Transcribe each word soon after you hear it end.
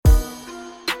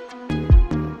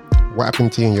What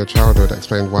happened to you in your childhood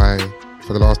explained why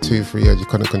for the last 2-3 years you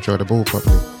couldn't control the ball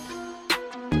properly.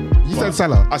 You said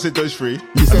Salah. I said those three.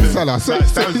 You said Salah.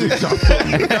 That was the example.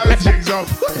 That was the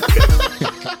example.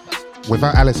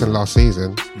 Without Alisson last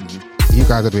season, you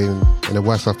guys have been in a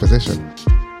worse off position.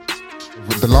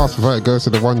 The last vote goes to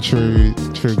the one true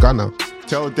gunner.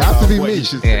 Tell It has to be what me. you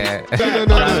should say.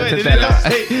 No.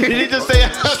 Did he just say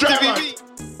it has to be me?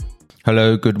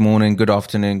 Hello, good morning, good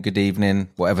afternoon, good evening,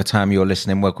 whatever time you're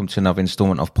listening. Welcome to another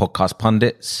installment of Podcast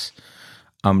Pundits.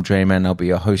 I'm Drayman. I'll be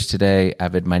your host today.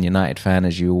 Avid Man United fan,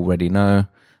 as you already know.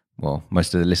 Well,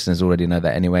 most of the listeners already know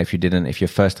that anyway. If you didn't, if your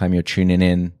first time you're tuning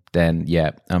in, then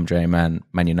yeah, I'm Drayman,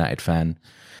 Man United fan.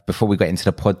 Before we get into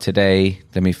the pod today,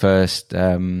 let me first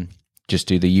just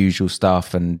do the usual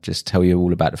stuff and just tell you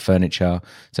all about the furniture.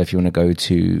 So if you want to go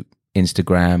to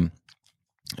Instagram,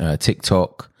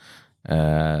 TikTok,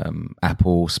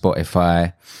 Apple,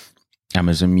 Spotify,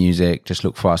 Amazon Music, just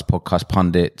look for us, Podcast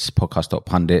Pundits,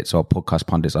 podcast.pundits or Podcast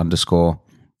Pundits _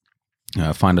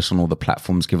 find us on all the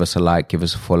platforms, give us a like, give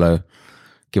us a follow,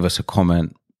 give us a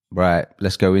comment. Right,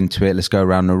 let's go into it. Let's go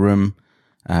around the room.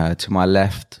 To my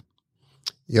left.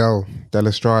 Yo,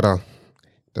 Dele Alli,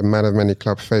 the man of many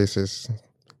club faces.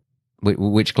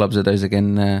 Which clubs are those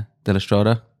again, Dele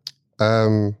Alli?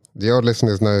 The old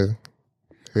listeners know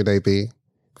who they be.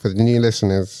 For the new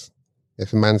listeners,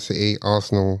 it's Man City,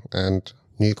 Arsenal, and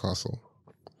Newcastle.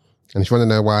 And if you want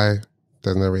to know why,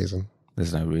 there's no reason.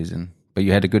 There's no reason. But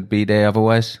you had a good B-day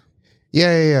otherwise?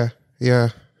 Yeah.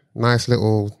 Nice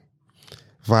little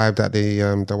vibe that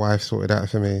the wife sorted out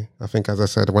for me. I think, as I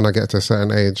said, when I get to a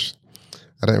certain age,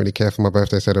 I don't really care for my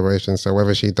birthday celebration. So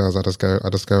whatever she does, I just go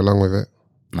along with it.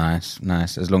 Nice.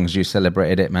 As long as you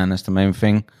celebrated it, man, that's the main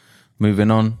thing.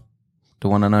 Moving on, the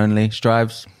one and only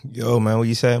Strives. Yo, man, what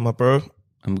you saying, my bro?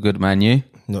 I'm good, man. You?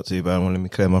 Not too bad. Well, let me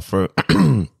clear my throat.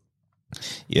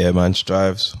 Yeah, man,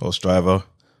 Strives or Striver,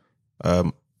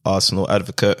 Arsenal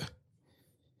advocate.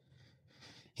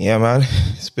 Yeah, man,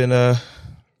 it's been a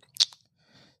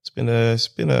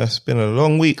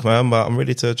long week, man. But I'm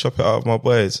ready to chop it out with my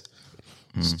boys.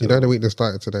 You know the week that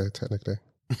started today, technically.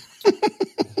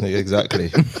 Yeah, exactly.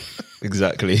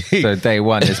 So day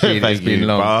one, it's been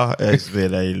long. Bro. It's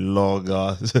been a long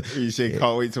ass. You say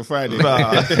can't wait till Friday.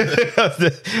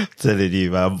 Telling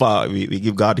you, man. But we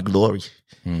give God the glory.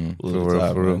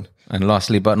 For real. And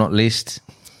lastly, but not least,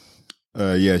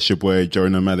 it's your boy Joe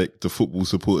Nomadic, the football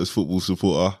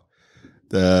supporter,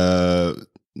 the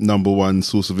number one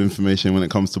source of information when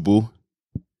it comes to ball,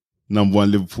 number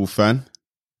one Liverpool fan.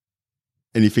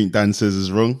 Anything Dan says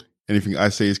is wrong. Anything I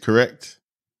say is correct.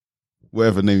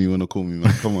 Whatever name you want to call me,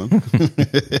 man. Come on.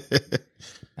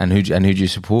 and who do you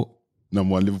support?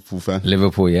 Number one Liverpool fan.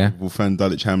 Liverpool, yeah. Liverpool fan,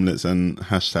 Dulwich Hamlets and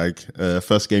hashtag.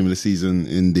 First game of the season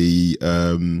in the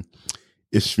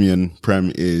Isthmian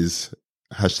Prem is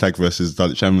hashtag versus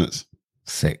Dulwich Hamlets.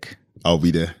 Sick. I'll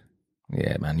be there.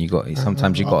 Yeah, man.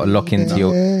 Sometimes you got to lock into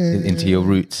your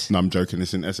roots. No, I'm joking.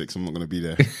 It's in Essex. I'm not going to be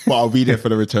there, but I'll be there for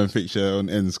the return fixture on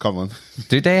ends. Come on.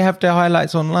 Do they have their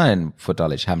highlights online for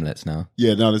Dulwich Hamlets now?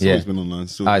 Yeah, no, it's always been online.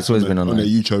 Still, it's always been online on their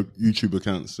YouTube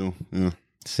account. Still, yeah.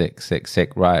 Sick.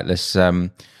 Right, let's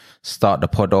start the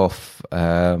pod off.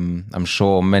 I'm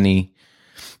sure many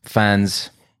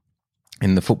fans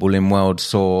in the footballing world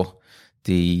saw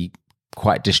the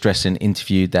quite distressing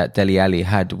interview that Dele Alli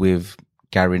had with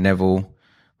Gary Neville,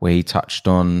 where he touched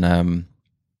on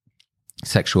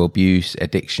sexual abuse,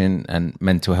 addiction, and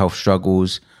mental health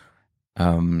struggles.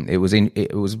 It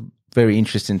was very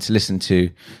interesting to listen to,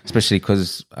 especially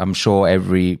because I'm sure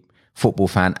every football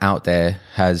fan out there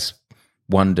has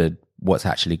wondered what's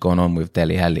actually gone on with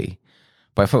Dele Alli.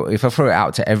 But if I throw it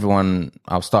out to everyone,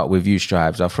 I'll start with you,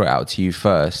 Strives. I'll throw it out to you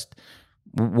first.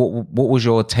 What was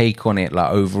your take on it,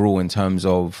 like overall, in terms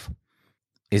of,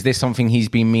 is this something he's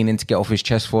been meaning to get off his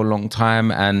chest for a long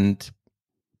time, and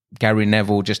Gary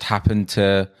Neville just happened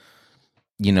to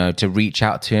reach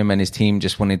out to him, and his team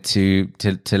just wanted to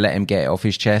let him get it off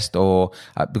his chest? Or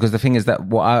because the thing is that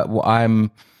what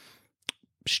I'm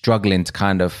struggling to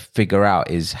kind of figure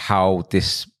out is how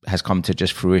this has come to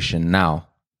just fruition now,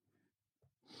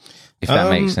 if that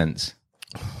makes sense.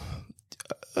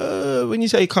 When you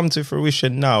say come to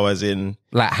fruition now, as in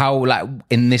like how, like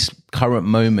in this current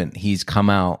moment, he's come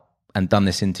out and done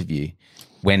this interview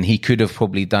when he could have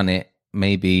probably done it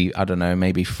maybe, I don't know,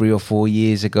 maybe 3 or 4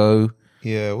 years ago.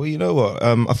 Yeah, well, you know what?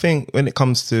 I think when it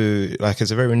comes to, like,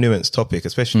 it's a very nuanced topic,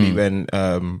 especially when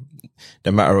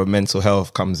the matter of mental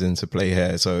health comes into play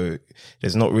here. So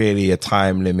there's not really a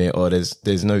time limit, or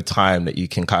there's no time that you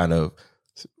can kind of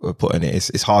put on it.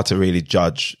 It's hard to really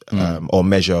judge or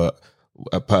measure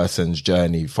a person's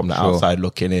journey from the outside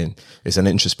looking in. It's an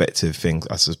introspective thing,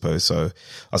 I suppose. So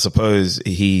I suppose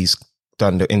he's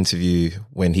done the interview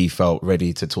when he felt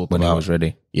ready to talk When about. he was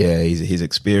ready. Yeah, his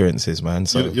experiences, man.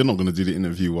 So You're not going to do the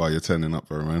interview while you're turning up,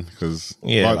 bro, man. Because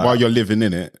Yeah, while you're living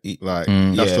in it, like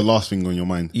that's Yeah. the last thing on your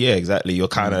mind. yeah, exactly. You're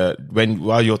kind of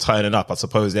while you're turning up, I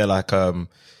suppose they're like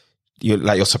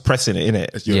you're suppressing it,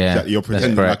 innit? You're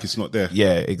pretending correct. like it's not there.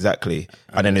 Yeah, exactly.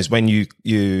 And then it's when you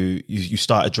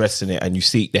start addressing it and you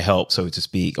seek the help, so to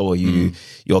speak, or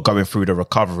you're going through the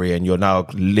recovery and you're now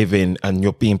living and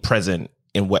you're being present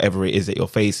in whatever it is that you're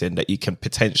facing, that you can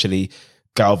potentially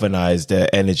galvanize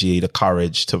the energy, the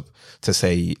courage to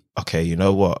say, okay, you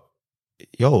know what?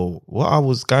 Yo, what I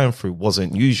was going through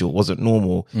wasn't usual, wasn't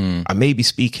normal. And maybe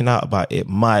speaking out about it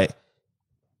might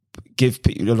give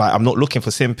people, like, I'm not looking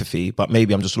for sympathy, but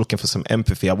maybe I'm just looking for some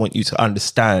empathy. I want you to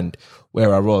understand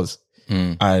where I was,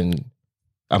 and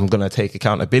I'm going to take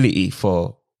accountability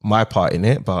for my part in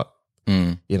it. But,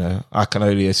 you know, I can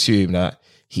only assume that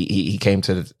he came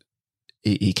to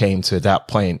that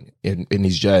point in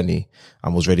his journey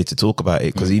and was ready to talk about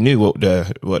it because he knew what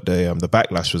the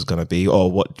backlash was going to be,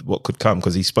 or what could come,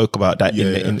 because he spoke about that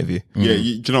in the interview. Yeah, do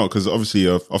you know, because obviously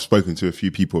I've spoken to a few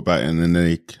people about it, and then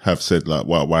they have said like,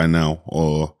 why now,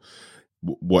 or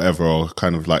whatever, or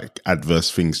kind of like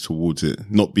adverse things towards it,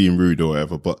 not being rude or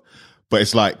whatever. But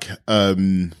it's like,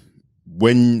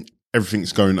 when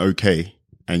everything's going okay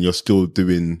and you're still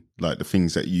doing like the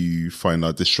things that you find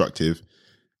are destructive,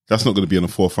 that's not going to be on the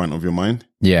forefront of your mind.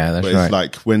 Yeah, that's But right. it's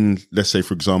like when, let's say,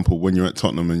 for example, when you're at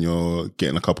Tottenham and you're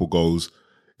getting a couple goals,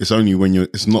 it's only when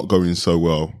it's not going so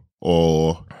well,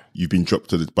 or you've been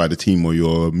dropped by the team, or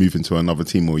you're moving to another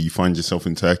team, or you find yourself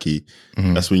in Turkey.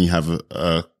 That's when you have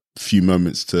a few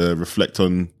moments to reflect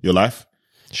on your life.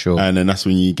 Sure. And then that's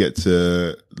when you get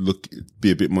to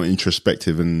be a bit more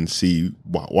introspective and see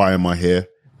why am I here?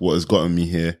 What has gotten me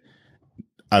here?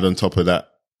 Add on top of that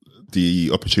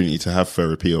the opportunity to have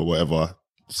therapy or whatever.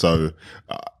 So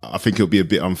I think it'll be a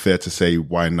bit unfair to say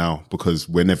why now, because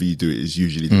whenever you do it is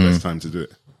usually the best time to do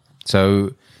it.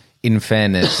 So, in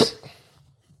fairness,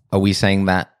 are we saying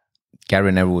that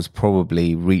Gary Neville's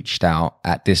probably reached out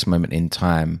at this moment in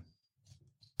time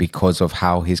because of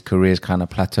how his career's kind of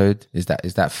plateaued? Is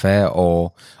that fair,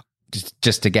 or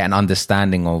just to get an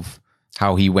understanding of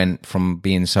how he went from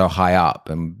being so high up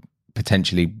and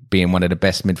potentially being one of the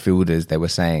best midfielders, they were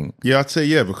saying? Yeah, I'd say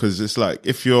yeah, because it's like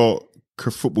if your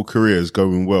football career is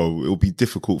going well, it'll be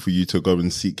difficult for you to go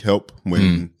and seek help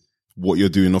when what you're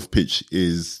doing off pitch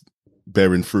is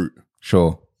bearing fruit.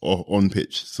 Sure. Or on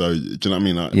pitch. So do you know what I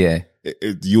mean? Like, Yeah.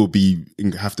 You'll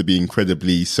have to be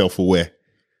incredibly self-aware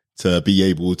to be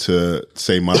able to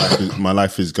say my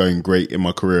life is going great in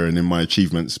my career and in my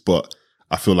achievements, but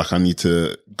I feel like I need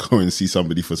to go and see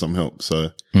somebody for some help.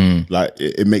 So like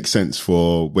it makes sense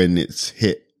for when it's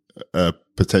hit a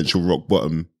potential rock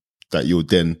bottom that you'll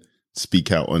then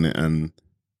speak out on it and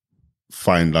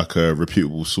find like a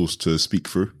reputable source to speak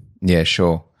through. Yeah,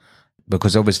 sure.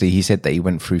 Because obviously he said that he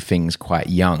went through things quite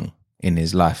young in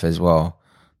his life as well.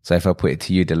 So if I put it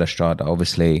to you, De La Strada,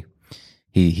 obviously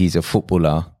he's a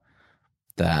footballer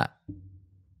that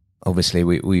obviously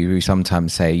we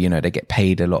sometimes say, you know, they get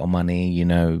paid a lot of money, you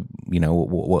know,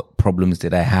 what problems do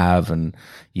they have, and,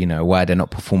 you know, why they're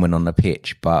not performing on the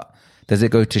pitch. But does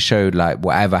it go to show, like,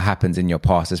 whatever happens in your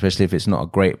past, especially if it's not a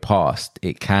great past,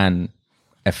 it can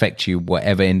affect you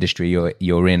whatever industry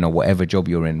you're in or whatever job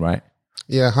you're in, right?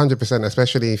 Yeah, 100%,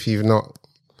 especially if you've not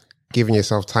given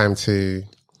yourself time to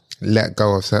let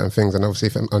go of certain things. And obviously,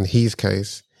 if on his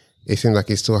case, it seems like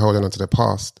he's still holding on to the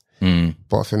past.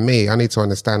 But for me, I need to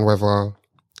understand whether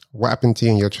what happened to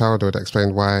you in your childhood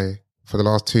explained why for the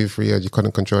last 2-3 years you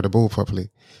couldn't control the ball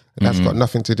properly. And that's got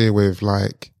nothing to do with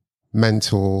like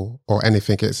mental or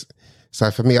anything. So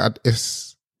for me, I'd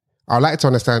like to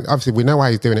understand. Obviously, we know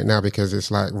why he's doing it now, because it's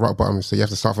like rock bottom, so you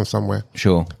have to start from somewhere.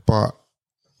 Sure. But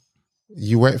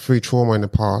you went through trauma in the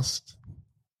past.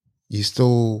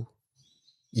 You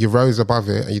rose above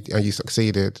it and you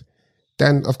succeeded.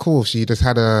 Then, of course, you just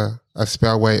had a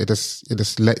spell where you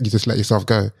just let yourself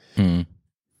go.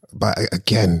 But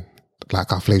again,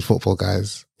 like, I've played football,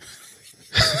 guys.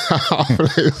 I've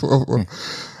played football.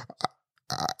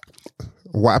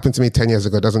 What happened to me 10 years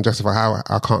ago doesn't justify how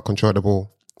I can't control the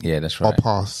ball. Yeah, that's right. Or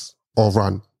pass or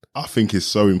run. I think it's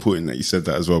so important that you said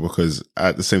that as well, because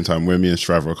at the same time, where me and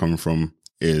Strava are coming from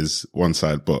is one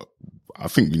side, but I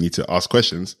think we need to ask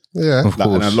questions. Yeah. Of course.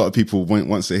 And a lot of people,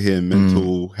 once they hear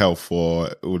mental health or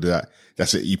all that,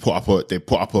 that's it. They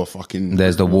put up a fucking...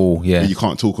 There's the wall, yeah. You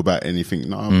can't talk about anything.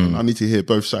 No, I need to hear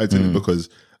both sides in it, because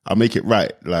I make it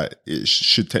right. Like, it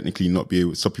should technically not be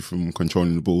able to stop you from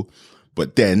controlling the ball.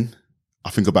 But then I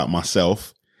think about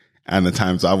myself and the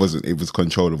times it was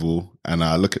controllable, and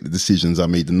I look at the decisions I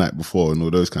made the night before and all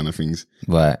those kind of things.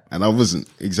 Right. And I wasn't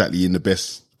exactly in the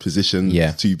best position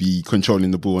to be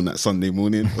controlling the ball on that Sunday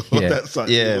morning. Or that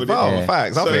Saturday morning. Well,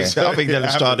 facts. I think Dele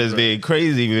Alli's bro. being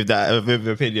crazy with that with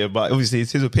opinion, but obviously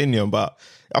it's his opinion. But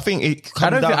I think it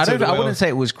comes I wouldn't say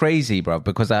it was crazy, bro,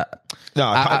 because but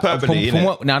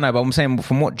I'm saying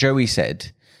from what Joey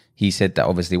said, he said that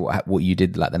obviously what you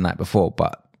did like the night before,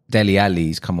 but Dele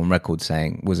Alli's come on record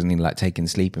saying, wasn't he like taking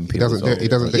sleeping pills? He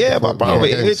doesn't. Yeah, but bro,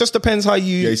 it just depends how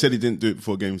you. Yeah, he said he didn't do it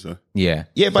before games, though. Yeah,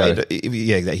 but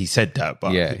he said that.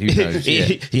 But yeah, who knows?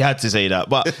 he had to say that.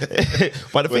 But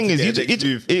but the thing is,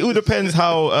 it all depends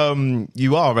how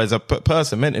you are as a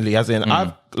person mentally. As in,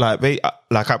 I'm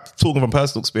talking from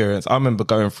personal experience. I remember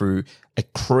going through a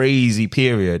crazy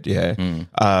period.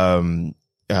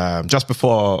 Just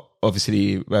before,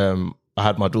 obviously. I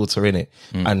had my daughter in it,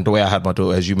 and the way I had my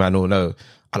daughter, as you man all know,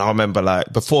 and I remember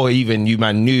like before even you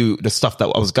man knew the stuff that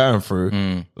I was going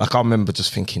through, like I remember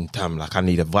just thinking, damn, like I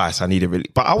need advice, I need it really,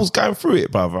 but I was going through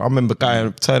it, brother. I remember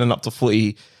turning up to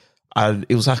footy, and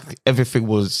it was like everything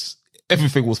was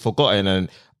forgotten, and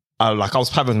I was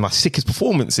having my sickest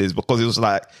performances because it was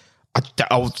like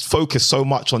I was focused so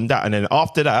much on that, and then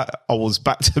after that, I was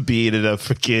back to being I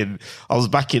was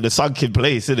back in the sunken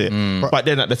place, innit? But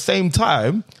then at the same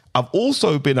time, I've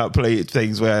also been at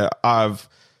things where I've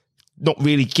not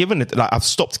really given it, like I've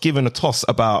stopped giving a toss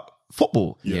about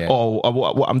football or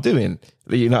what I'm doing.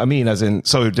 You know what I mean? As in,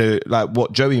 so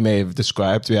what Joey may have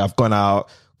described, where I've gone out,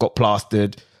 got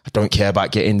plastered, I don't care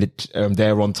about getting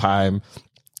there on time.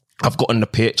 I've got on the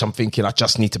pitch, I'm thinking I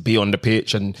just need to be on the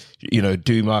pitch and,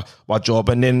 do my job.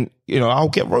 And then, I'll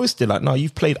get roasted. Like, no,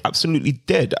 you've played absolutely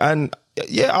dead. And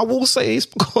yeah, I will say it's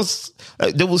because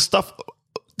there was stuff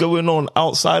going on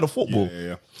outside of football.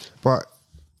 Yeah. But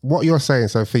what you're saying,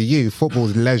 so for you,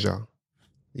 football's leisure.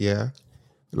 Yeah.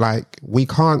 Like,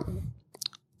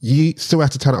 you still have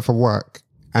to turn up for work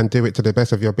and do it to the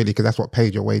best of your ability because that's what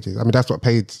paid your wages. I mean, that's what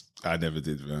paid. I never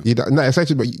did, man. No,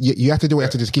 essentially, but you have to do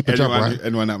it to just keep a job, right?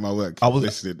 Anyone at my work, I was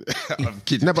listening. I'm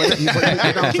kidding. No, but you know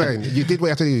what I'm saying. You did what you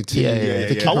have to do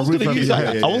to keep I was going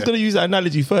to use that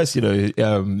analogy first,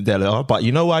 Dele, but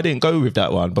you know why I didn't go with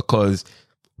that one? Because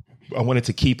I wanted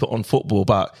to keep it on football,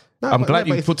 but I'm glad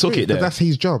you took it there. That's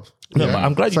his job. No, but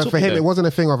I'm glad you took it. So for him, it wasn't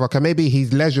a thing of, okay, maybe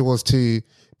his leisure was to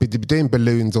be doing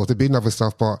balloons or to be other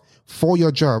stuff, but for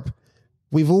your job,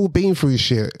 we've all been through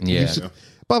shit. Yeah.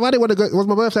 But I didn't want to go. It was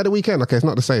my birthday the weekend. Okay, it's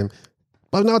not the same.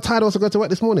 But now tired also go to work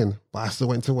this morning. But I still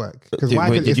went to work. Because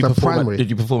it's the primary. Did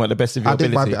you perform at the best of your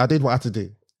ability? I did what I had to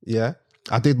do. Yeah.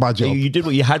 I did my job. You did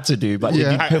what you had to do, but did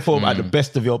you perform at the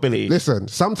best of your ability? Listen,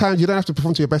 sometimes you don't have to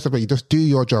perform to your best ability. Just do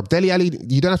your job. Dele Alli,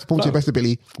 you don't have to perform to your best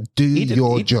ability. Do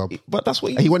your job. But that's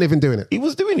what he wasn't even doing it. He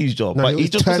was doing his job. No, but he was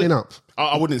just turning up.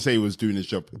 I wouldn't say he was doing his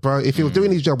job. Bro, if he was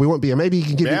doing his job, we won't be here. Maybe he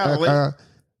can give a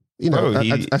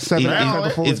 7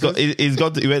 He's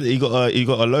got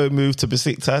a low move to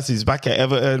Besiktas. He's back at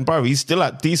Everton, bro. He's still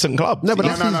at decent club. No, but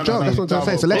that's his job. That's what I'm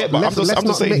saying. So let's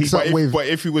not mix up with. But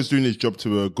if he was doing his job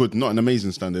to a good, not an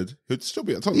amazing standard, he'd still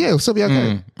be at top. Yeah, he'll still be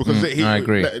okay. Because I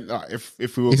agree.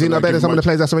 If we were, is he not better than some of the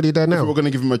players that's already there now? If we were going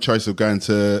to give him a choice of going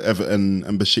to Everton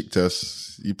and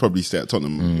Besiktas, he'd probably stay at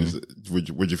Tottenham. What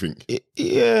do you think?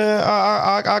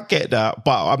 Yeah, I get that,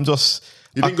 but I'm just.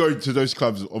 You didn't go to those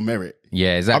clubs on merit.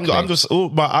 Yeah, exactly. I'm just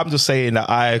saying that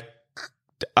I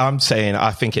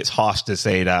think it's harsh to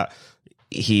say that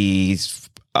he's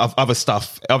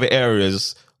other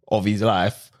areas of his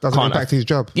life doesn't impact his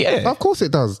job. Yeah, of course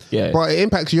it does. Yeah, but it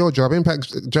impacts your job,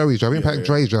 impacts Joey's job, impacts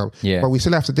Dre's job. Yeah, but we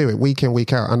still have to do it week in,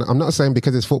 week out. And I'm not saying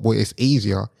because it's football, it's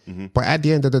easier. But at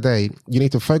the end of the day, you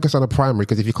need to focus on the primary,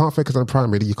 because if you can't focus on the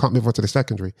primary, then you can't move on to the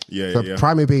secondary.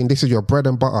 Primary being, this is your bread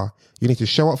and butter. You need to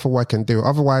show up for work and do it.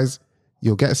 Otherwise,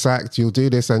 you'll get sacked, you'll do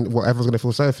this, and whatever's going to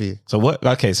feel sorry for you. So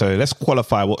so let's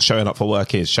qualify what showing up for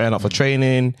work is. Showing up for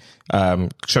training,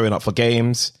 showing up for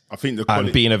games, I think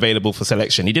and being available for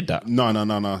selection. He did that. No.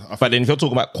 But then if you're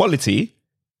talking about quality...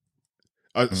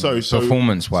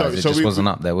 performance-wise, it just wasn't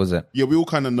up there, was it? Yeah, we all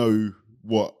kind of know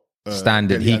what...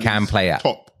 standard he can play at.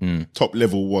 Top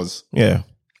level was. Yeah.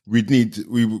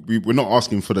 We're not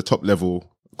asking for the top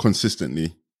level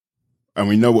consistently. And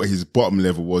we know what his bottom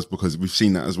level was because we've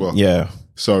seen that as well. Yeah.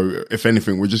 So if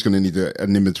anything, we're just going to need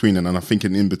an in-between. And I think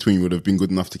an in-between would have been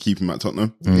good enough to keep him at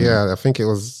Tottenham. Yeah, I think it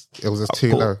was just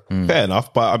too low. Fair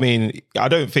enough. But I mean, I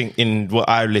don't think in what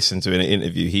I listened to in an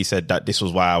interview, he said that this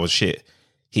was why I was shit.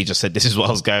 He just said, this is what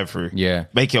I was going through. Yeah.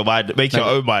 Make your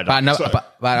own mind up.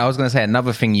 But I was going to say,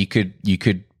 another thing you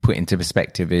could put into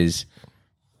perspective is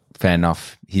fair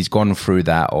enough. He's gone through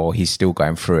that, or he's still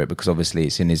going through it because obviously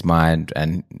it's in his mind,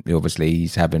 and obviously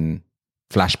he's having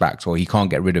flashbacks, or he can't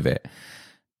get rid of it.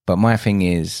 But my thing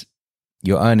is,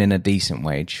 you're earning a decent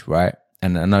wage, right?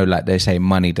 And I know, like they say,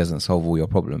 money doesn't solve all your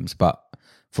problems. But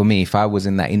for me, if I was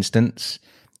in that instance,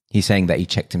 he's saying that he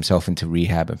checked himself into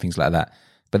rehab and things like that.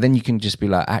 But then you can just be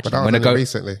like, actually, I'm going to go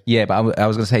recently. Yeah, but I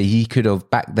was going to say, he could have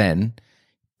back then.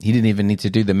 He didn't even need to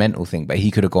do the mental thing, but he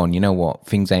could have gone, you know what,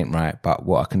 things ain't right. But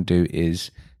what I can do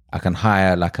is I can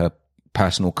hire like a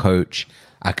personal coach.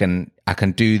 I can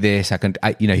do this.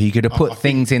 He could have put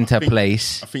things into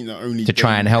place. I think the only to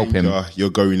try and help him. You're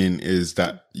going in is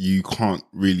that you can't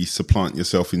really supplant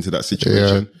yourself into that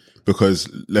situation because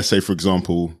let's say, for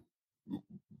example,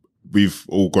 we've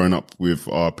all grown up with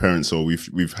our parents, or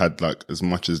we've had like as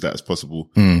much as that as possible.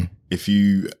 If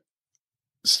you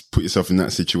put yourself in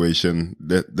that situation,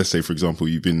 let's say, for example,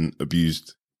 you've been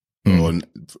abused or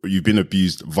you've been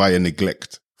abused via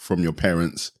neglect from your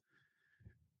parents.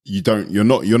 You're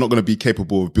not going to be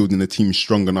capable of building a team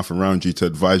strong enough around you to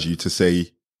advise you to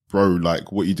say, bro,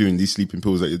 like what you're doing, these sleeping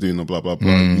pills that you're doing, or blah, blah,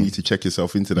 blah. You need to check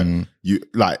yourself into that.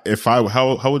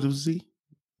 How old was he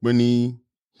when he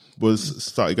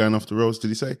started going off the rails, did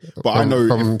he say? But I know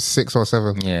from 6 or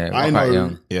 7. Yeah, I know.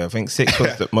 Young. Yeah, I think 6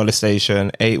 was the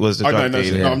molestation, 8 was the drug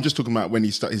dealing. No, I'm just talking about when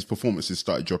his performances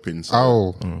started dropping.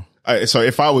 So. So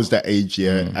if I was that age,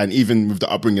 and even with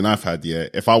the upbringing I've had,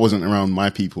 if I wasn't around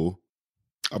my people,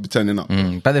 I'll be turning up.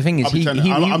 But the thing is,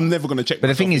 I'm never going to check. But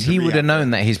the thing is, he would have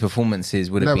known that his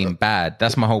performances would have been bad.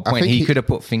 That's my whole point. He could have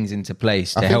put things into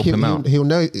place to help him out. He'll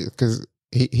know because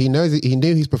he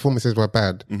knew his performances were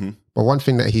bad. But one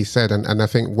thing that he said, and I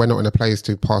think we're not in a place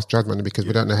to pass judgment because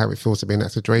we don't know how it feels to be in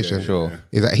that situation,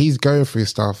 is that he's going through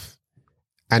stuff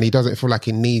and he doesn't feel like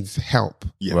he needs help.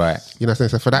 Yes. Right. You know what I'm saying?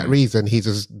 So for that reason, he's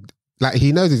just like,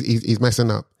 he knows he's messing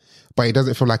up, but he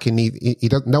doesn't feel like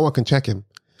no one can check him.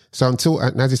 So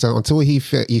as he said, until he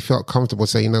felt comfortable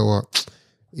saying, you know what,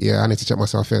 I need to check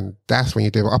myself in, that's when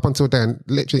you do it. But up until then,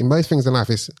 literally most things in life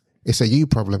it's a you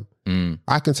problem.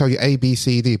 I can tell you A, B,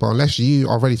 C, D, but unless you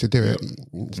are ready to do it,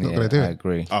 it's not going to do it. I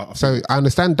agree. So I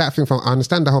understand that thing I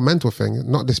understand the whole mental thing,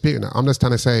 not disputing that. I'm just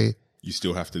trying to say, you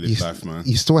still have to live life, man.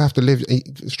 You still have to live,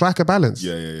 strike a balance.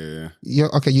 Yeah.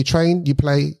 You train, you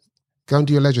play, go and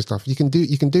do your leisure stuff. You can do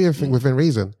everything within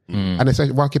reason. And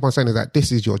essentially, what I keep on saying is that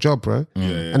this is your job, bro.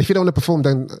 And if you don't want to perform,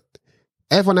 then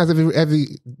everyone has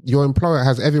your employer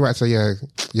has every right to say,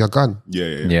 you're gone.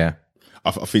 Yeah. I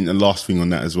think the last thing on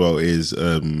that as well is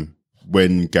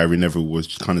when Gary Neville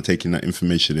was kind of taking that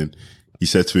information in, he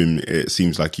said to him, it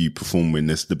seems like you perform when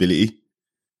there's stability.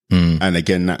 And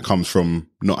again, that comes from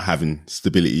not having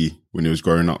stability when he was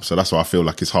growing up. So that's why I feel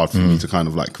like it's hard for me to kind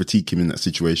of like critique him in that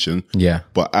situation. Yeah.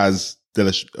 But as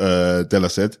Della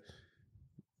said,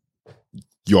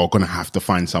 you're going to have to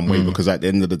find some way because at the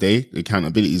end of the day, the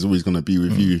accountability is always going to be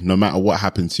with you. No matter what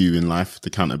happened to you in life, the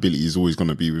accountability is always going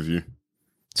to be with you.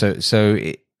 So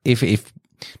if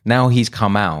now he's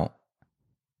come out,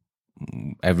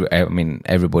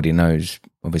 everybody knows,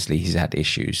 obviously he's had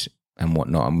issues and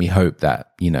whatnot, and we hope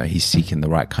that, he's seeking the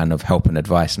right kind of help and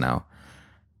advice now.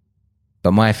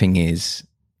 But my thing is,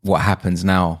 what happens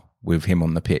now with him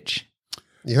on the pitch?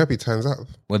 You hope he turns up.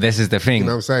 Well, this is the thing. You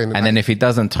know what I'm saying? And then if he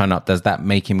doesn't turn up, does that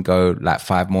make him go like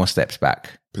 5 more steps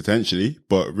back? Potentially,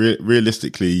 but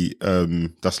realistically,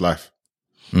 that's life.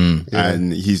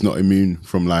 And he's not immune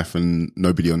from life, and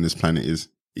nobody on this planet is,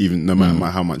 even no matter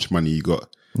how much money you got.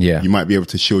 Yeah. You might be able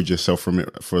to shield yourself from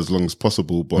it for as long as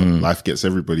possible, but life gets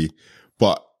everybody.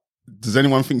 But does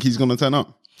anyone think he's going to turn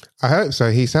up? I hope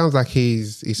so. He sounds like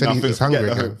he's hungry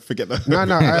again. Forget that. No.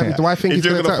 Do I think if he's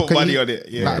you're going to put money on it?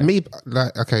 Yeah.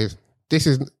 Okay.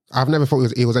 I've never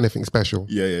thought he was anything special.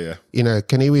 Yeah.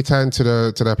 Can he return to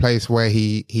the place where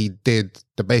he did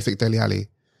the basic Dele Alli?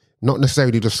 Not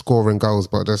necessarily just scoring goals,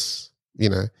 but just,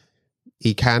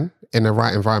 he can in the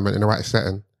right environment, in the right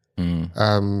setting.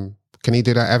 Can he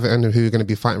do that? Everton, who are going to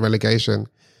be fighting relegation,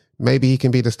 maybe he can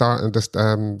be the star and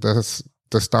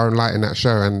the star and light in that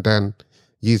show, and then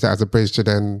use that as a bridge to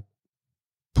then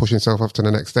push himself up to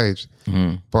the next stage.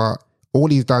 But all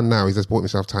he's done now is just bought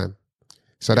himself time.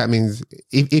 So that means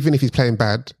even if he's playing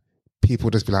bad, people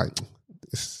just be like,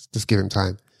 just give him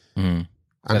time. And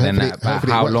then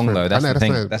how long though? That's the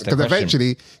thing. That's the question. Because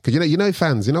eventually, because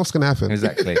fans, what's going to happen.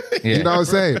 Exactly. Yeah. You know what I'm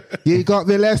saying? You got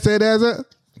me, let's say there's a.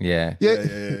 Yeah.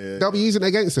 They'll be using it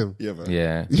against him. Yeah, man.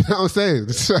 Yeah. You know what I'm saying?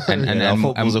 So,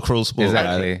 football's a cruel sport.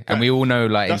 Exactly. And we all know,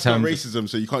 like, That's in not terms racism,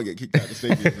 so you can't get kicked out of the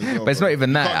stadium. As well, but it's not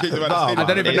even that. I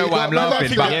don't even know why I'm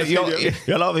laughing. But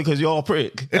You're laughing because you're a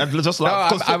prick. And just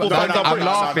like, I'm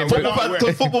laughing.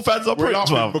 Football fans are We're pricks,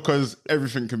 laughing man. because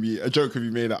everything can be, a joke can be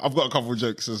made. I've got a couple of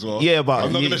jokes as well. Yeah, but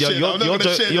I'm not gonna share them.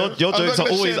 your jokes are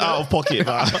always out of pocket,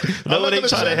 man. Nobody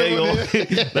trying to hear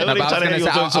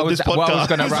your jokes on this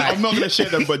podcast. I'm not going to share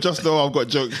them, but just know I've got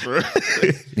jokes, bro.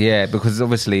 Yeah, because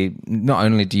obviously, not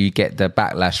only do you get the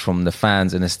backlash from the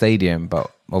fans in the stadium,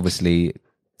 but obviously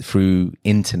through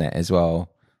internet as well,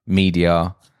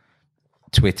 media,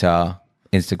 Twitter,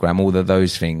 Instagram, all of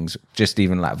those things, just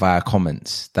even like via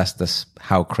comments. That's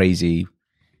how crazy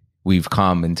we've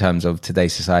come in terms of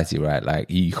today's society, right? Like,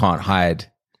 you can't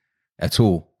hide at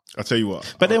all. I'll tell you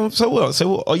what. But then, so what? So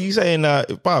what, are you saying that,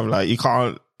 bruv, like, you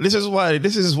can't? This is why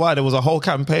there was a whole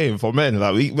campaign for men.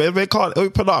 Like, men can't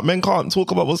open up. Men can't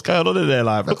talk about what's going on in their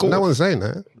life. no one's saying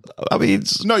that. I mean,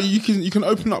 No, you can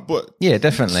open up, but Yeah,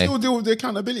 definitely. still deal with the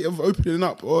accountability of opening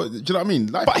up. Or do you know what I mean?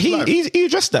 Life but is he life. he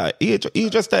addressed that. He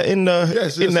addressed that in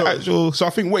the actual. So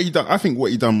I think what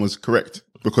he done was correct,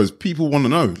 because people want to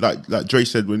know. Like Dre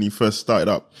said when he first started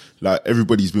up, like,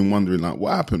 everybody's been wondering, like,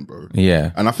 what happened, bro?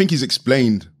 Yeah. And I think he's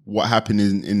explained what happened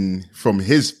in from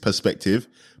his perspective,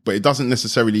 but it doesn't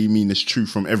necessarily mean it's true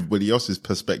from everybody else's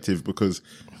perspective, because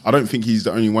I don't think he's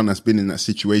the only one that's been in that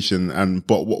situation.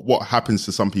 But what happens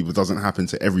to some people doesn't happen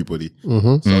to everybody.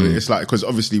 So it's like, because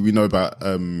obviously we know about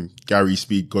Gary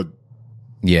Speed, God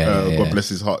bless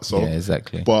his heart. So Yeah,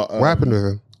 exactly. But What happened with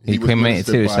him? He was committed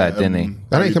molested suicide, by, didn't he? I didn't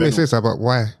Barry commit Bennell. suicide, but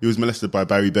why? He was molested by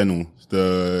Barry Bennell,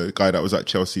 the guy that was at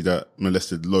Chelsea that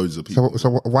molested loads of people.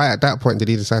 So why at that point did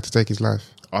he decide to take his life?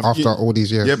 After all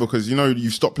these years? Yeah, because, you know, you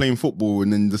stop playing football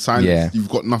and then the silence, Yeah. you've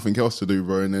got nothing else to do,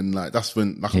 bro. And then, like, that's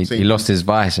when, like I'm He saying, lost his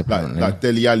vice, apparently. like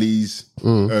Dele Alli's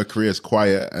career is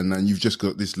quiet, and then you've just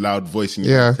got this loud voice in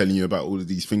your head telling you about all of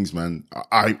these things, man.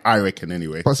 I reckon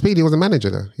anyway. But Speedy was a manager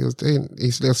though.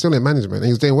 He's still in management, and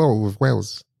he was doing well with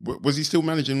Wales. Was he still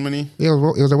managing when he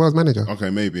was a Wales manager. Okay,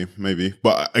 maybe.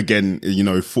 But again, you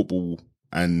know, football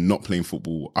and not playing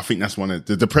football, I think that's one of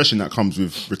the depression that comes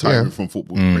with retiring from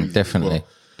football. Definitely.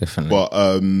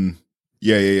 But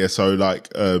yeah. So like,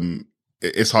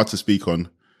 it's hard to speak on.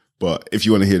 But if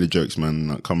you want to hear the jokes, man,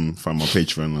 like, come find my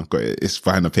Patreon. I've got it. It's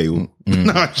behind the paywall.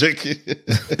 No, I'm joking.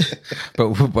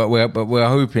 but we're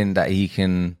hoping that he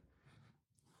can,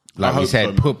 like we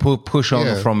said, push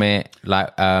on from it.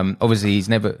 Like, obviously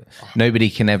nobody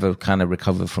can ever kind of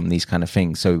recover from these kind of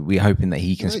things. So we're hoping that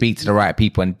he can speak to the right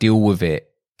people and deal with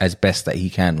it as best that he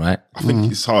can, right? I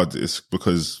think it's hard. It's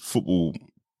because football,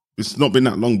 it's not been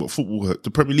that long, but football,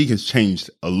 the Premier League has changed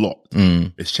a lot.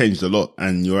 It's changed a lot.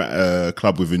 And you're at a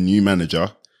club with a new manager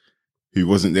who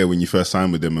wasn't there when you first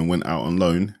signed with them and went out on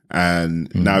loan. And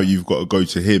now you've got to go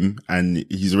to him, and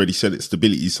he's already said that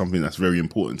stability is something that's very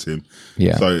important to him.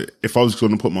 Yeah. So if I was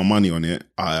going to put my money on it,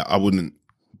 I wouldn't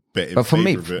bet in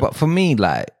favor of it. But for me,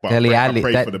 like, Dele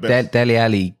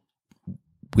Alli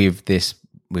with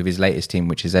his latest team,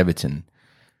 which is Everton,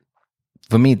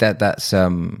 for me, that's a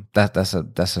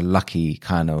lucky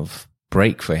kind of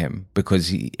break for him, because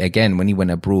when he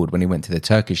went abroad, when he went to the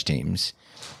Turkish teams,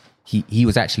 he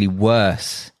was actually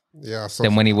worse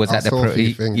than when he was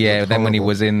when he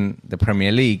was in the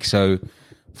Premier League. So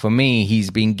for me, he's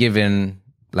been given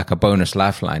like a bonus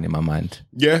lifeline in my mind.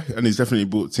 Yeah, and he's definitely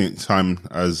bought time,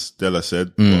 as Della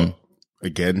said. But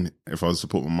again, if I was to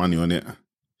put my money on it,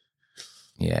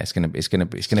 yeah, it's gonna be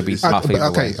tough.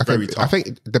 Okay, very tough. I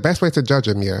think the best way to judge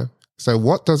him, so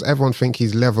what does everyone think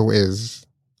his level is?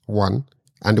 1,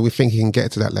 and do we think he can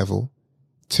get to that level?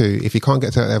 2, if he can't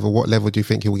get to that level, what level do you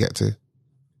think he will get to?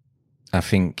 I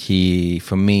think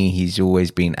for me, he's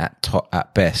always been at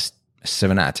best a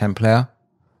 7 out of 10 player,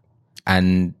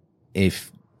 and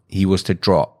if he was to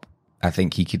drop, I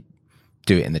think he could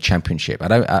do it in the Championship. I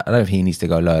don't think he needs to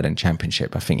go lower than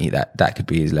Championship. I think that could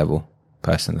be his level.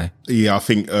 Personally, yeah, I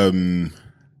think when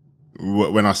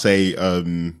I say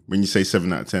when you say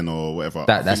 7 out of 10 or whatever,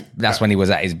 that's when he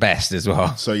was at his best as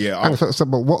well. So yeah,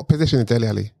 but what position is Dele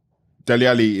Alli? Dele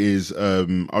Alli is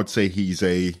I'd say he's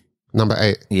a number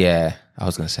 8. Yeah, I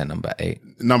was going to say number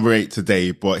 8. Number 8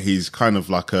 today, but he's kind of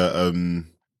like a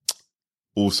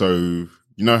also, you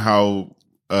know how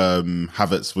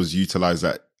Havertz was utilized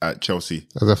at Chelsea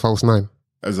as a false 9,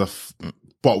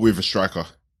 but with a striker.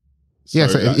 So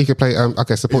he could play,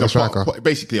 support the striker.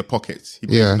 Basically a pocket. He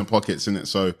plays in the pockets, in it.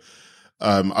 So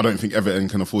I don't think Everton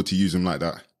can afford to use him like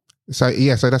that. So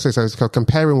that's it. So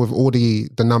comparing with all the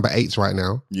number 8s right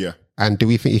now, And do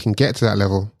we think he can get to that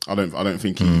level? I don't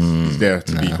think he's there,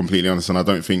 to be completely honest. And I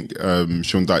don't think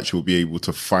Sean Dyche will be able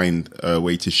to find a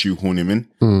way to shoehorn him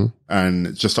in.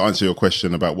 And just to answer your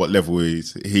question about what level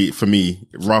he, for me,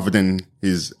 rather than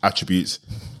his attributes,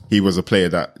 he was a player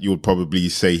that you would probably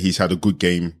say he's had a good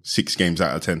game 6 games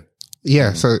out of 10.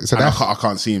 Yeah, so that's... I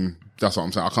can't see him. That's what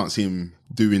I'm saying. I can't see him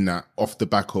doing that off the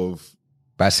back of...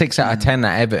 But 6 out of 10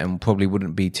 at Everton probably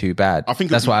wouldn't be too bad. I think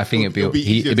that's why I think it'd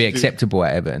be acceptable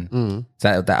at Everton.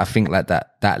 That I think like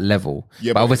that level.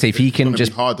 Yeah, but obviously if he can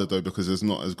just be harder though, because there's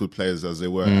not as good players as they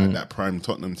were at that prime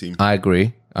Tottenham team. I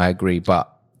agree.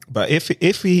 But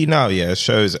if he now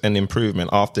shows an improvement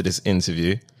after this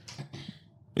interview,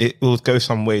 it will go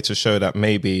some way to show that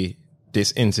maybe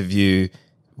this interview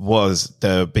was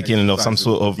the beginning of some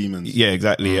sort of demons. Yeah,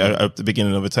 exactly. The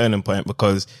beginning of a turning point,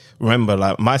 because remember,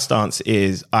 like, my stance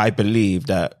is I believe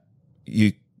that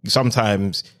you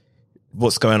sometimes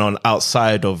what's going on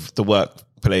outside of the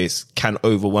workplace can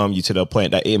overwhelm you to the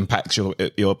point that it impacts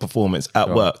your performance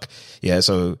at work. Yeah,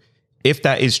 so if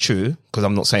that is true, because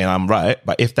I'm not saying I'm right,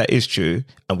 but if that is true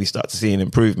and we start to see an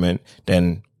improvement,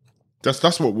 then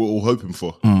that's what we're all hoping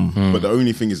for. But the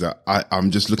only thing is that I'm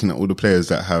just looking at all the players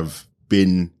that have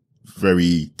been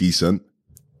very decent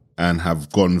and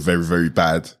have gone very, very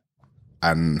bad,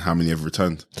 and how many have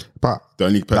returned. But the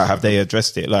only person have they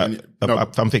addressed it? Like,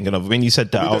 I'm thinking of, when you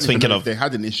said that, I was thinking of, they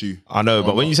had an issue. I know,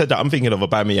 but when you said that, I'm thinking of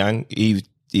Aubameyang.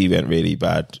 He went really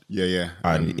bad. Yeah.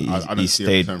 And he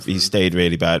stayed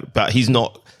really bad. But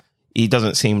he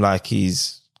doesn't seem like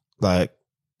he's like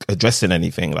addressing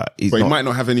anything. Like, he might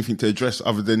not have anything to address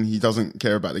other than he doesn't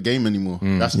care about the game anymore.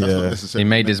 That's not necessarily. He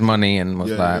made his money and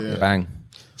was bang.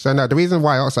 So now the reason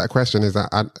why I asked that question is that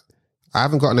I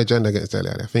haven't got an agenda against Dele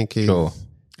Alli. I think he's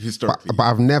historically, but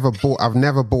I've never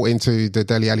bought into the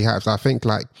Dele Alli hype. So I think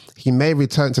like he may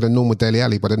return to the normal Dele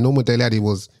Alli, but the normal Dele Alli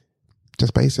was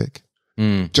just basic,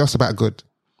 just about good.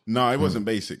 No, it wasn't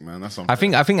basic, man. That's unfair.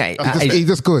 I think he's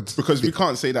just good, because we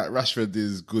can't say that Rashford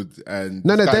is good and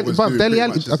but Dele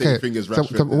Alli. Okay,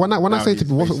 so when I say to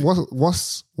people,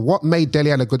 what made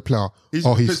Dele Alli a good player? He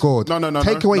scored. No.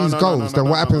 Take away his goals, then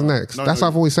what happens next? That's what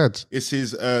I've always said. It's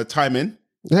his timing.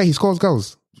 Yeah, he scores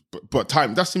goals. But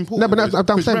time, that's important. No, but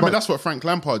I'm saying, that's what Frank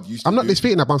Lampard used to do. I'm not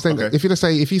disputing that, but I'm saying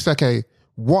if you say, okay,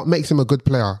 what makes him a good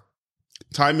player?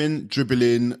 Timing,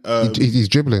 dribbling. He's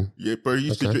dribbling. Yeah, but he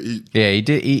used to. He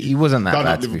did. He wasn't that done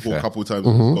bad. At Liverpool a couple of times.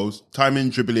 Goals.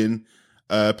 Timing, dribbling,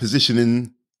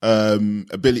 positioning,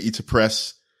 ability to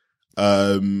press.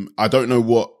 I don't know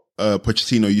what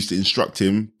Pochettino used to instruct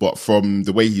him, but from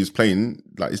the way he was playing,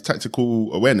 like, his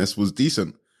tactical awareness was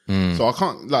decent. So I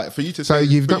can't, like, for you to say. So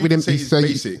you've not really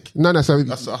basic. No. So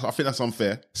I think that's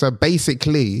unfair. So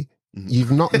basically,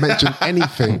 you've not mentioned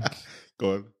anything.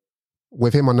 Go on.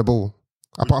 With him on the ball,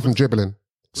 apart from dribbling.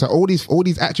 So all these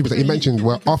attributes that you mentioned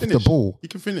were off the ball. He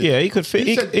can finish. Yeah, he could fit.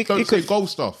 He could say goal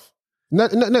stuff. No.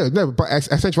 But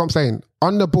essentially, what I'm saying,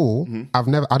 on the ball,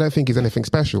 I don't think he's anything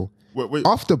special. Wait.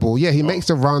 Off the ball, he makes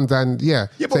the runs and yeah.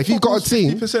 So if you've got a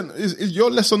team, 50% is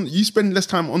your less on. You spend less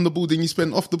time on the ball than you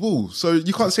spend off the ball. So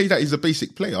you can't say that he's a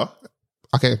basic player.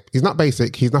 Okay, he's not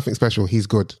basic. He's nothing special. He's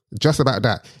good. Just about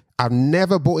that. I've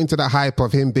never bought into that hype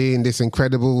of him being this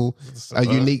incredible,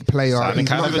 unique player. Sounding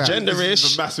kind of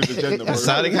agenda-ish. A massive agenda, bro.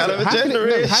 Sounding kind of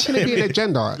agenda-ish. How can it be an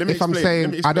agenda if I'm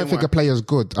saying I don't think a player's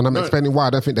good and I'm explaining why I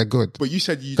don't think they're good? But you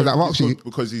said you don't think he's good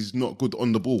because he's not good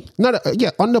on the ball. No,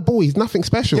 on the ball, he's nothing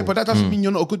special. Yeah, but that doesn't mean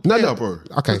you're not a good player, bro.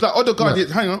 Okay. Like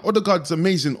Odegaard, hang on, Odegaard's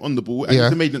amazing on the ball and he's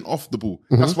amazing off the ball.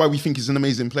 That's why we think he's an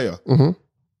amazing player.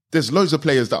 There's loads of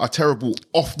players that are terrible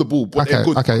off the ball, but they're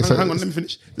good. Okay, hang on, let me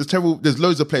finish. There's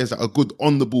loads of players that are good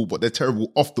on the ball, but they're terrible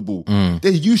off the ball.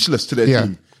 They're useless to their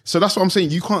team. So that's what I'm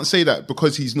saying. You can't say that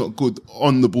because he's not good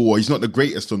on the ball or he's not the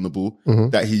greatest on the ball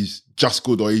that he's just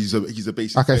good or he's a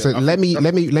basic player. Okay, so let me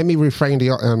reframe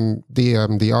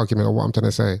the argument of what I'm trying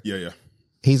to say. Yeah.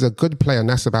 He's a good player and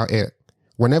that's about it.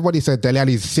 When everybody said Dele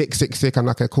Alli's sick, I'm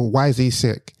like, okay, cool. Why is he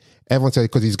sick? Everyone said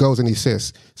because he's goals and he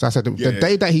assists. So I said the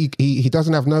day that he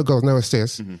doesn't have no goals, no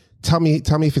assists, tell me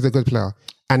if he's a good player.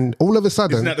 And all of a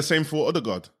sudden, isn't that the same for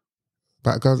Odegaard?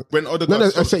 Because when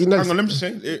Odegaard hang on, let me just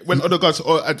say when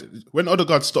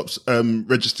Odegaard stops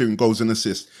registering goals and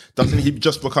assists, doesn't he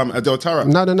just become Adel Taarabt?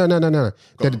 No.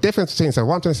 The difference between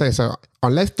what I'm trying to say. So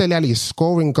unless Dele Alli is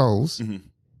scoring goals,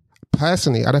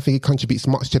 personally, I don't think he contributes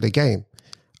much to the game.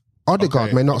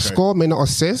 Odegaard may not score, may not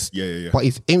assist, but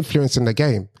he's influencing the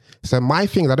game. So my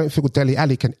thing is I don't feel Dele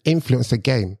Alli can influence the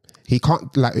game. He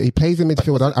can't, like, he plays in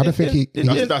midfield. I don't think he...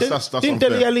 That's Didn't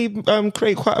Dele Alli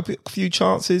create quite a few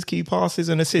chances, key passes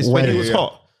and assists when he was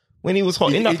hot? When he was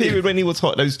hot, in that period when he was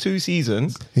hot, those 2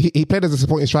 seasons. He played as a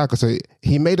supporting striker, so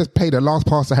he made us pay the last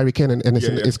pass to Harry Kane, and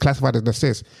it's classified as an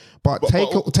assist. But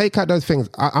take out those things.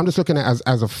 I'm just looking at it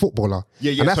as a footballer.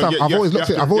 And that's how I've always looked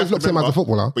at him as a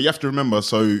footballer. But you have to remember,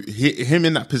 so him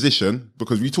in that position,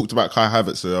 because we talked about Kai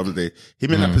Havertz the other day,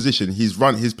 him in that position, his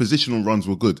positional runs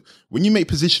were good. When you make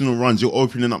positional runs, you're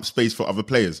opening up space for other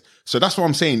players. So that's what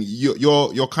I'm saying.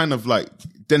 You're kind of like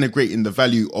denigrating the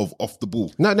value of off the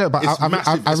ball. No, but I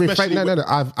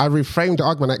reframed the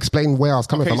argument. I explained where I was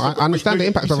coming from. I understand the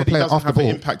impact of a player off the ball.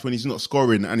 An impact when he's not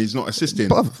scoring and he's not assisting.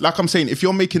 But, like I'm saying, if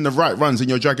you're making the right runs and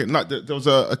you're dragging, like there was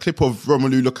a clip of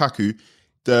Romelu Lukaku,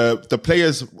 the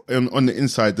players on the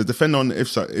inside, the defender on the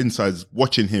inside is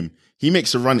watching him. He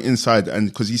makes a run inside, and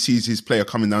because he sees his player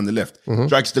coming down the left,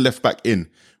 drags the left back in.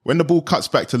 When the ball cuts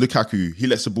back to Lukaku, he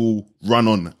lets the ball run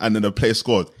on, and then the player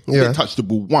scored. He didn't touch the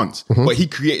ball once, but he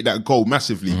created that goal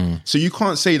massively. So you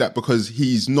can't say that because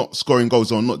he's not scoring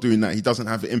goals or not doing that, he doesn't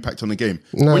have an impact on the game.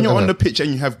 When you're on the pitch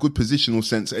and you have good positional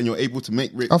sense and you're able to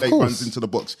make late runs into the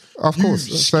box, you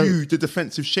skew the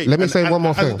defensive shape. Let me say one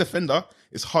more thing. As a defender,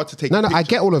 it's hard to take. No, I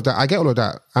get all of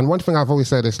that. And one thing I've always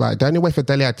said is like the only way for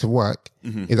Dele Alli to work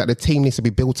is that the team needs to be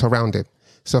built around it.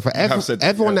 So for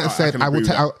everyone that said I would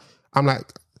take out, I'm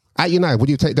like, at United, would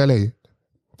you take Dele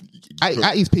Alli?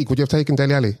 At his peak, would you have taken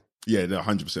Dele Alli? Yeah,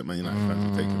 100% Man United fans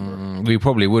would take him, bro. We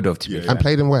probably would have, to be fair. And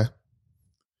played him where?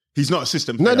 He's not a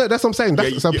system player. No, that's what I'm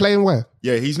saying. So playing where?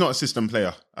 Yeah, he's not a system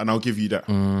player, and I'll give you that.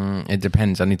 It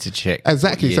depends. I need to check.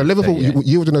 Exactly. So Liverpool,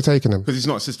 you wouldn't have taken him. Because he's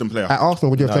not a system player. At Arsenal,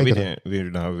 would you have taken him?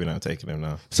 We're not taking him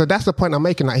now. So that's the point I'm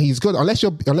making, that he's good. Unless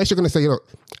you're going to say, look,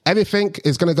 everything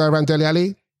is going to go around Dele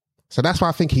Alli. So that's why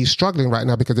I think he's struggling right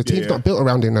now, because the team's not built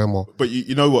around him no more. But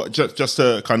you know what? Just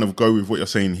to kind of go with what you're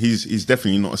saying, he's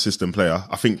definitely not a system player.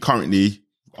 I think currently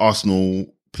Arsenal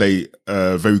play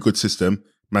a very good system.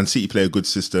 Man City play a good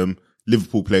system.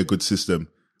 Liverpool play a good system.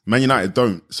 Man United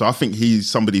don't. So I think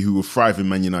he's somebody who will thrive in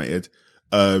Man United.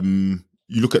 You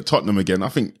look at Tottenham again. I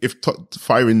think if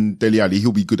firing Dele Alli,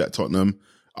 he'll be good at Tottenham.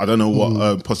 I don't know what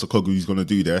Postecoglou is going to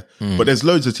do there. But there's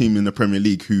loads of teams in the Premier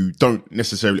League who don't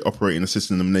necessarily operate in a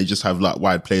system, and they just have like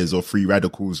wide players or free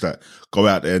radicals that go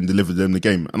out there and deliver them the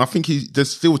game. And I think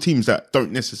there's still teams that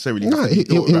don't necessarily. No,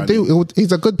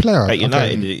 he's a good player. At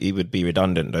United, he would be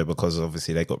redundant though, because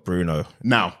obviously they got Bruno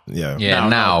now.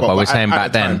 Now, but we're saying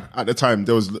back then. At the time,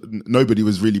 there was nobody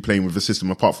was really playing with the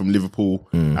system apart from Liverpool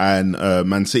and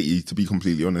Man City, to be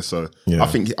completely honest. So I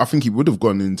think he would have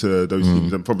gone into those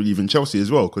teams, and probably even Chelsea as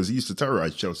well, because he used to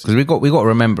terrorize Chelsea. Because we got to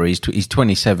remember he's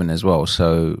 27 as well.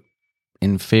 So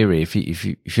in theory, if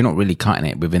you're not really cutting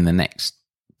it within the next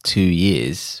 2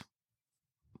 years,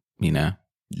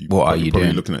 what are you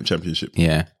doing? Looking at Championship,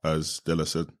 as Della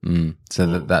said. So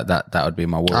that would be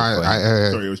my word.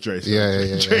 Sorry, it was Dre.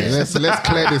 Yeah. Let's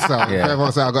clear this up.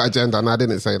 Everyone said I got agenda, and I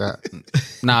didn't say that.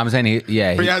 No, I'm saying Put your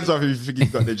hands up if you think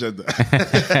you've got the agenda.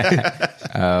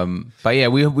 But yeah,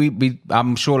 we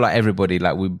I'm sure like everybody,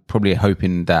 like we're probably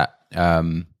hoping that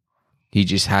he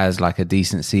just has like a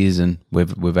decent season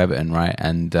with Everton, right?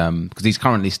 And because he's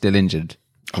currently still injured,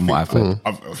 from what I've heard.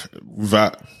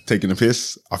 Without taking a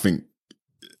piss, I think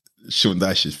Sean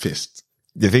Dyche is pissed.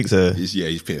 You think so?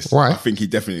 He's pissed. Why? I think he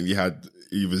definitely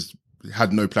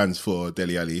had no plans for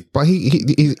Dele Alli. But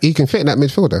he can fit in that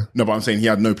midfielder. No, but I'm saying he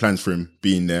had no plans for him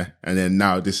being there. And then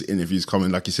now this interview's coming,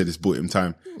 like you said, it's bought him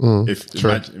time.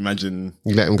 Imagine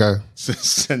you let him go.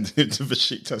 Send him to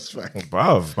Besiktas back.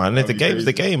 Bruv, man, the game's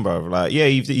the game, bruv. Like,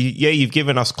 you've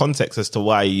given us context as to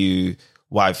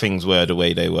why things were the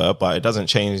way they were, but it doesn't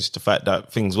change the fact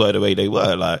that things were the way they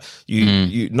were. Like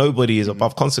nobody is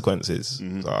above consequences.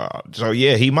 So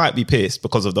yeah, he might be pissed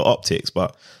because of the optics,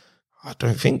 but I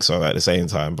don't think so at the same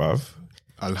time, bruv.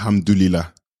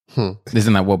 Alhamdulillah.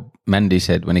 Isn't that what Mendy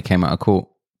said when he came out of court?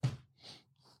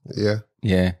 Yeah.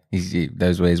 Yeah,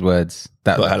 those were his words.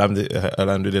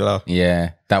 Alhamdulillah.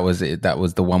 Yeah, that was it. That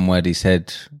was the one word he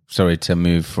said. Sorry to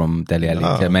move from Dele Alli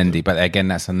to Mendy, but again,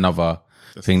 that's another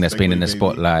thing that's been in the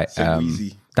spotlight.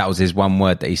 That was his one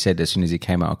word that he said as soon as he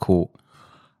came out of court.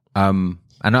 And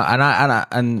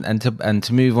to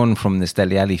move on from this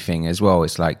Dele Alli thing as well,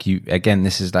 it's like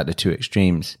this is like the two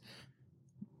extremes.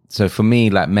 So for me,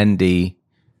 like Mendy,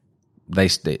 they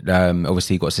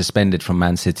obviously got suspended from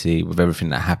Man City with everything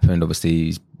that happened.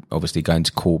 He's going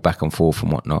to court back and forth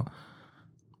and whatnot.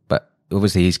 But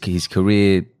obviously his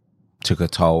career took a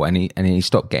toll, and he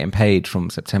stopped getting paid from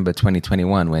September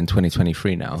 2021. We're in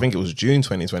 2023 now. I think it was June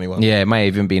 2021. Yeah, it may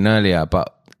have even been earlier.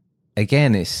 But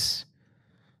again, it's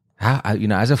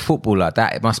as a footballer,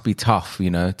 that it must be tough,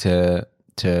 to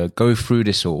go through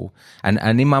this all.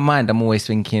 And in my mind, I'm always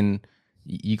thinking,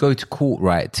 you go to court,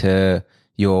 right, to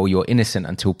you're innocent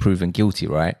until proven guilty,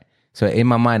 right? So in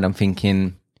my mind, I'm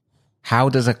thinking, how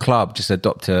does a club just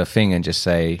adopt a thing and just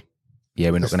say, yeah,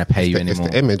 we're not going to pay you anymore?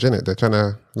 It's the image, isn't it? They're trying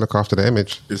to look after the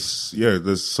image.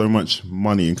 There's so much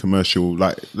money in commercial.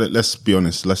 Like, let's be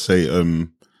honest. Let's say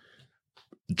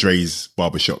Dre's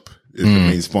Barbershop is the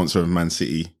main sponsor of Man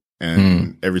City,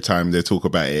 and every time they talk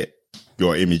about it,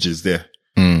 your image is there.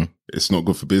 It's not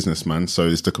good for business, man. So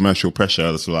it's the commercial pressure.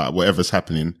 It's like, whatever's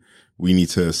happening, we need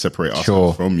to separate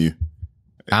ourselves from you.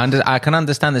 I can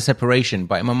understand the separation,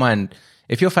 but in my mind,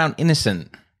 if you're found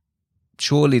innocent,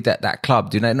 surely that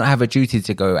club, do they not have a duty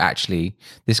to go, actually,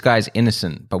 this guy's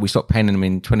innocent, but we stopped paying him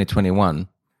in 2021?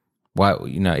 Why,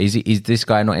 is this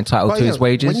guy not entitled to his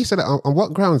wages? When you said that, on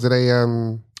what grounds are they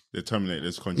terminate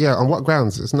this contract? Yeah, on what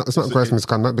grounds? It's not gross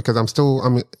misconduct, because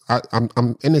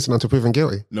I'm innocent until proven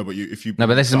guilty. No, but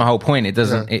but this is my whole point. It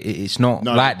doesn't. It's not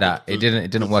like that. It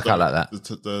didn't work out like that.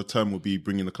 The term would be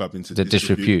bringing the club into the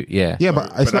disrepute. Yeah,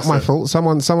 but it's not my fault.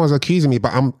 Someone's accusing me,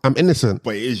 but I'm innocent.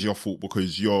 But it is your fault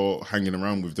because you're hanging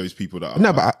around with those people that are.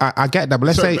 No, but I get that. But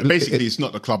let's say basically, it's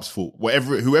not the club's fault.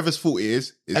 Whoever's fault it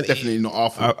is, it's definitely not our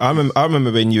fault. I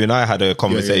remember when you and I had a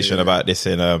conversation about this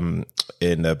in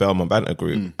the Belmont Banter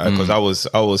group, because I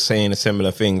was saying a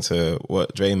similar thing to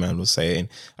what Drayman was saying,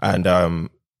 and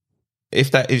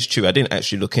if that is true, I didn't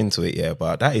actually look into it yet,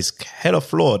 but that is hella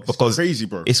flawed because it's crazy,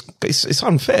 bro. It's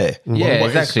unfair. Yeah,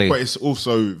 exactly. But it's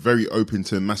also very open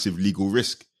to massive legal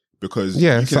risk, because you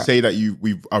can say that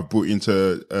I've brought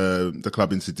into the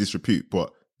club into disrepute,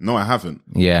 but no, I haven't.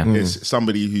 Yeah, it's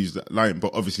somebody who's lying,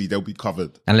 but obviously they'll be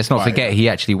covered. And let's not forget, he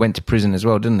actually went to prison as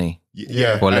well, didn't he?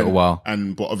 Yeah, for a little while.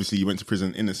 But obviously he went to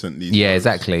prison innocently. Yeah,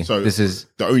 exactly. So this is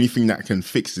the only thing that can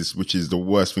fix this, which is the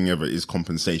worst thing ever, is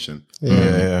compensation.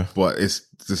 Yeah. But it's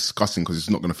disgusting because it's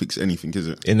not going to fix anything, is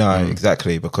it? No,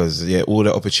 exactly, because all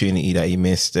the opportunity that he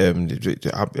missed. What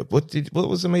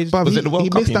was the major? Was it the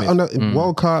World Cup? He missed that on the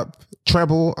World Cup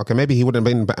treble. Okay, maybe he wouldn't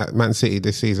have been at Man City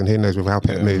this season. Who knows with how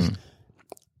Pep moves.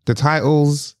 The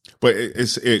titles. But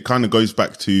it kind of goes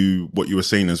back to what you were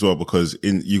saying as well, because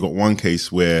you got one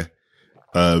case where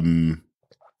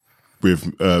with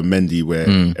Mendy where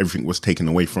everything was taken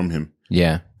away from him.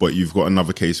 Yeah. But you've got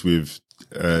another case with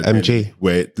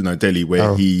MG Dele,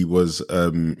 where he was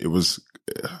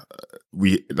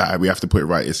we have to put it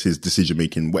right, it's his decision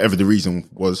making, whatever the reason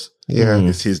was.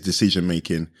 It's his decision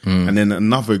making. And then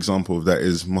another example of that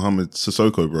is Mohamed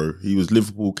Sissoko, bro. He was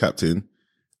Liverpool captain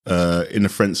in the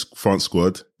France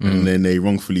squad, and then they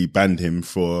wrongfully banned him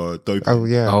for doping. Oh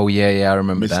yeah, I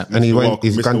remember that. And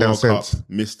he's gone down since.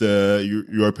 Missed the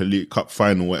Europa League Cup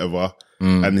final, whatever,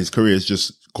 and his career has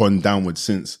just gone downwards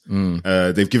since.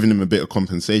 They've given him a bit of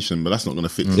compensation, but that's not going to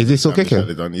fix. Is he still kicking?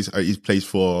 He's plays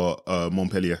for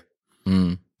Montpellier.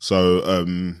 So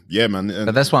yeah, man.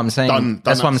 But that's what I'm saying.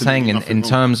 That's what I'm saying in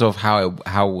terms of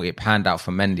how it panned out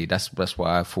for Mendy. That's what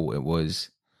I thought it was.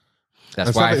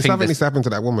 That's why I think something needs to happen to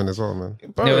that woman as well, man.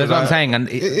 Bro, that's what I'm saying, and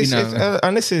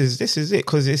and this is it,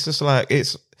 because it's just like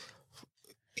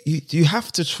you have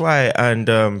to try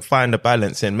and find a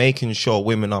balance in making sure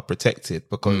women are protected,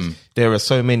 because there are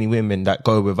so many women that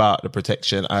go without the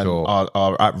protection and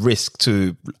are at risk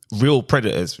to real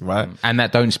predators, right? And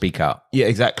that don't speak out. Yeah,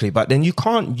 exactly. But then you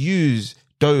can't use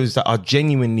those that are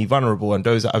genuinely vulnerable and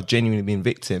those that have genuinely been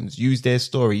victims, use their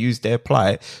story, use their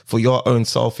plight for your own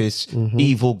selfish,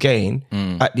 evil gain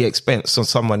at the expense of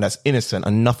someone that's innocent,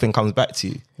 and nothing comes back to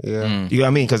you. Yeah. You know what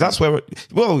I mean? Because that's where,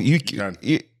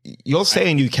 you're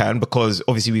saying you can, because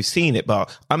obviously we've seen it,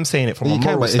 but I'm saying it from a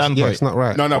moral standpoint. It's not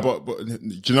right. No, but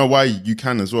do you know why you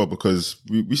can as well? Because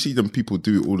we see them people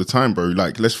do it all the time, bro.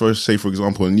 Like, let's first say, for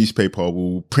example, a newspaper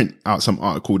will print out some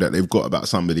article that they've got about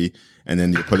somebody, and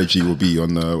then the apology will be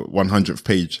on the 100th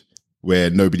page, where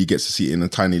nobody gets to see it in a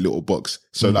tiny little box.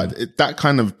 So like that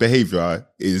kind of behavior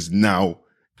is now,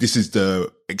 this is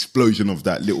the explosion of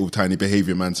that little tiny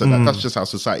behavior, man. So that's just how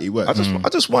society works. I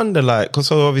just wonder, like, because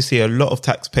so obviously a lot of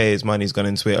taxpayers' money's gone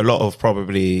into it. A lot of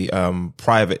probably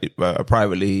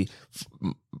privately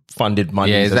funded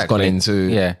money has gone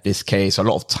into this case. A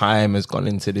lot of time has gone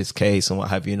into this case and what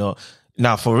have you not.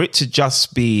 Now, for it to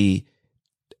just be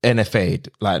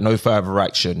NFA'd, like no further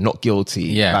action, not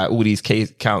guilty, like all these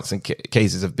counts and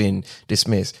cases have been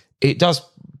dismissed, it does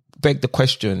beg the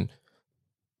question: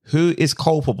 who is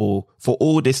culpable for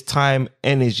all this time,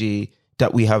 energy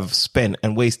that we have spent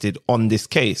and wasted on this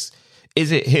case?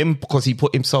 Is it him because he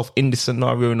put himself in this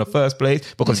scenario in the first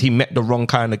place because he met the wrong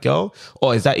kind of girl?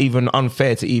 Or is that even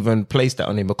unfair to even place that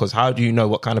on him? Because how do you know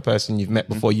what kind of person you've met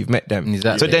before you've met them?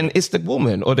 Exactly. So then it's the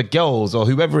woman or the girls or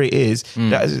whoever it is.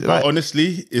 That is like,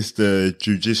 honestly, it's the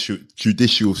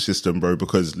judicial system, bro,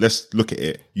 because let's look at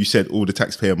it. You said all the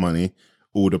taxpayer money.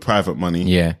 all the private money.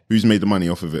 Yeah. Who's made the money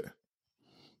off of it?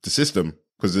 The system,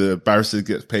 because the barrister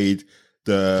gets paid.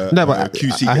 The No, but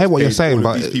QC. I hear what you're gets paid, saying,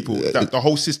 all of but these people, the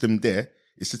whole system there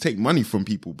is to take money from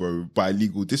people, bro, by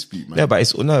legal dispute, man. Yeah, but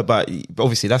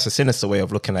obviously that's a sinister way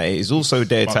of looking at it. It's also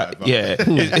there to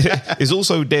it's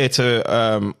also there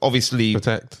to obviously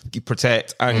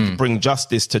protect and bring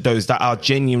justice to those that are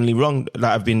genuinely wrong,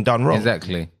 that have been done wrong.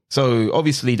 Exactly. So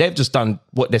obviously they've just done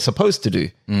what they're supposed to do.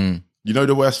 You know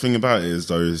the worst thing about it is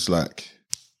though, is like,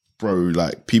 bro,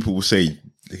 like people will say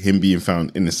him being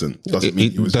found innocent doesn't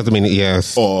mean he was, doesn't mean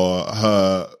yes, or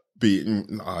her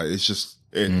being. It's just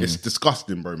it's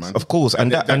disgusting, bro, man. Of course,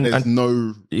 and there's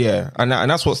no and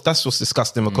that's what's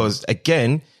disgusting, because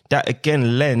that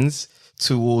again lends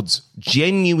towards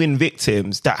genuine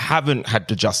victims that haven't had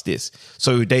the justice.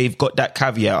 So they've got that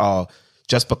caveat: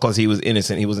 just because he was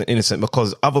innocent, he wasn't innocent,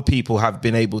 because other people have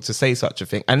been able to say such a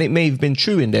thing, and it may have been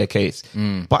true in their case.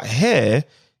 But here,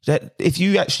 that if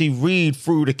you actually read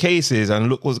through the cases and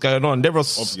look what's going on, there are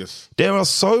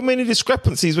so many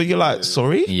discrepancies where you're like,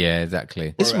 sorry, Yeah,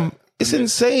 exactly. It's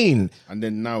insane. And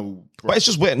then now, bro, But it's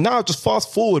just weird. Now, just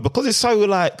fast forward, because it's so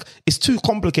like, it's too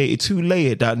complicated, too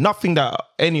layered, that nothing that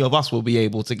any of us will be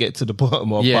able to get to the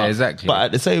bottom of. Yeah, exactly. But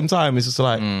at the same time, it's just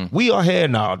like, we are here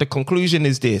now. The conclusion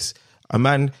is this: a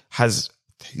man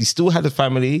he still had a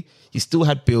family, he still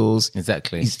had bills.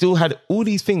 Exactly. He still had all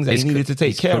these things that he needed to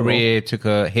take care career of. took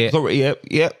a hit.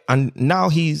 Yeah. And now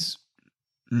he's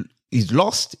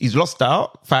lost. He's lost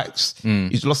out. Facts.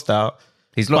 He's lost out.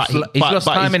 He's lost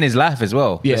time in his life as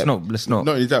well. Yeah. Let's not.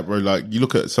 not only that, bro. Like you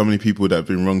look at so many people that have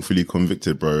been wrongfully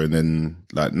convicted, bro, and then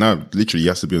like now, literally, he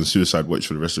has to be on suicide watch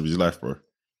for the rest of his life, bro,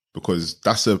 because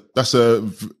that's a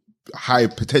high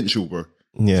potential, bro.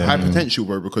 Yeah, high potential,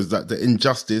 bro, because that the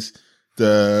injustice,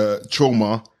 the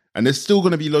trauma, and there's still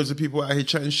gonna be loads of people out here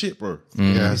chatting shit, bro.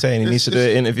 Yeah, he's saying he needs to do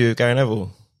an interview with Gary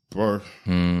Neville, bro.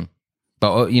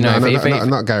 But you know,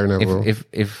 not Gary Neville.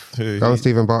 If Go on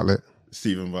Stephen Bartlett.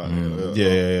 Stephen Bartlett,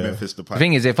 Memphis the the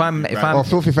thing is, if I'm Or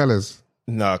Filthy Fellas.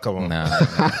 no, come on, no,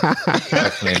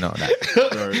 definitely not that.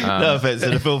 no offense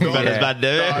to the filthy fellas, man.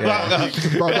 A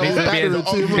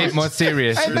bit more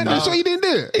serious. Hey, man, you sure you didn't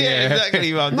do it? Yeah,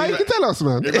 exactly, man. No, you can tell us,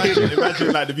 man.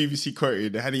 Imagine like the BBC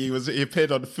quoted, and he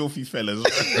appeared on the Filthy Fellas.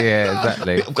 Yeah,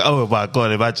 exactly. Oh my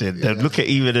God, imagine. Look at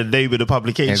even the name of the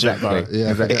publication. Exactly.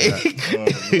 Yeah,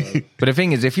 Exactly. But the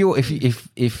thing is, if you're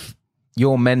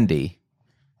Mendy,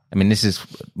 I mean, this is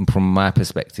from my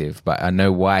perspective, but I know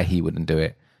why he wouldn't do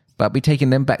it. But I'd be taking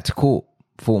them back to court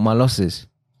for all my losses.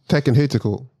 Taking who to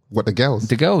court? What, the girls?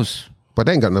 The girls. But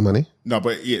they ain't got no money. No,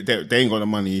 but yeah, they ain't got the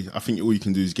money. I think all you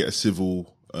can do is get a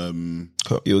civil.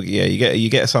 You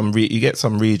get some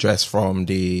redress from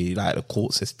the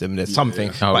court system. There's something,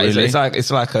 Oh, but really?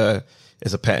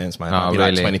 it's a pittance, man. Oh, It'd be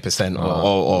really? like 20%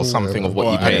 or something of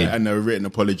what you paid. And a written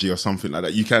apology or something like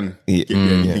that. You can you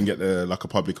can get a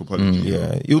public apology.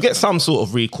 Yeah, you'll get some sort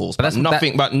of recourse, but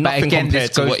nothing again,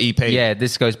 compared to what he paid. Yeah,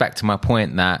 this goes back to my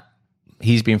point that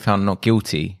he's been found not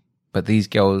guilty, but these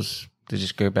girls, they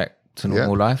just go back to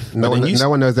normal life. No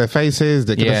one knows their faces.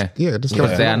 They can just go.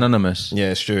 They're anonymous. Yeah,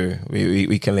 it's true.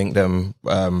 We can link them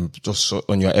just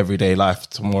on your everyday life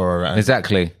tomorrow. And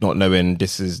Exactly. not knowing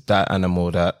this is that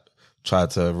animal that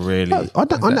tried to really. On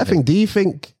that thing, do you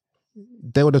think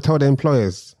they would have told their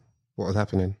employers what was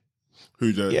happening?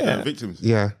 Who the victims?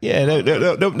 Yeah. Yeah,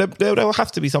 there'll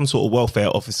have to be some sort of welfare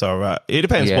officer, right? It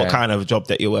depends what kind of job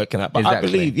that you're working at. But I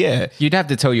believe, you'd have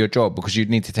to tell your job because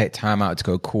you'd need to take time out to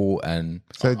go court and.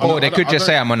 So- Or they could just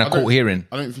say, "I'm on a court hearing."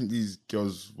 I don't think these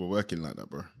girls were working like that,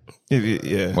 bro.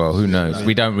 yeah. Well, who knows?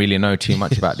 We don't really know too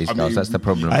much about these girls. That's the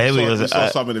problem. We saw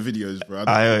some of the videos, bro.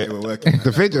 I don't think they were working. The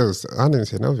videos, I didn't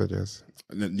see no videos.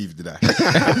 Neither did I.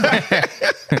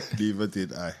 Neither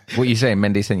did I. What you saying?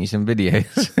 Mendy sent you some videos.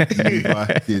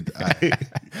 Neither did I.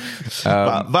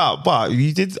 But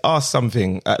you did ask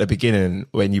something at the beginning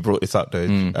when you brought this up,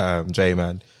 though,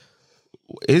 J-Man.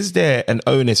 Is there an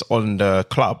onus on the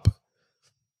club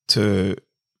to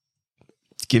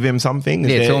give him something?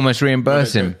 To almost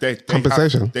reimburse him.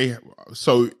 Compensation.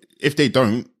 So if they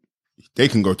don't, they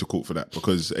can go to court for that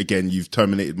because again, you've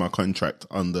terminated my contract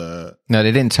under. No,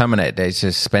 they didn't terminate. They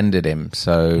suspended him.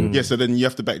 So Yeah, so then you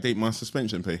have to backdate my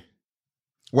suspension pay.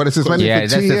 Well, it's suspended for 2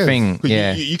 that's years. the thing. 'Cause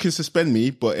Yeah, you can suspend me,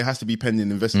 but it has to be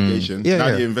pending investigation. Yeah, now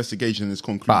yeah. the investigation is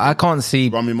concluded. but I can't see.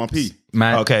 Run me my P.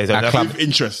 Man, Okay, so a that's- club. With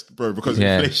interest, bro, because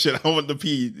Yeah. inflation. I want the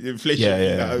P. Inflation.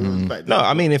 Yeah. No,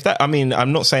 I mean,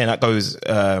 I'm not saying that goes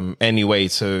any way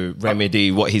to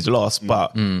remedy what he's lost,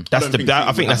 but that's don't think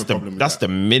I City think would have a problem with that's that.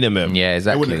 the minimum. Yeah, I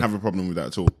exactly. wouldn't have a problem with that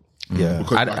at all. Yeah.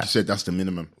 Because, I- like you said, that's the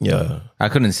minimum. Yeah. I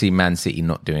couldn't see Man City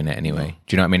not doing it anyway.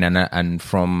 Do you know what I mean? And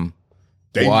from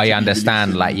They Well, need I to be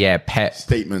understand, releasing Pep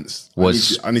statements.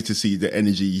 was- I need to see the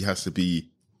energy has to be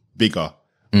bigger.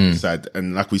 Sad,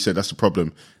 and like we said, that's the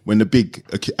problem. When the big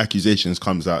accusations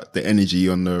comes out, the energy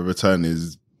on the return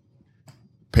is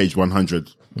page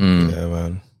 100. Yeah,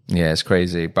 man. Yeah, it's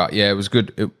crazy. But yeah, it was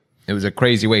good. It was a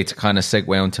crazy way to kind of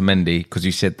segue onto Mendy because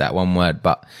you said that one word,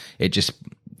 but it just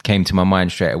came to my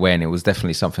mind straight away, and it was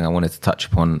definitely something I wanted to touch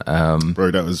upon.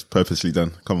 Bro, that was purposely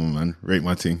done. Come on, man. Rate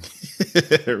my team.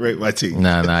 Rate my team.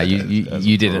 No,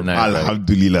 you didn't know. Bro.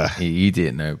 Alhamdulillah. You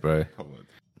didn't know, bro.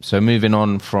 So moving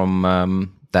on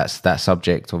from that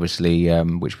subject, obviously,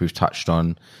 which we've touched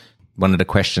on. One of the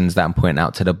questions that I'm pointing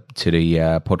out to the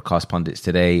podcast pundits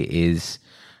today is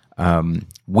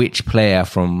which player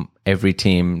from every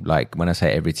team, like when I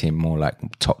say every team, more like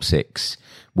top 6,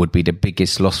 would be the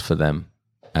biggest loss for them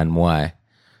and why?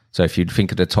 So if you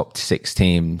think of the top 6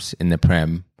 teams in the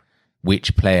Prem,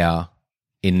 which player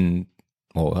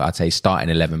or I'd say starting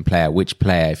 11 player, which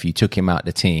player, if you took him out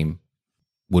the team,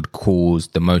 would cause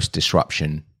the most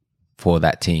disruption for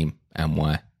that team and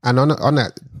why? And on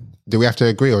that, do we have to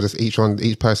agree, or just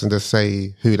each person just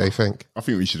say who they think? I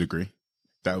think we should agree.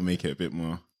 That would make it a bit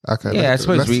more. Okay. Yeah, I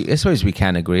suppose we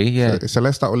can agree. Yeah. So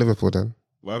let's start with Liverpool then,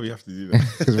 Why do we have to do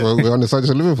that? because we're on the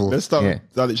subject of Liverpool. Let's start with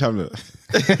Dalic Hamlet.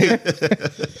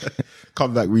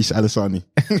 Come back, Reece Alisani.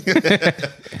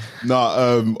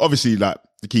 No, obviously, like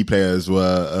the key players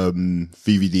were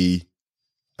VVD,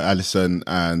 Alisson,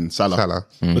 and Salah.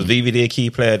 Was VVD a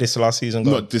key player this last season?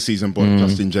 Not this season, but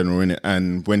just in general, innit?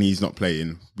 And when he's not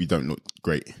playing, we don't look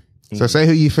great. So say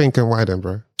who you think and why then,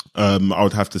 bro. I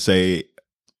would have to say.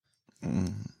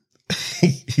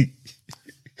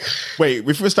 Wait,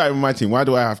 if we're starting with my team, why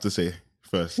do I have to say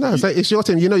first? No, so it's your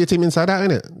team. You know your team inside out,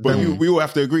 innit? But we all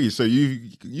have to agree. So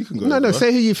you can go. No,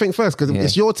 say who you think first, because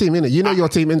it's your team, innit? You know your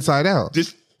team inside out.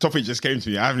 This topic just came to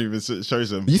me. I haven't even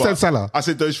chosen. You said Salah. I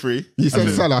said those 3. You said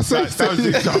Salah. That was the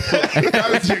example.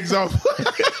 That was the example.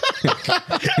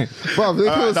 Bro, they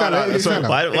call Salah. So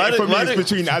for me, it's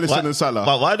between Alisson and Salah.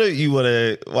 But why don't you want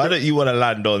to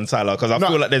land on Salah? Because I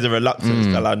feel like there's a reluctance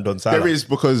to land on Salah. There is,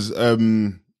 because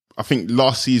I think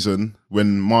last season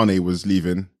when Mane was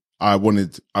leaving, I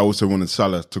also wanted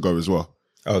Salah to go as well.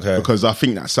 Okay. Because I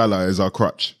think that Salah is our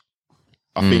crutch.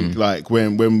 I think like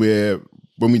when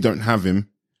we don't have him,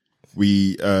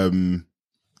 we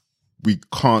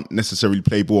can't necessarily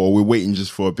play ball, or we're waiting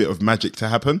just for a bit of magic to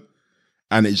happen.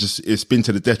 And it's been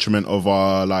to the detriment of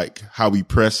our, like, how we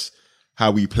press,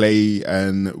 how we play,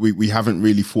 and we haven't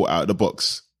really thought out of the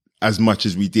box as much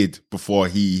as we did before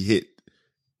he hit,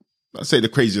 I'd say, the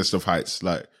craziest of heights.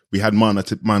 Like, we had Mane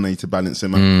to balance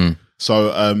him out.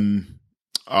 So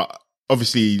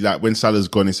obviously, like, when Salah's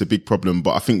gone, it's a big problem,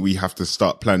 but I think we have to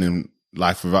start planning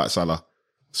life without Salah.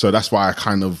 So that's why I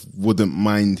kind of wouldn't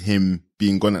mind him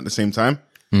being gone at the same time.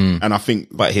 And I think,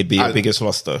 but he'd be your biggest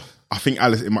loss though. I think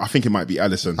it might be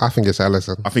Alisson. I think it's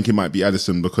Alisson. I think it might be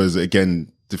Alisson because,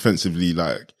 again, defensively,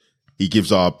 like, he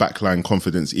gives our backline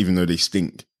confidence, even though they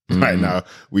stink right now.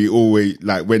 We always,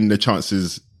 like, when the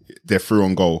chances they're through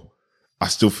on goal, I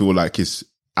still feel like it's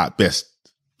at best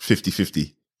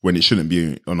 50-50 when it shouldn't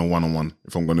be on a one-on-one,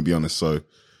 if I'm going to be honest. So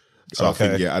I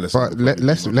think, yeah, Alisson. But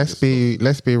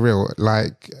let's be real.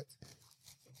 Like,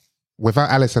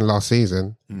 without Alisson last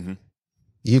season,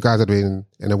 you guys would have been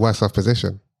in a worse off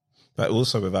position. But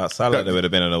also without Salah, they would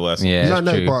have been in a worse. Yeah,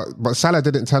 but Salah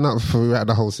didn't turn up throughout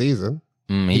the whole season.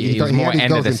 He was more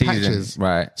end of the season,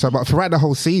 right? So, but throughout the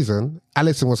whole season,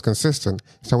 Alisson was consistent.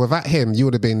 So, without him, you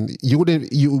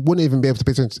wouldn't even be able to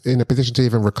be in a position to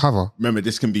even recover. Remember,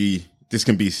 this can be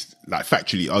like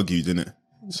factually argued, innit?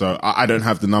 So I don't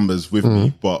have the numbers with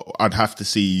me, but I'd have to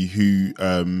see who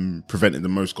prevented the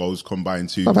most goals combined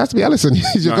to. It has to be Alisson.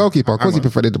 He's your goalkeeper. Of course, he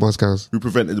prevented the most goals. Who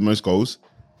prevented the most goals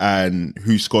and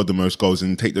who scored the most goals,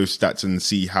 and take those stats and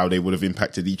see how they would have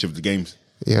impacted each of the games.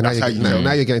 Yeah, now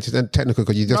you're getting to technical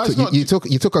because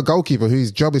you took a goalkeeper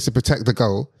whose job is to protect the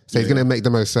goal, so he's going to make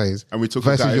the most saves. And we took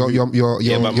versus your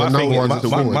number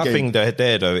one. My thing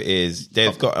there though is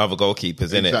they've got other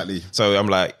goalkeepers in it. So I'm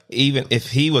like, even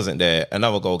if he wasn't there,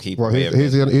 another goalkeeper. Well,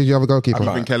 who's your other goalkeeper?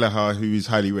 Kevin Kelleher, who is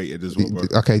highly rated as well. Bro.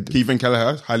 Okay, Kevin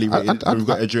Kelleher, highly rated. And we've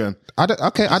got Adrian. I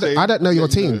don't know your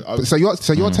team. So you're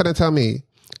tell me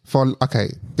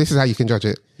this is how you can judge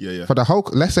it. Yeah. For the whole,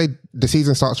 let's say the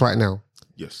season starts right now.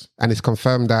 Yes. And it's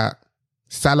confirmed that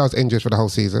Salah's injured for the whole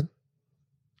season,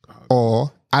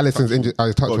 or Alisson's injured.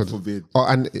 God forbid.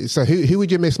 So who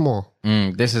would you miss more?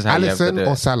 This is how Alisson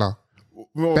or Salah?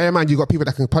 Well, bear in mind, you got people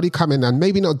that can probably come in and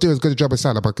maybe not do as good a job as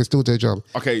Salah, but can still do a job.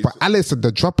 Okay. But Alisson,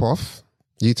 the drop off,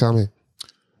 you tell me.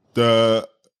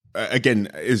 again,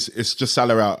 it's just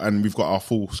Salah out and we've got our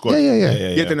full squad.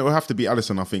 Yeah. Then it will have to be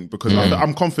Alisson, I think, because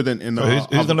I'm confident in.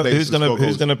 Who's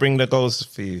gonna bring the goals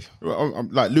for you?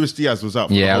 Like Luis Diaz was out.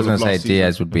 For I was going to say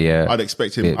Diaz would be a... I'd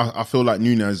expect him. I feel like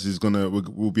Nunez is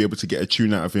we'll be able to get a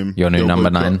tune out of him. Your new number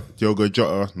 9. Diogo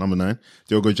Jota, number 9.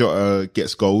 Diogo Jota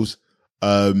gets goals.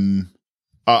 I'm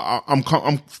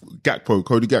Gakpo.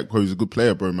 Cody Gakpo is a good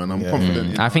player, bro, man. I'm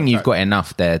confident. I think you've got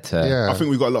enough there to... Yeah. I think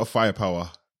we've got a lot of firepower.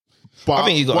 But I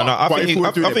think you got enough.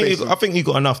 I think you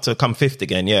got enough to come fifth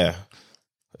again. Yeah,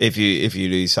 if you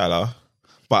lose Salah,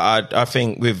 but I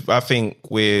think with Alisson.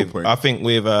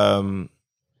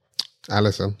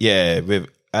 Yeah, with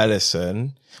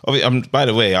Alisson. By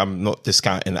the way, I'm not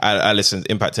discounting Alisson's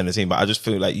impact in the team, but I just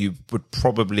feel like you would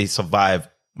probably survive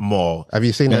more. Have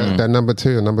you seen their number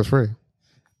 2 and number 3?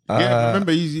 Yeah,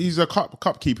 remember he's a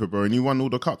cup keeper, bro, and he won all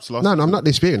the cups last. No, I'm not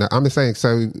disputing that. I'm just saying.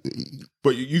 So,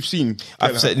 but you've seen.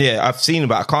 I've seen him,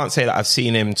 but I can't say that I've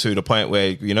seen him to the point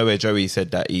where where Joey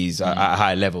said that he's at a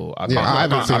high level. I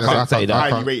can't say that.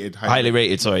 Highly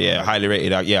rated. Sorry, highly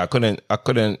rated. I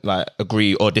couldn't like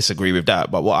agree or disagree with that.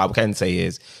 But what I can say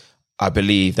is, I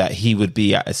believe that he would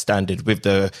be at a standard with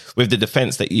the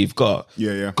defense that you've got.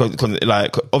 Yeah.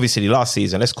 Like obviously last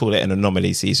season, let's call it an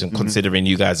anomaly season, considering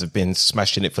you guys have been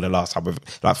smashing it for the last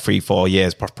like 3-4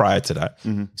 years prior to that.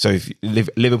 So if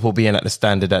Liverpool being at the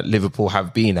standard that Liverpool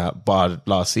have been at bar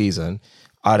last season,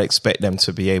 I'd expect them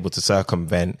to be able to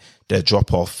circumvent their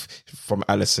drop off from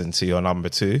Alisson to your number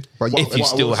 2. But if you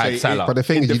still had Salah. But the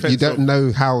thing is, you don't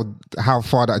know how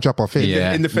far that drop off is.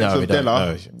 Yeah. In defense of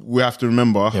Dele, we have to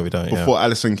remember before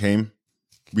Alisson came,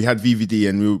 we had VVD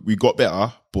and we got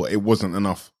better, but it wasn't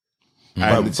enough.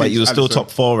 But you were still top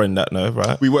 4 in that, no,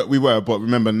 right? We were, but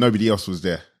remember nobody else was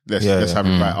there. Let's have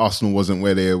it right. Arsenal wasn't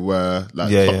where they were.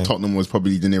 Tottenham was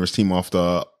probably the nearest team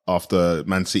after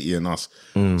Man City and us.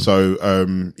 So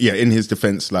in his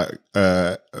defense, like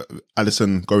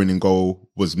Alisson going in goal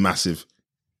was massive.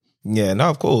 Yeah, no,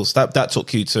 of course that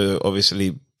took you to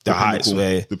obviously the heights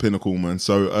pinnacle, the pinnacle, man.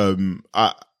 So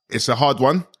it's a hard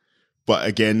one, but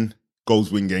again,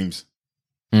 goals win games.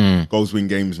 Goals win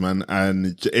games, man.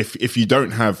 And if you don't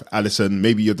have Alisson,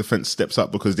 maybe your defense steps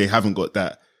up because they haven't got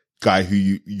that guy who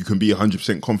you can be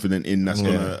 100% confident in that's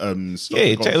gonna stop.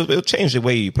 It'll change the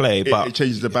way you play, but it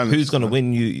changes the balance. Who's gonna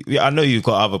win you? Yeah, I know you've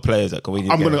got other players that can win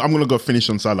you. I'm gonna go finish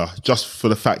on Salah just for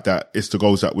the fact that it's the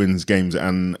goals that wins games,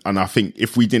 and I think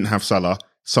if we didn't have Salah,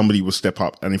 somebody will step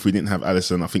up, and if we didn't have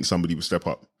Alisson, I think somebody will step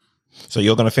up. So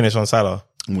you're gonna finish on Salah?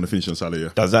 I'm gonna finish on Salah. Yeah.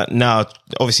 Does that now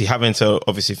obviously having to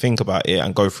think about it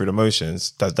and go through the motions?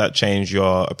 Does that change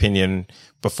your opinion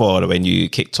before when you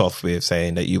kicked off with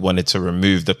saying that you wanted to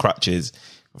remove the crutches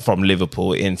from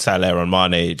Liverpool in Salah and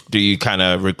Mane? Do you kind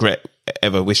of regret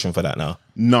ever wishing for that now?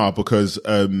 No, because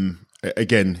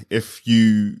again, if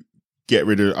you get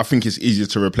rid of, I think it's easier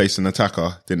to replace an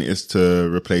attacker than it is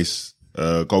to replace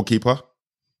a goalkeeper.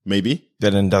 Maybe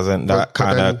then doesn't that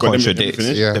kind of contradict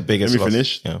the biggest loss?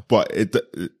 Finish. Yeah. But it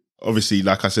obviously,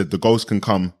 like I said, the goals can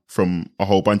come from a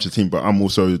whole bunch of teams. But I'm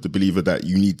also the believer that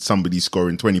you need somebody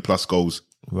scoring 20 plus goals.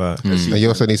 Right. And you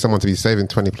also need someone to be saving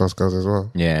 20 plus goals as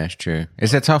well. Yeah, it's true.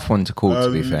 It's a tough one to call,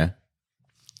 to be fair.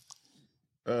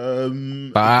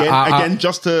 Again,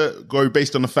 just to go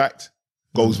based on the fact,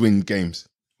 goals win games.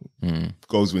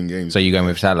 Goals win games. So you're going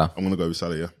with Salah? I'm going to go with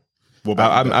Salah, yeah.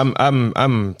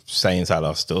 I'm saying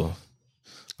Salah still.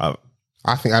 I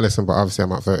think Alisson, but obviously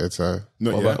I'm outvoted. So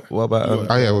what about?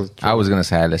 I was going to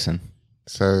say Alisson.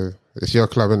 So it's your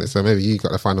club, isn't it? So maybe you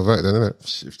got the final vote, then, isn't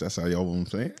it? If that's how y'all want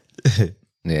to play it.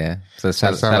 Yeah. So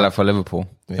Salah for Liverpool.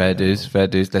 Fair dues.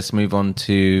 Let's move on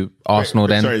to Arsenal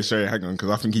then. Sorry, hang on,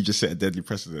 because I think he just set a deadly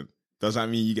precedent. Does that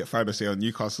mean you get final say on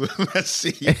Newcastle? Let's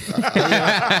see. Arsenal.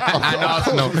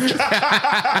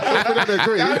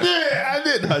 I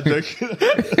did.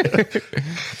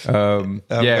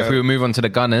 If we move on to the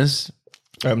Gunners.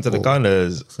 It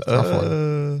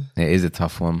is a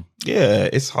tough one. Yeah,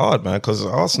 it's hard, man, because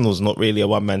Arsenal's not really a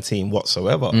one-man team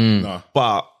whatsoever. No.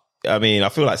 But, I mean, I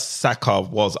feel like Saka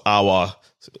was our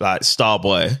like star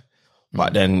boy.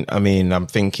 But then, I mean, I'm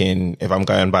thinking if I'm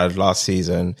going by last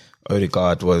season,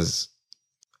 Odegaard was...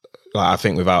 Like, I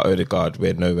think without Odegaard,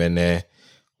 we're nowhere near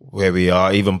where we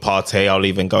are. Even Partey, I'll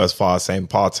even go as far as saying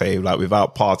Partey. Like,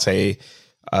 without Partey,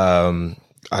 I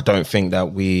don't think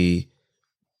we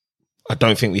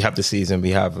have the season we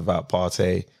have without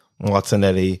Partey.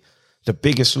 Martinelli, the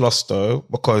biggest loss though,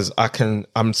 because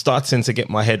I'm starting to get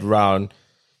my head round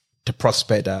the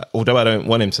prospect that, although I don't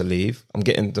want him to leave, I'm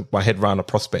getting my head round the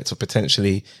prospect of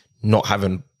potentially not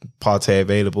having Partey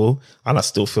available, and I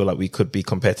still feel like we could be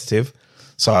competitive.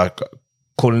 So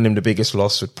calling him the biggest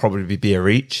loss would probably be a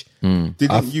reach.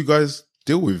 Didn't you guys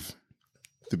deal with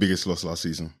the biggest loss last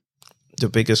season? The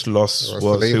biggest loss was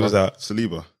Saliba. who was that?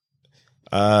 Saliba.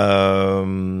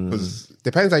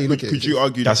 Depends how you look at Could it. you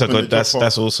argue That's when a good. the drop-off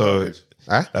That's also.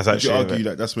 Huh? That's Could you actually. argue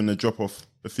that that's when the drop off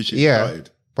officially Yeah. started?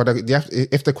 But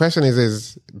if the question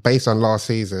is based on last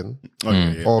season Oh,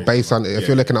 yeah, or based on, if yeah,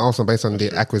 you're looking at Arsenal based on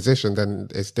the acquisition, then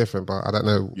it's different. But I don't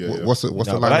know Yeah, yeah. what's the No,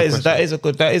 line. but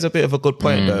that is a bit of a good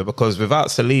point though, because without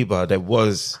Saliba, there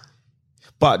was.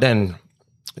 But then,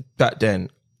 back then,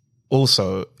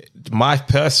 also my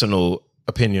personal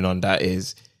opinion on that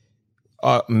is,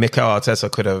 Mikel Arteta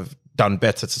could have done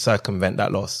better to circumvent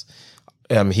that loss.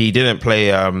 He didn't play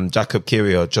Jacob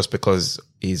Kiwior just because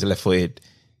he's left-footed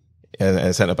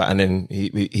and centre back, and then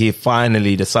he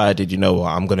finally decided, you know what,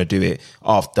 I'm going to do it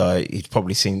after he's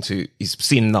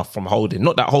seen enough from Holding.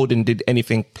 Not that Holding did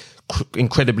anything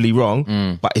incredibly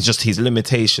wrong, but it's just his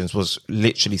limitations was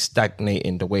literally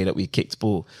stagnating the way that we kicked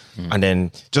ball, and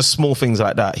then just small things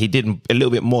like that. He did a little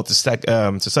bit more to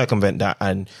circumvent that,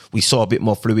 and we saw a bit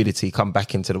more fluidity come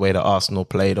back into the way that Arsenal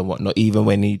played and whatnot. Even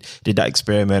when he did that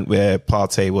experiment where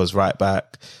Partey was right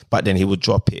back, but then he would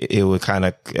drop it, he would kind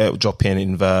of drop in,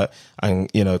 invert, and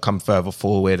come further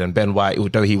forward. And Ben White,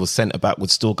 although he was centre back,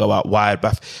 would still go out wide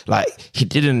back. Like he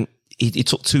didn't. It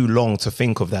took too long to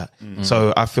think of that.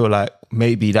 So I feel like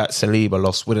maybe that Saliba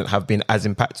loss wouldn't have been as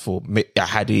impactful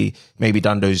had he maybe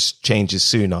done those changes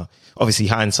sooner. Obviously,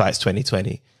 hindsight's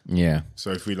 2020. Yeah. So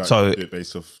if we do it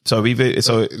based off,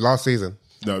 last season.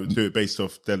 no, do it based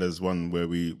off Della's one where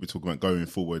we're talking about going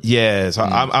forward. Yeah, so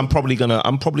I'm probably gonna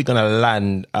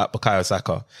land at Bukayo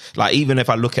Saka. Like even if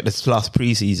I look at this last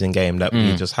preseason game that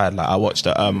we just had, like I watched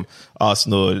the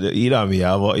Arsenal. You know me,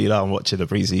 I'm watching the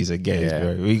preseason games. Yeah.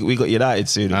 Bro. We got United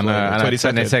soon. I know,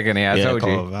 22nd, yeah, I told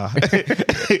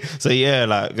you. So yeah,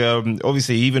 like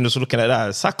obviously even just looking at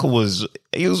that, Saka was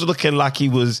looking like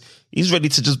he's ready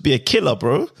to just be a killer,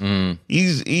 bro.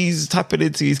 He's tapping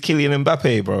into his Kylian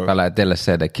Mbappe, bro. But like Dele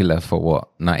said, a killer for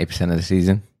what, 90% of the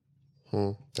season?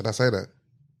 Did I say that?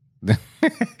 Well,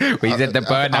 he said the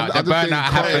burnout. The burnout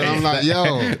happens. I'm like,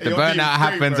 yo. The burnout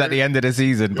happens at the end of the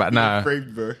season. But no,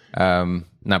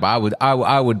 no. But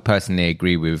I would personally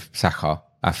agree with Saka.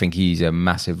 I think he's a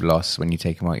massive loss when you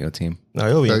take him out your team. No,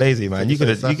 you're being lazy, man.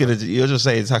 You're just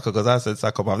saying Saka because I said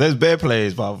Saka, bruv. There's bare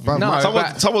players, bruv.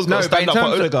 Someone's got to stand up for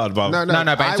Odegaard, bruv.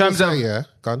 No, but in terms of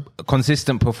gone.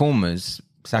 consistent performers,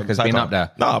 Saka's been up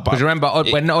there. No, but because remember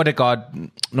when Odegaard,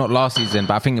 not last season,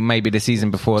 but I think maybe the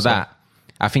season before that,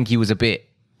 I think he was a bit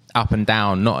up and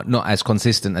down, not as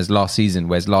consistent as last season.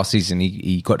 Whereas last season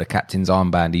he got the captain's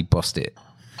armband, he bossed it.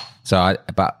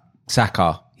 But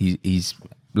Saka, he's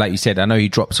like you said. I know he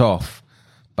drops off,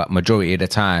 but majority of the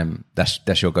time,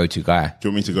 that's your go-to guy. Do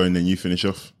you want me to go and then you finish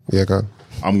off? Yeah, go on.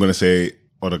 I'm going to say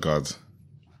Odegaard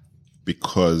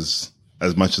because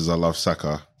as much as I love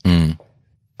Saka,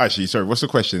 actually, sorry, what's the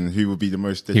question? Who would be the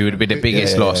most? He would be the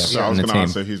biggest loss So I on was the going to team.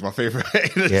 answer who's my favourite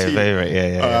in the team.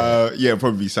 favorite, Yeah,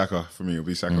 probably Saka for me. It'll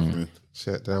be Saka for me.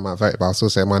 Shit, then I might vote, but I'll still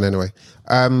say mine anyway.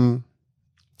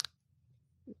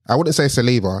 I wouldn't say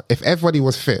Saliba. If everybody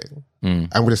was fit and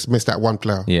would have missed that one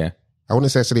player, Yeah. I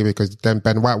wouldn't say Saliba because then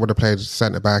Ben White would have played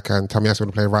centre back and Tomiyasu would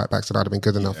have played right back, so that would have been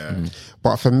good enough.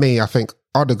 But for me, I think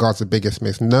Odegaard's the biggest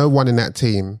miss. No one in that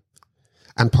team,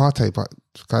 and Partey, but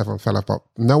everyone fell off, but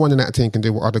no one in that team can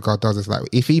do what Odegaard does. It's like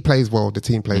if he plays well, the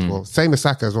team plays well. Same as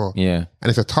Saka as well. Yeah. And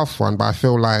it's a tough one, but I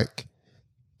feel like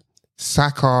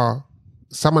Saka,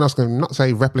 someone else can not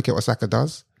say replicate what Saka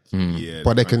does, Yeah,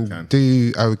 but they can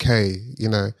do okay,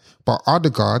 But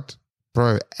Odegaard,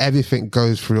 bro, everything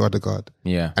goes through Odegaard.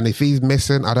 Yeah. And if he's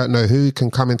missing, I don't know who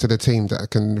can come into the team that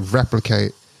can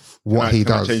replicate what he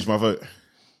does. Can I change my vote?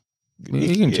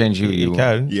 You can change who you want.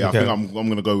 can. Yeah, I think I'm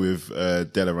going to go with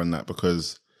Dele on that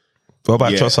because What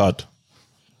about Trossard?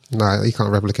 No, he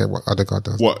can't replicate what Odegaard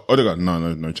does. what Odegaard?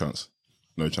 No chance.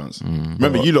 No chance.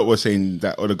 Remember, you lot were saying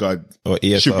that Odegaard Or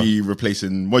ESR. should be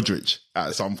replacing Modric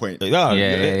at some point. Yeah,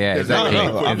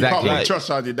 Exactly. Exactly.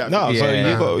 Trossard did that. No, Yeah, so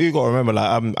yeah. you got to remember,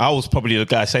 like I was probably the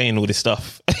guy saying all this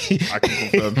stuff. I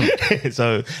can confirm.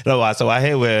 So I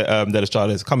hear where Dele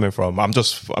Alli is coming from. I'm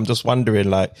just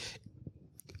wondering, like,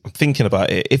 I'm thinking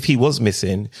about it. If he was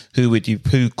missing, who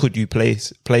could you play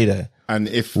there? And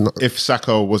if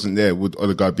Saka wasn't there, would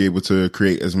Odegaard be able to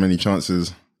create as many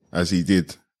chances as he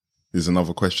did? Is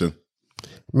another question.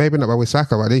 Maybe not, but with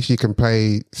Saka, but at least you can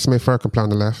play, Smith Rowe can play on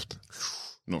the left.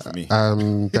 Not for me.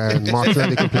 Then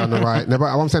Martinelli can play on the right. No,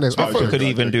 but what I'm saying is, I thought he could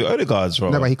even do Odegaard's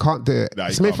role. no, but he can't do it. Nah,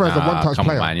 he Smith Rowe is a one-touch come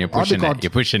player. on, man. You're pushing Odegaard- it.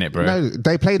 You're pushing it, bro. No,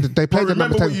 they played the But number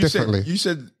remember 10 what you differently. said? You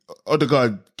said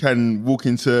Odegaard can walk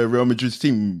into Real Madrid's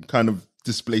team kind of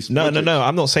displaced. No. Modric.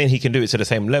 I'm not saying he can do it to the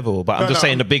same level, but I'm just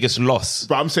saying the biggest loss.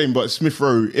 But I'm saying, Smith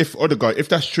Rowe, if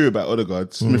that's true about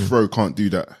Odegaard, Smith Rowe can't do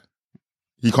that.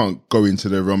 He can't go into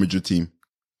the Real Madrid team.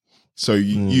 So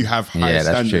you have high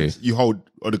standards. You hold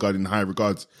Odegaard in high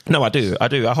regards. No, I do. I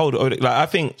hold Odegaard. Like, I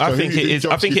think it is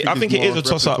a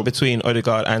toss up between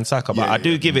Odegaard and Saka, but I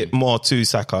do give it more to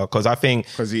Saka because I think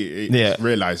he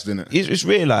realised, didn't it? It's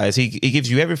realised he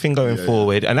gives you everything going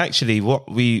forward, and actually,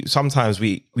 what we sometimes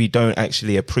we don't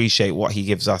actually appreciate what he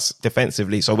gives us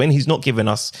defensively. So when he's not giving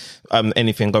us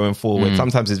anything going forward,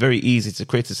 sometimes it's very easy to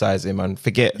criticise him and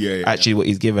forget actually what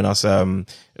he's given us.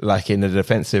 Like in the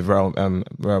defensive realm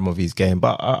of his game,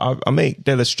 but I make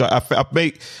Dele Strada.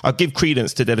 I give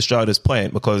credence to Dele Strada's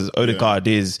point because Odegaard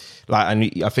is like,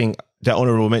 and I think the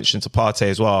honourable mention to Partey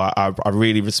as well. I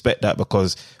really respect that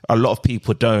because a lot of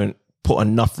people don't put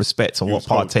enough respect on what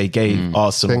Partey gave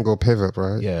Arsenal. Single pivot,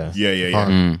 right? Yeah.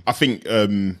 I think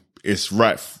it's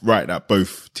right that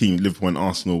both teams, Liverpool and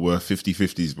Arsenal, were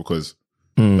 50-50s because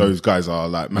those guys are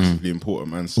like massively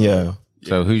important, man. So,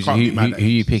 So who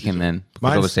you picking then?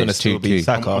 Because obviously it's 2-2.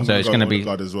 Saka. So it's going to be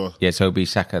as well. Yeah, so it'll be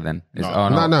Saka then.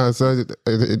 No. So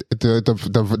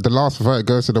the last vote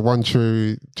goes to the one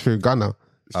true gunner.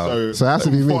 So it has to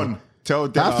be me. Tell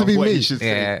It has to be me. he should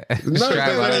say.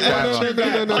 No.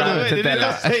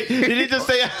 Did he just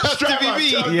say to be me?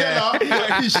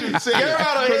 He should say. Get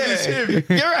out of here. It's him.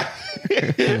 Get out.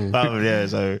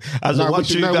 So as a one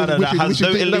true gunner that has no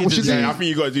allegiance. I think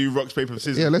you got to do rock, paper,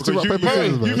 scissors. Yeah, let's do rock, paper,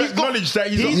 scissors, bro. You've acknowledged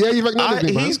that you've acknowledged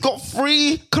it, man. He's got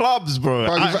 3 clubs, bro.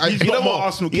 He's got more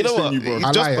Arsenal kits than you, bro.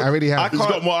 I really have. He's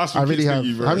got more Arsenal kits than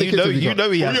you, bro. How many kits have You know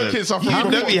he hasn't. Your kits are You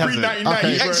know he hasn't.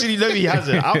 $3.99. You actually know he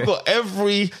hasn't. I've got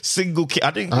every single kit.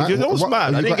 I didn't. You know what's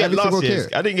mad? I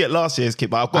didn't get last year's kit,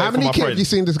 but I've got How it for many my kits have friends. you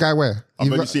seen this guy wear?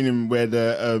 I've only seen him wear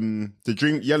the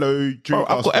yellow dream. Bro,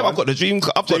 I've got the dream.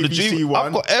 I've got the JVC dream. one.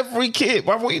 I've got every kit.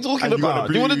 Bro, what are you talking And you got about?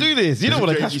 the Do you want to blue- do this? You don't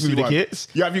want to cash JVC me the one. kits.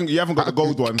 You haven't got the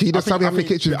gold one. Can you just tell me how many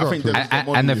kits you've got?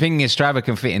 And the thing is, Strava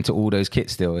can fit into all those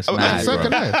kits still. It's mad, So bro.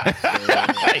 can I.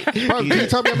 Bro, can you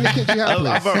tell me how many kits you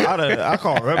have, please? I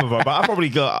can't remember, bro, but I probably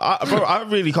got. I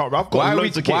really can't. I've got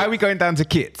loads of kits. Why are we going down to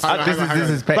kits? This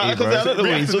is petty, Because I bro. don't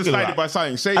know what he's talking about. By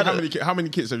saying, say how many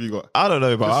kits have you got? I don't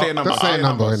know, bro. Just say a number. Just say a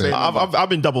number, innit? I've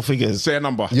been double figures. Say a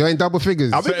number. You're in double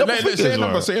figures. I've been double Say figures. a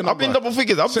number, bro. say a number. I've been double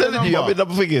figures. I'm Say a telling you, number. I've been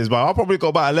double figures, but I'll probably got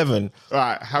about 11. All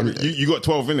right, you got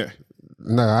 12 in it.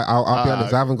 No, I'll be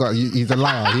honest. I haven't got. He's a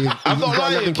liar. I'm not he's got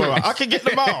lying, 11 bro. kits. I can get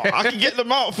them out. I can get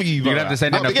them out for you, bro. You're going to have to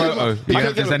send in a photo. You're going to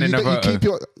have to send in a You photo. keep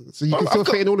your. So you can still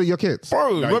fit in all of your kits.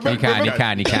 Bro, No, You can. Bro,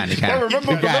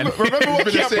 remember what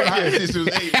kit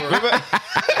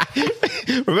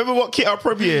Remember what kit I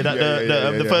premiered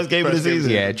at the first game of the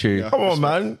season? Yeah, true. Come on,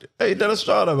 man. Hey, Dele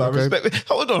Strada, man. Okay. Respect me.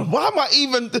 Hold on. Why am I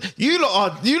even? You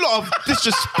lot are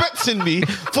disrespecting me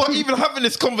for even having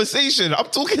this conversation. I'm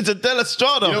talking to Dele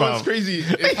Strada, You know man. what's crazy?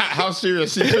 Is how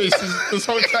serious he is this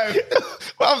whole time.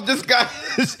 Well, this guy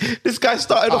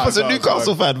started off as a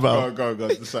Newcastle fan, bro. Go,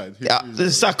 decide. Yeah,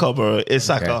 it's Saka, bro. It's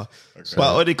Saka. Okay.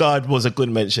 But Odegaard was a good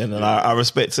mention, and I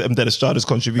respect Dele Strada's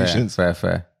contributions.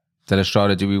 Fair. Dele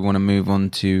Strada, do we want to move on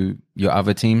to your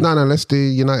other team? No, let's do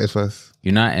United first.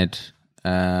 United.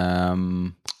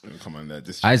 Come on, there.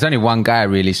 There's only one guy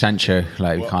really, Sancho.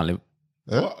 Like we can't live.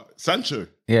 What? Sancho?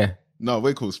 Yeah. No,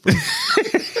 we're cool, bro.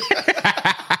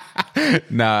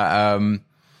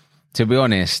 To be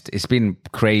honest, it's been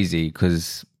crazy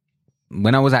because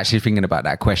when I was actually thinking about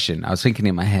that question, I was thinking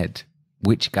in my head,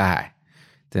 which guy?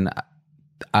 Then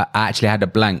I actually had a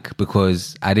blank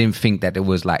because I didn't think that it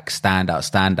was like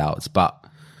standouts, but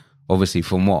obviously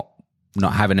from what?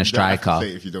 Not having a striker. Say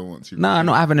it if you don't want to. No,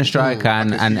 not having a striker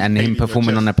and him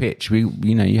performing on the pitch. You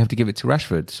have to give it to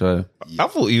Rashford. So I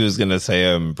thought he was gonna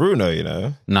say Bruno. You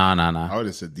know, no. I would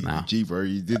have said DDG, bro.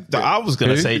 You did. I was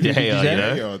gonna say De Gea. Did you You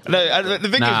know, say? the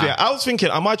thing is, I was thinking,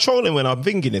 am I trolling when I'm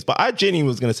thinking this? But I genuinely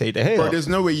was gonna say De Gea. Bro, there's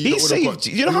no way he saved.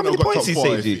 You know how many points he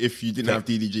saved you? if you didn't have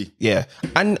DDG. Yeah,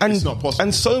 and It's not possible.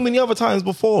 and so many other times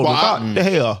before without De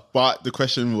Gea. But the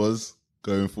question was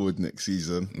going forward next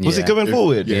season. Was it going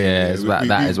forward? Yeah, it's about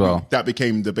that as well. That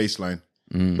became the baseline.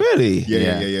 Really?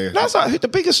 Yeah. That's like the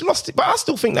biggest loss. But I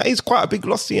still think that is quite a big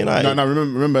loss to United. No.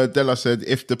 Remember, Della said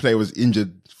if the player was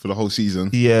injured for the whole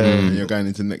season, Yeah. and you're going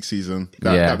into next season,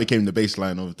 that became the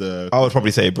baseline of the. I would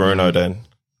probably say Bruno then.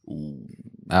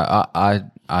 I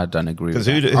don't agree with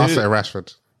Because that. I'll say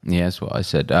Rashford. Yeah, that's what I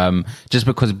said. Just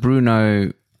because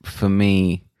Bruno, for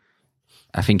me,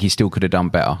 I think he still could have done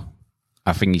better.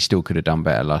 I think he still could have done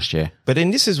better last year. But then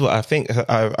this is what I think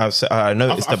I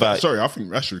noticed about. Sorry, I think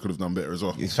Rashford could have done better as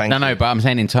well. Thank you. No, but I'm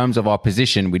saying in terms of our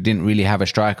position, we didn't really have a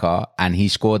striker and he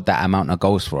scored that amount of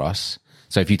goals for us.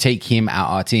 So if you take him out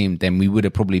our team, then we would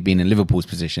have probably been in Liverpool's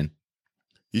position.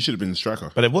 He should have been the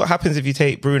striker. But then what happens if you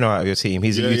take Bruno out of your team?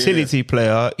 He's a utility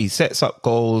player. He sets up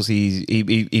goals. He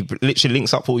literally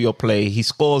links up all your play. He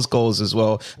scores goals as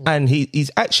well. And he's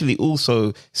actually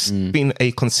also been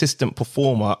a consistent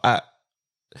performer at,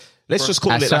 let's just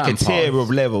call At it like a certain tier parts.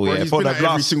 of level. Bro, Yeah, he's for been the at every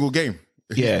last, single game.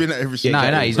 Yeah. He's been at every single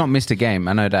game. No, he's not missed a game.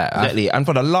 I know that. exactly. And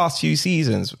for the last few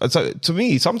seasons. So to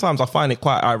me, sometimes I find it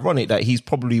quite ironic that he's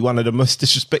probably one of the most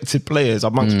disrespected players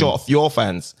amongst your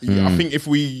fans. Yeah, I think if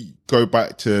we go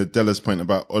back to Della's point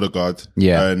about Odegaard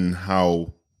and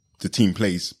how the team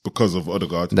plays because of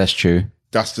Odegaard, That's true.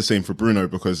 that's the same for Bruno,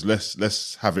 because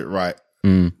let's have it right.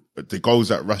 But the goals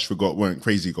that Rashford got weren't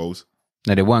crazy goals.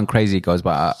 No, they weren't crazy goals,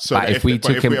 but if we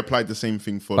applied the same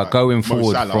thing for, but going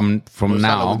forward from Mo Salah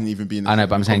now, wouldn't even be in the I know, same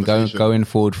but I'm saying conversation. going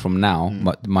forward from now.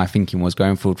 But my thinking was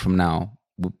going forward from now,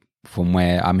 from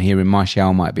where I'm hearing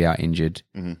Martial might be out injured.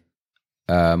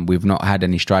 We've not had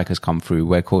any strikers come through.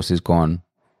 Where Course is gone.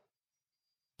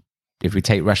 If we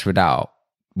take Rashford out,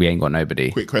 we ain't got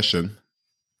nobody. Quick question.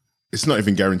 It's not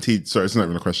even guaranteed. Sorry, it's not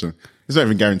even a question. It's not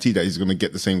even guaranteed that he's going to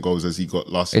get the same goals as he got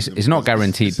last season. It's not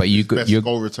guaranteed, but his best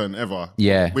goal return ever.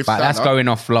 Yeah, With but that's Salah- going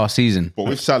off last season. But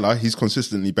with Salah, he's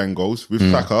consistently banged goals. With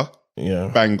Saka,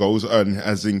 bang goals and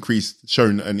has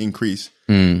shown an increase.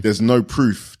 There's no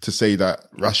proof to say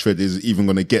that Rashford is even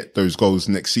going to get those goals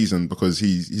next season, because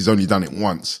he's only done it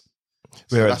once.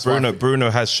 Whereas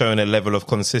Bruno has shown a level of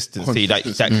consistency that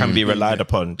can be relied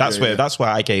upon. That's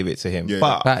why I gave it to him. Yeah.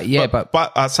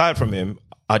 But aside from him,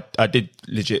 I did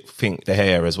legit think the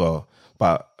hair as well.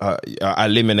 But I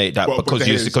eliminate that because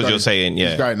you're saying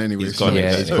he's going anyway. He's gone.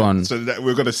 Yeah, he's gone. So that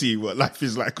we're gonna see what life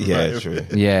is like. Yeah, true.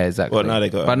 Yeah, exactly. Well, now they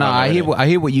got. But no, I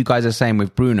hear what you guys are saying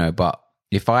with Bruno. But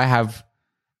if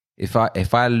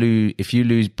you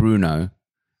lose Bruno,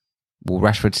 will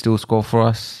Rashford still score for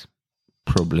us?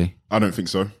 Probably. I don't think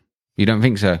so. You don't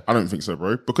think so? I don't think so,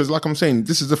 bro. Because like I'm saying,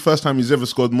 this is the first time he's ever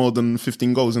scored more than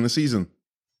 15 goals in a season.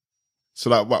 So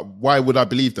like, why would I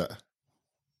believe that?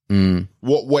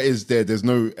 What is there? There's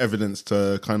no evidence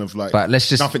to kind of like. But let's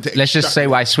just say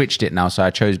I switched it now. So I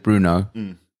chose Bruno,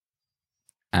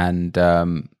 and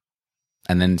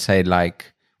then say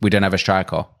like we don't have a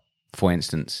striker, for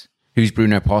instance. Who's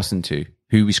Bruno passing to?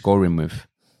 Who we scoring with?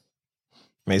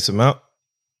 Mason Mount.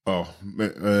 Oh,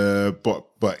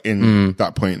 but in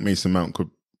that point, Mason Mount could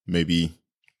maybe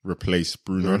replace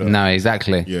Bruno. No,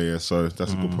 exactly. Yeah. So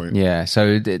that's a good point. Yeah,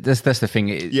 so that's the thing.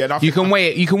 You can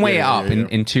weigh it up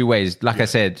in two ways. Like I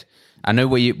said, I know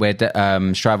where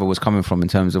Strava was coming from in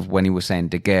terms of when he was saying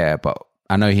De Gea, but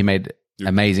I know he made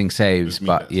amazing saves.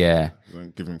 But yeah, I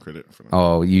don't give him credit for that.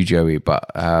 Oh, you Joey, but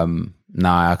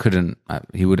I couldn't.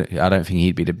 He would. I don't think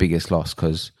he'd be the biggest loss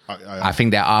because I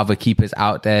think there are other keepers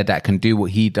out there that can do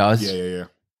what he does. Yeah.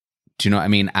 Do you know what I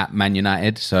mean? At Man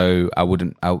United, so I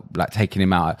like taking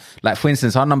him out. Like for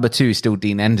instance, our number 2 is still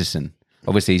Dean Henderson.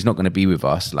 Obviously, he's not going to be with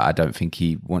us. Like I don't think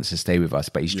he wants to stay with us,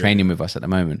 but he's training with us at the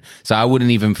moment. So I wouldn't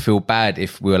even feel bad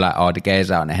if we were like, "Oh, De Gea's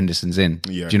out and Henderson's in."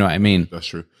 Yeah, do you know what I mean? That's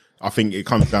true. I think it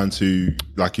comes down to,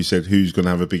 like you said, who's going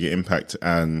to have a bigger impact,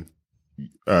 and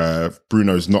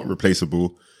Bruno's not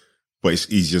replaceable, but it's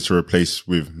easier to replace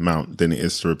with Mount than it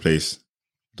is to replace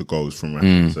the goals from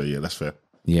Rashford. So yeah, that's fair.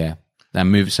 Yeah.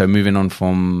 Moving on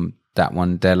from that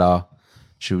one, Della,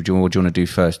 what do you want to do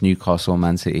first? Newcastle or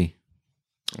Man City?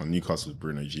 Well, Newcastle's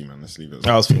Bruno G, man. Let's leave it.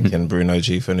 I was thinking Bruno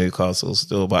G for Newcastle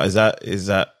still, but is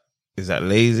that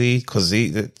lazy? Because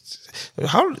I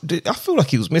feel like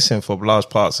he was missing for large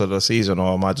parts of the season,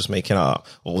 or am I just making it up?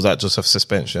 Or was that just a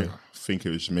suspension? I think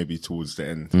it was maybe towards the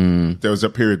end. There was a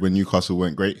period when Newcastle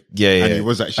weren't great. Yeah. And he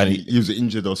was he was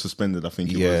injured or suspended, I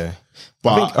think he was.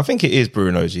 But I think it is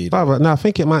Bruno G. But no, I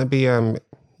think it might be I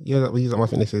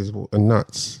think this is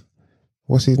nuts.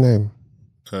 What's his name?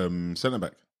 Centre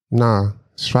back. Nah,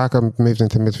 striker moved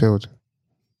into midfield.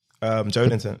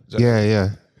 Joelinton. Yeah.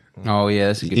 Oh yeah,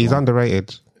 that's a good He's one.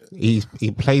 underrated. He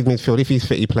plays midfield. If he's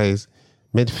fit, he plays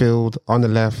midfield on the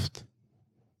left.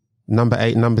 Number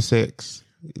 8, number 6.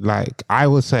 Like I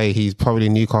would say, he's probably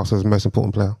Newcastle's most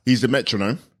important player. He's the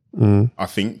metronome, I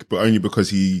think, but only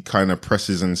because he kind of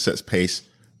presses and sets pace.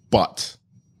 But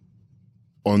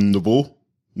on the ball,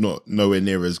 not nowhere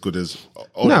near as good as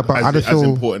as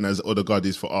important as Odegaard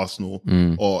is for Arsenal,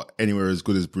 or anywhere as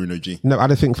good as Bruno G. No, I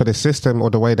don't think for the system or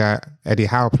the way that Eddie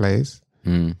Howe plays,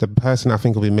 the person I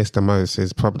think will be missed the most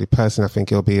is probably the person I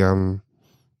think it'll be I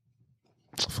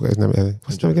forgot his name.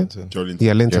 What's his name again? Joelinton.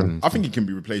 Yeah, Linton. I think he can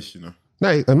be replaced, you know.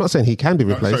 No, I'm not saying he can be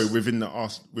replaced. Sorry, within the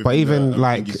Arsenal. But even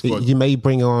you may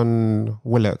bring on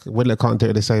Willock. Willock can't do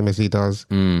it the same as he does.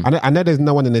 I know there's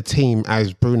no one in the team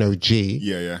as Bruno G.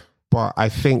 Yeah. But I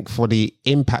think for the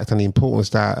impact and the importance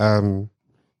that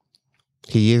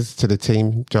he is to the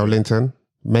team, Joe Linton,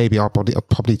 maybe I'll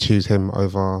probably choose him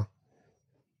over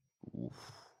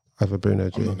Bruno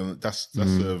G. That's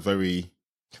a very...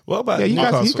 What about You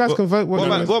guys can vote. What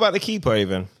about the keeper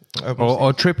even?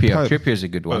 Or Trippier. Trippier's a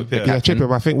good one. Yeah. Yeah, Trippier,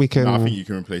 but I think we can... No, I think you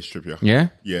can replace Trippier. Yeah?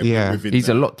 Yeah. He does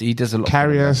a lot. He does a lot.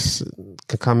 Karius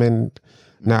can come in.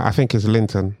 No, I think it's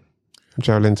Linton.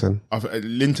 Joe Linton.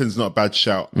 Linton's not a bad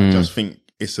shout. I just think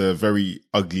it's a very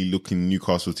ugly looking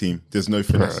Newcastle team. There's no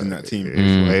finesse in that team. It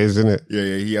is, isn't it?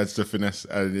 Yeah, he adds the finesse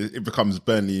and it becomes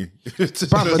Burnley.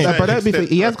 But don't be...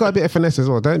 He has got a bit of finesse as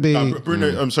well. Don't be...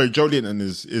 Bruno, I'm sorry, Joe Linton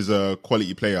is a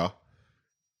quality player.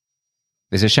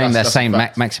 It's a shame That's same a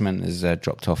fact. Maximin has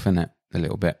dropped off, isn't it? A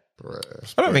little bit.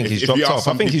 I don't think he's dropped off.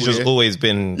 I think he's just always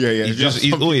been. Yeah.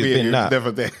 He's always been that. He was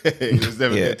never there. He was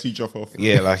never there to drop off.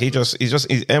 Yeah, like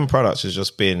his end products has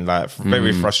just been like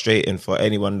very frustrating for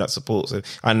anyone that supports him.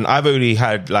 And I've only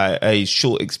had like a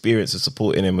short experience of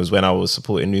supporting him was when I was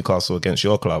supporting Newcastle against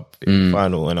your club in the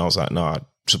final, and I was like, nah,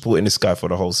 supporting this guy for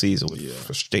the whole season would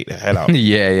frustrate the hell out.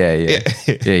 Yeah.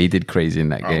 Yeah, he did crazy in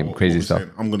that game. Crazy stuff.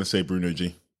 Saying? I'm gonna say Bruno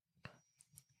G.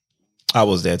 I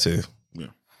was there too. Yeah.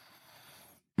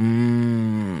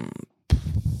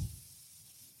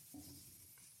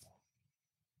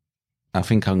 I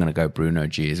think I'm going to go Bruno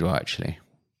G as well, actually.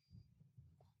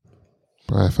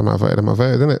 Right, if I'm outvoted, I'm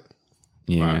outvoted, isn't it?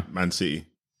 Yeah. Right, Man City.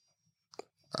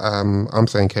 I'm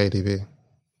saying KDB.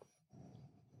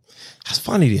 That's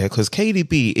funny, yeah, because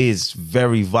KDB is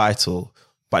very vital.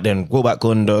 But then what about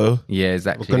Gundo? Yeah,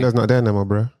 exactly. Gundogan's not there no more,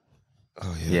 bro.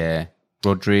 Oh Yeah.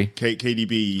 Rodri.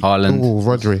 KDB Haaland. Ooh,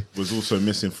 Rodri. was also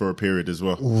missing for a period as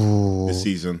well this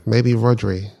season. Maybe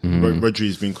Rodri.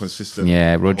 Rodri's been consistent.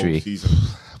 Yeah, the whole Rodri. season.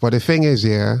 But the thing is,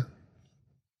 who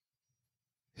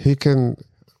can...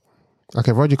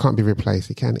 Okay, Rodri can't be replaced.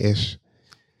 He can-ish.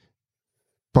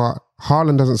 But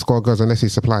Haaland doesn't score goals unless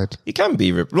he's supplied. He can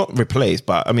be not replaced,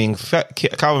 but I mean,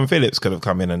 Calvin Phillips could have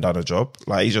come in and done a job.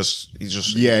 Like he's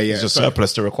just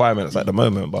surplus to requirements at the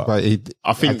moment. But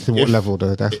I think to what level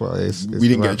though? That's what it is. We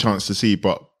didn't get a chance to see,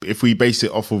 but if we base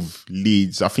it off of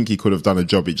Leeds, I think he could have done a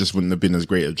job. It just wouldn't have been as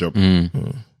great a job.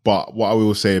 But what I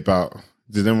will say about,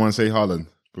 did anyone say Haaland?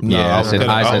 Yeah, I said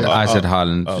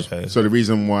Haaland. Okay. So the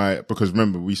reason why, because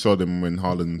remember we saw them when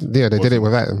Haaland. Yeah, they did it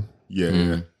without him.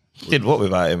 Yeah. Did what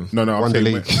without him? No, Won the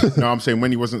league. I'm saying when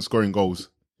he wasn't scoring goals.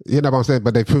 Yeah, no, but I'm saying,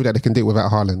 but they proved that they can do it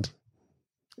without Haaland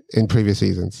in previous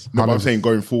seasons. No, but I'm saying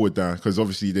going forward now, because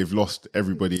obviously they've lost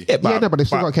everybody. Yeah, but they've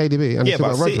still got KDB and they've still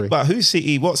got Rodri. But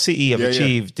what City have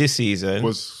achieved this season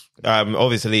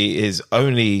obviously is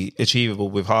only achievable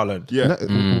with Haaland. Yeah.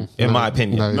 In my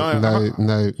opinion. No.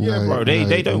 Bro,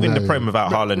 they don't win the Prem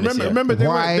without Haaland this year. Remember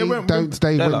Why don't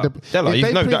they win the... Dele,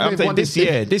 I'm saying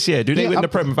this year, do they win the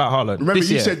Prem without Haaland? Remember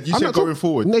this you year? said going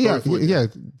forward. No, going forward.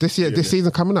 this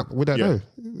season coming up, we don't know.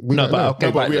 But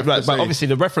obviously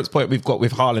the reference point we've got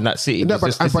with Haaland at City. No,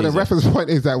 but the reference point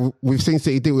is that we've seen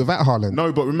City do it without Haaland.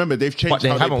 No, but remember they've changed. But they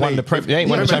haven't won the Prem. They ain't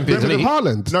won the Champions League.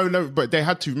 Haaland. No, but they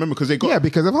had to remember because they got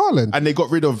because of Haaland, and they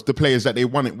got rid of the players that they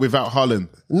won it without Haaland.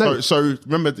 No. So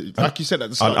remember, like you said at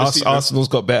the start of the season, Arsenal's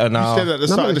got better now. You said at the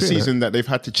start of the season that they've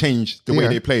had to change the way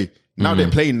they play. Now they're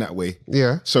playing that way.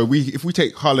 Yeah. So if we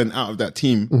take Haaland out of that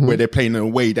team where they're playing in a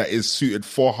way that is suited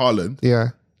for Haaland,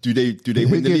 do they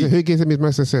win the league? Who gives him his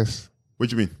most assists? What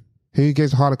do you mean? Who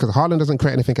gives Haaland? Because Haaland doesn't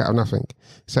create anything out of nothing.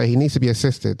 So he needs to be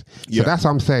assisted. So that's what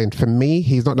I'm saying. For me,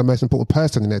 he's not the most important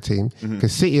person in their team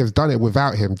because City has done it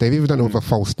without him. They've even done it with a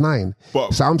false nine.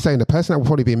 So I'm saying the person that will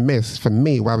probably be missed for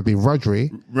me would either be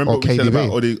Rodri Remember or what we said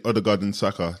KDB. about Odegaard and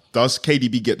Saka? Does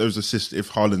KDB get those assists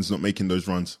if Haaland's not making those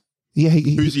runs? Yeah,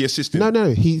 who's he assisting? No.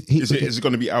 Is it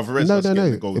going to be Alvarez? No.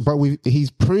 The goals? But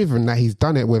he's proven that he's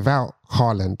done it without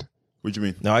Haaland. What do you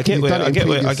mean? No, I get what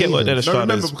Dele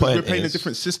remember, because we're playing a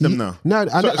different system now. No,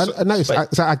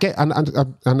 so I get,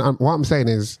 and what I'm saying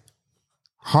is,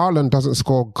 Haaland doesn't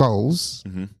score goals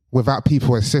without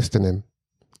people assisting him.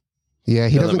 Yeah,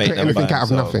 he doesn't create anything out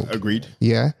of nothing. Agreed.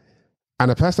 Yeah,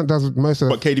 and a person that does most of.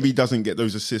 But KDB doesn't get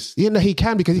those assists. Yeah, no, he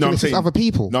can because he can assist other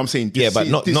people. No, I'm saying but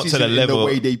not to the level the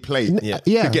way they play.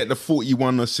 To get the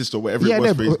 41 assist or whatever it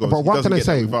was for his goals. But what I'm trying to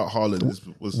say, without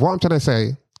Haaland what I'm trying to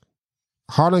say.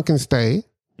 Haaland can stay.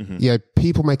 Yeah,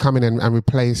 people may come in and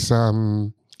replace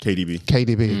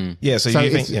KDB. Yeah, so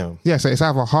you think so it's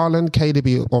either Haaland,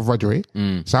 KDB, or Rodri.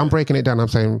 So I'm breaking it down. I'm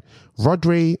saying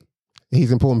Rodri,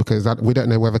 he's important because we don't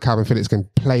know whether Calvin Phillips can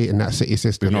play in that City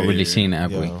system. We've not really seen it,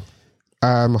 have we?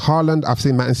 Haaland, I've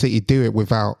seen Man City do it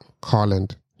without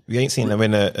Haaland. We ain't seen them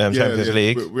win the Champions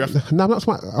League. We have to, No, I'm not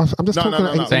smart. I'm just talking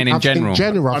no. Saying in general. In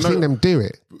general, I've seen them do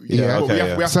it. Yeah.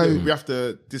 but So- we have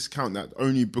to discount that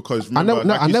only because I know,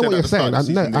 remember, I know said what at you're the start saying. of the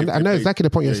season, I know they- exactly the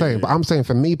point you're saying, but I'm saying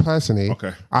for me personally,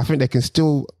 Okay. I think they can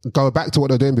still go back to what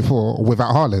they're doing before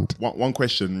without Haaland. One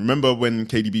question. Remember when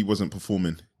KDB wasn't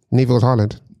performing? Neither was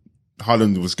Haaland.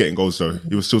 Haaland was getting goals though.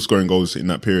 He was still scoring goals in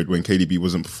that period when KDB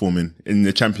wasn't performing in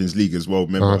the Champions League as well.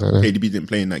 Remember, I don't know. KDB didn't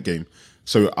play in that game.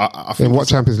 So I think In what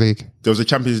Champions League? there was a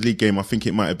Champions League game. I think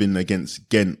it might have been against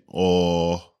Ghent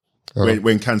or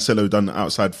when Cancelo done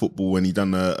outside football when he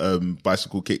done a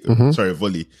bicycle kick, a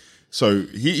volley. So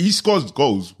he scores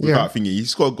goals without thinking. He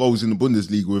scored goals in the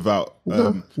Bundesliga without.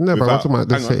 No, but I'm talking about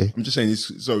the City. I'm just saying.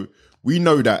 So we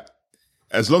know that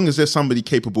as long as there's somebody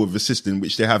capable of assisting,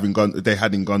 which they have in they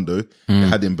had in Gundo, they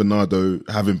had in Bernardo,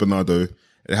 they have in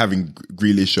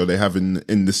Grealish, or they have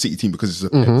in the City team because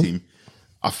it's a Pep team.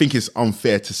 I think it's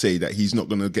unfair to say that he's not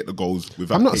going to get the goals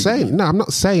without. I'm not KDB. saying. No, I'm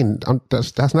not saying.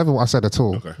 That's never what I said at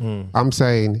all. Okay. I'm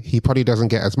saying he probably doesn't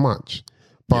get as much,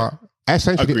 but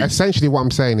essentially, what I'm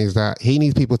saying is that he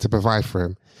needs people to provide for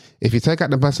him. If you take out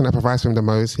the person that provides for him the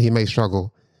most, he may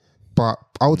struggle. But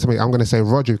ultimately, I'm going to say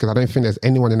Rodri because I don't think there's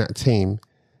anyone in that team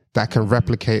that can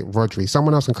replicate Rodri.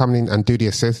 Someone else can come in and do the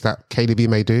assist that KDB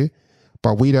may do,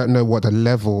 but we don't know what the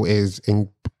level is.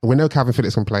 We know Calvin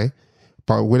Phillips can play,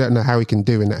 but we don't know how he can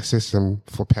do in that system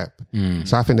for Pep.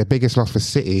 So I think the biggest loss for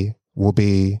City will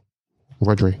be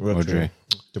Rodri.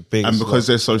 The biggest And because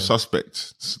they're so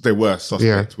suspect, they were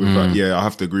suspect with that. Yeah, I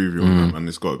have to agree with you on that, man.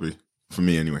 It's got to be, for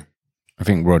me anyway. I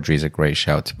think Rodri's a great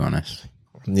shout, to be honest.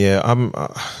 Yeah,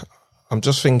 I'm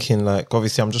just thinking, like,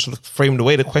 obviously, I'm just framed the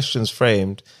way the question's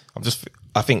framed.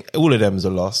 I think all of them is a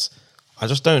loss. I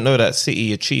just don't know that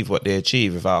City achieved what they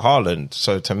achieved without Haaland.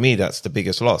 So to me, that's the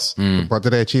biggest loss. But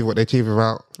did they achieve what they achieved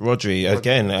without Rodri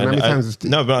again. How many times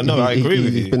I agree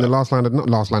with you. He's been the last line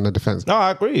of defense. No,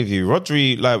 I agree with you.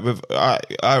 Rodri,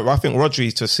 I think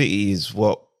Rodri to City is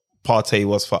what Partey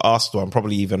was for Arsenal, and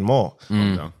probably even more.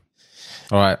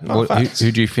 All right,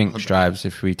 who do you think strives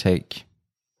if we take?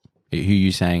 Who are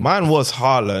you saying? Mine was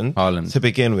Haaland to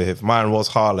begin with. Mine was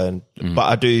Haaland, but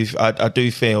I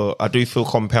do feel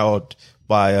compelled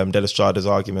by Dele Alli's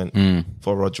argument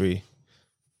for Rodri.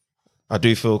 I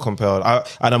do feel compelled,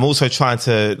 and I'm also trying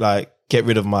to like get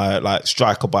rid of my like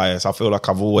striker bias. I feel like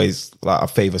I've always I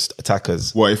favour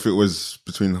attackers. What if it was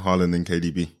between Haaland and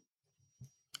KDB?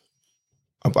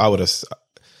 I would have.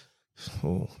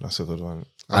 Oh, that's a good one.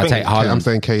 I take Haaland. I'm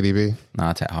saying KDB. No,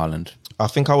 I take Haaland. I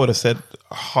think I would have said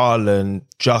Haaland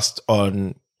just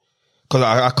on because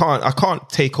I can't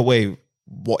take away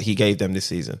what he gave them this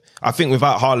season. I think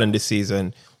without Haaland this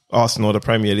season, Arsenal are the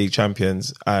Premier League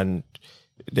champions, and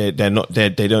they don't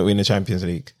win the Champions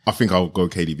League. I think I'll go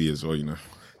KDB as well. You know,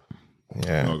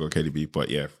 Yeah, I'll go KDB, but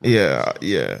yeah.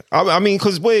 I mean,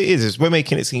 because what it is we're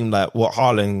making it seem like what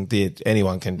Haaland did,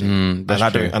 anyone can do,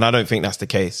 that's true. and I don't think that's the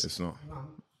case. It's not.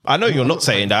 I know you're not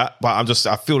saying that, but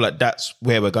I feel like that's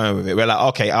where we're going with it. We're like,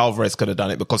 okay, Alvarez could have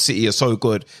done it because City are so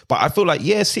good. But I feel like,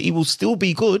 City will still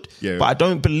be good, but I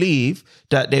don't believe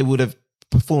that they would have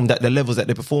performed at the levels that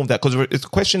they performed at. Because the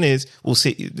question is,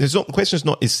 the question is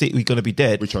not, is City going to be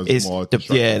dead? Which one's is more which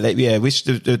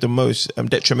the most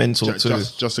detrimental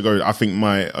to... Just to go, I think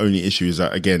my only issue is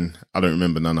that, again, I don't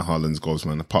remember none of Haaland's goals,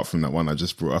 man, apart from that one I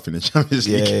just brought up in the Champions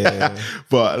League. Yeah.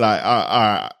 But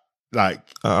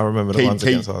I remember the ones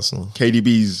against Arsenal.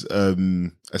 KDB's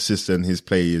assist and his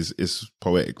play is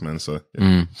poetic, man. So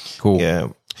Cool. Yeah,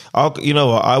 you know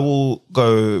what? I will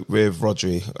go with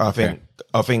Rodri. I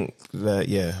think that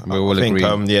we all agree.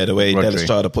 The way Rodri. Dele's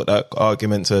tried to put that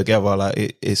argument together, like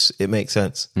it makes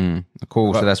sense.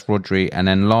 Cool. So that's Rodri, and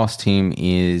then last team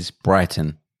is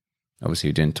Brighton. Obviously,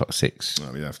 we're doing top six.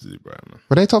 no, we have to do Brighton, man.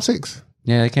 Were they top 6?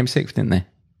 Yeah, they came sixth, didn't they?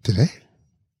 Did they?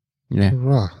 Yeah.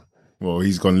 Right. Well,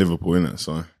 he's gone Liverpool, innit?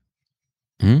 So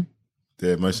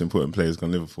their most important player's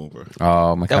gone Liverpool, bro.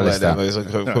 Oh, McAllister.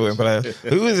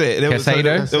 Who is it?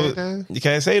 Caicedo?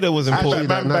 Caicedo was important.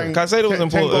 Caicedo was 10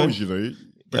 important. goals, you know.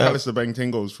 McAllister banged 10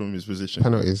 goals from his position.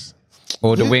 Penalties.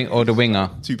 Or the winger.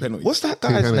 2 penalties. What's that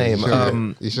guy's Penalties.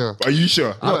 name? You sure? Are you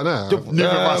sure? No. Not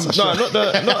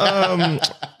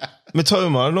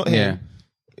Matoma, not him.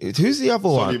 Yeah. Who's the other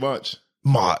Solly one?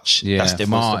 March. Yeah. That's their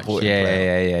most important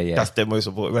player. Yeah. That's their most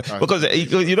important player. Because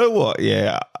you know what?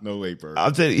 Yeah. No way, bro.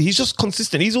 I'm telling you, he's just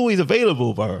consistent. He's always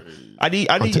available, bro. And he's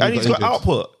got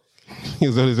output. He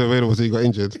was always available, so he got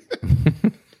injured.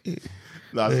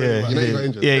 Nah, You know he got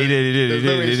injured. Yeah, he did. There's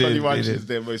no way Solly March is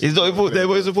their most He's not their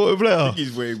most important player.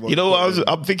 he's way more You know what? important.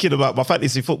 I'm thinking about my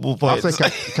fantasy football I'll points.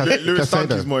 say Lewis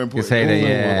Dunk is more important. Caicedo,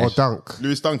 yeah. Or Dunk.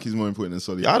 Lewis Dunk is more important than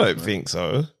Solly. I don't think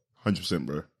so. 100%,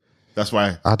 bro. That's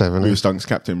why I don't even know. Lewis Dunk's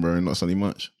captain, bro, and not Sonny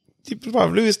March.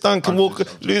 Bruv, Lewis Dunk can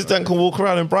walk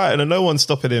around in Brighton and no one's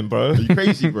stopping him, bro. Are you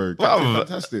crazy, bro?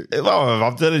 Fantastic.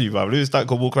 I'm telling you, bro. Lewis Dunk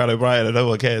can walk around in Brighton and no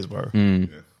one cares, bro. Yeah.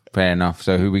 Fair enough.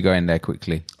 So who we got in there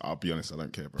quickly? I'll be honest, I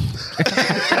don't care, bro.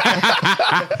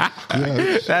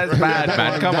 That's bad,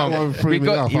 man. Come on. We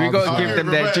got to give them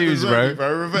their dues, bro.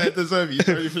 Roberto De Zerbi is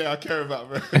the only player I care about,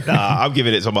 bro. Nah, I'm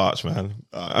giving it to March, man.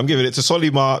 I'm giving it to Solly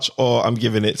March or I'm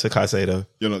giving it to Caicedo.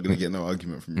 You're not going to get no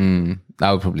argument from me.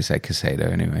 I would probably say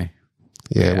Casado anyway.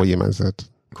 Yeah, what your man said.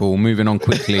 Cool. Moving on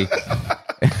quickly.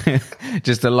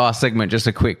 Just the last segment, just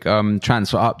a quick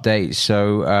transfer update.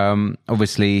 So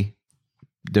obviously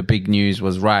the big news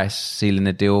was Rice sealing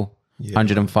the deal,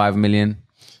 105 million.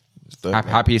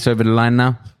 Happy it's over the line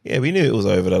now? Yeah, we knew it was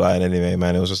over the line anyway,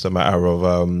 man. It was just a matter of,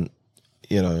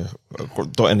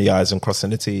 dotting the I's and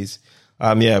crossing the T's.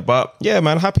 Man,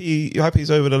 happy he's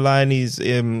over the line.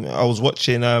 I was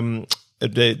watching,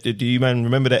 do you man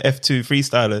remember the F2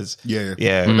 freestylers? Yeah.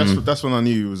 That's when I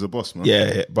knew he was a boss, man.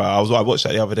 Yeah, but I watched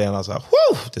that the other day and I was like,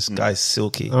 whoo, this guy's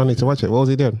silky. I need to watch it. What was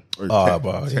he doing?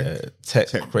 Tech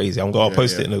crazy. I'll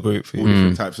post it in the group for you. All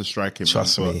different types of striking.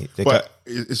 Trust me. But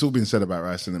it's all been said about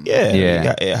Rice, isn't it?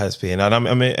 Yeah, it has been. And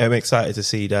I'm excited to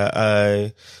see that.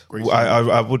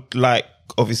 I would like,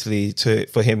 obviously,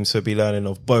 for him to be learning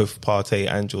of both Partey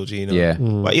and Jorginho. Yeah.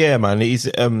 But yeah, man,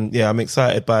 I'm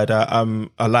excited by that.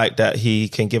 I like that he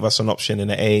can give us an option in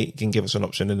the 8, can give us an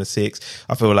option in the 6.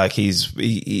 I feel like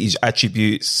his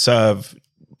attributes serve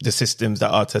the systems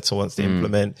that Arteta wants to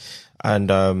implement.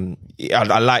 And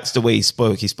I liked the way he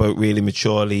spoke. He spoke really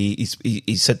maturely.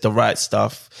 He said the right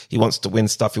stuff. He wants to win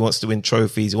stuff. He wants to win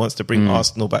trophies. He wants to bring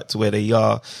Arsenal back to where they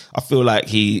are. I feel like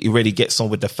he really gets on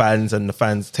with the fans, and the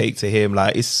fans take to him.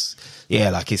 Like it's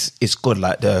good.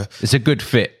 Like it's a good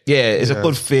fit. Yeah, it's a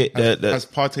good fit. Has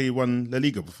Partey won La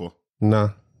Liga before?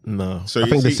 No. So I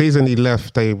think the season he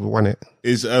left, they won it.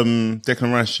 Is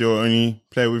Declan Rice your only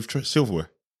player with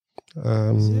silverware?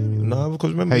 No,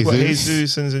 because remember we've got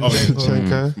Jesus and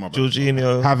Zinchenko,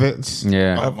 Jorginho, Havertz.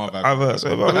 Yeah, my bad.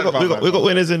 Havertz. We got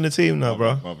winners in the team now,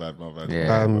 bro. My bad.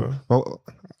 yeah. Well,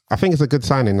 I think it's a good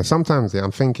signing. Sometimes,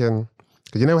 I'm thinking,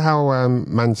 because you know how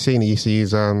Mancini used to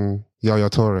use Yaya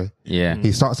Toure? Yeah.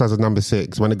 He starts as a number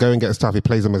 6. When the going gets tough, he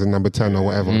plays him as a number 10 or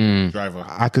whatever. Driver.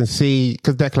 I can see,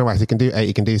 because Declan Rice, he can do 8,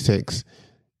 he can do 6.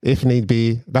 If need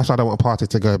be, that's why I don't want Partey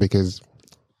to go, because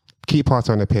keep Partey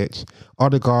on the pitch.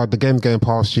 Odegaard, the game's going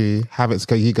past you. Havertz,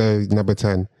 you go number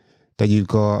 10. Then you've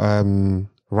got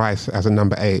Rice as a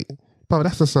number 8. But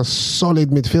that's just a solid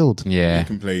midfield. Yeah. You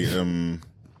can play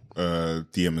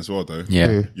DM as well, though.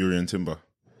 Yeah. Yuri and Timber.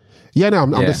 Yeah, no,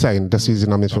 I'm just saying, this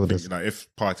season on midfielders. Like if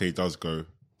Partey does go,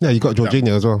 Yeah, you got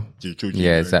Jorginho as well.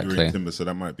 Yeah, exactly. Yuri and Timber, so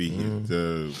that might be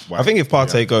the. I think if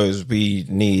Partey goes, we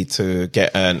need to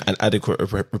get an adequate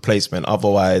replacement.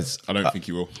 Otherwise, I don't think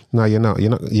he will. No, you're not.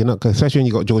 Especially when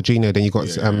you got Jorginho, then you got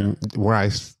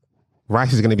Rice.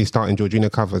 Rice is going to be starting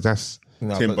Jorginho covers. That's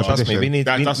Timber. but trust me, we need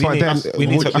to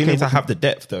have the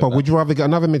depth though. But would you rather get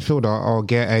another midfielder or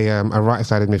get a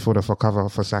right-sided midfielder for cover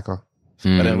for Saka?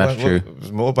 But then that's true.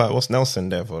 It's more about what's Nelson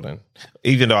there for then.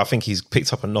 Even though I think he's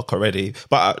picked up a knock already.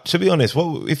 But to be honest,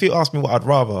 if you ask me what I'd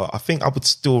rather, I think I would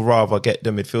still rather get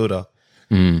the midfielder.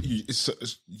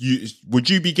 Would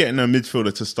you be getting a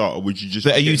midfielder to start, or would you just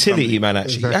a utility man?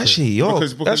 Actually,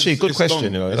 because actually, good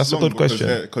question. That's a good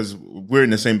question. Because we're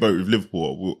in the same boat with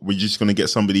Liverpool. We're just going to get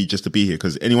somebody just to be here.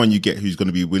 Because anyone you get who's going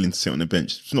to be willing to sit on the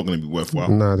bench, it's not going to be worthwhile.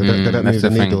 No, they don't move the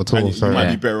needle at all. And you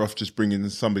might be better off just bringing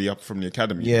somebody up from the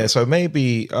academy. Yeah, so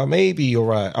maybe you're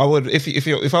right. I would if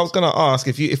I was going to ask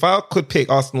if I could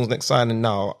pick Arsenal's next signing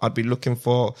now, I'd be looking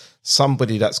for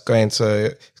somebody that's going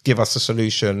to give us a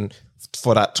solution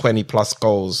for that 20 plus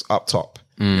goals up top.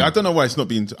 I don't know why it's not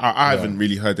being. I haven't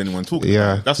really heard anyone talking.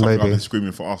 about it. That's something I've been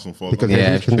screaming for Arsenal for. Because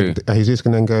he's just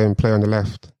going to go and play on the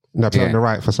left. No, play on the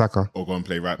right for Saka. Or go and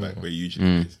play right back where he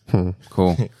usually is.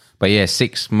 Cool. But yeah,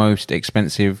 6th most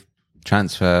expensive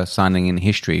transfer signing in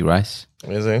history, Rice.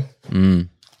 Is he?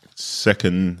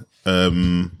 Second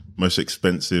most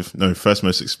expensive. No, first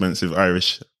most expensive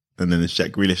Irish, and then it's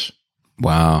Jack Grealish.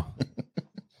 Wow.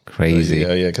 Crazy.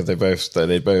 Yeah, because they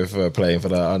both playing for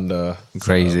that under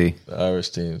crazy Irish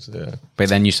teams. Yeah, but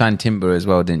then you signed Timber as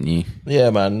well, didn't you? Yeah,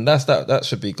 man, that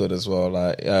should be good as well.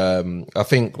 Like, I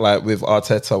think like with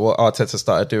Arteta, what Arteta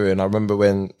started doing. I remember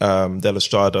when De La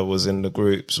Strada was in the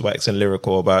groups waxing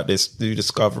lyrical about this new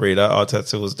discovery that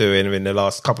Arteta was doing in the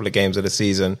last couple of games of the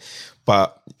season.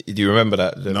 But do you remember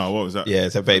that? No, what was that? Yeah,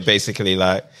 so basically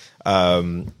like.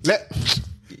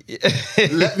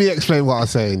 Let me explain what I was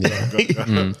saying. Yeah.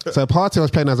 So Partey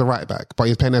was playing as a right back, but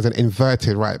he was playing as an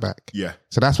inverted right back. Yeah.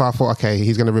 So that's why I thought, okay,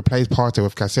 he's going to replace Partey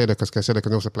with Caicedo because Caicedo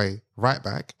can also play right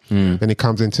back. Then he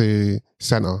comes into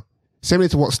centre. Similar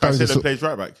to what Stones Caicedo plays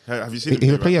right back. Have you seen him?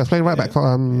 He was playing right back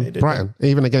for Brighton,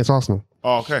 even against Arsenal.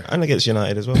 Oh, okay. And against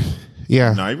United as well.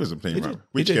 Yeah. No, he wasn't playing right back.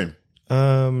 Which game?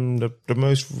 The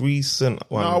most recent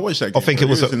one. No, I watched that game. I think it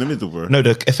was in the middle, bro. No,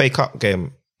 the FA Cup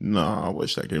game. No, I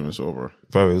watched that game as well, bro.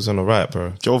 Bro, it was on the right,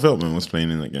 bro. Joel Veltman was playing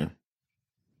in that game.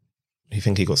 You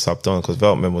think he got subbed on because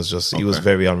Veltman was just, he was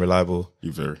very unreliable.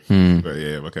 You very. But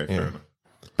okay, fair enough.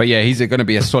 But yeah, he's going to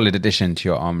be a solid addition to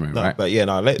your armory, right? But yeah,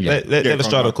 let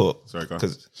Estrada court. Sorry, go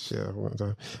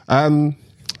on.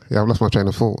 I've lost my train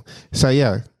of thought. So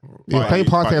yeah, he was playing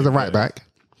Partey as a right back.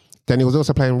 Then he was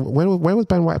also playing. Where was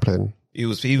Ben White playing? He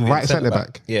was right centre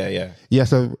back. Yeah. Yeah.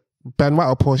 So Ben White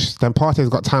will push. Then Partey's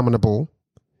got time on the ball.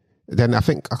 Then I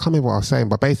can't remember what I was saying,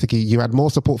 but basically you had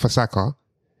more support for Saka,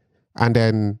 and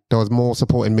then there was more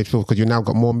support in midfield because you now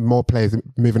got more players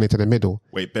moving into the middle.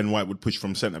 Wait, Ben White would push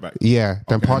from centre back. Yeah.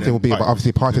 Then Partey will be, but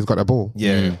obviously Partey's got the ball.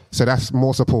 Yeah. So that's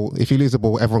more support. If you lose the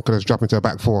ball, everyone could just drop into a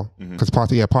back four because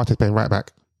Partey's playing right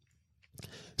back.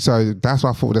 So that's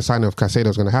why I thought the signing of Caicedo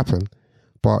was going to happen.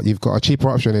 But you've got a cheaper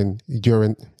option in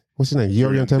what's his name?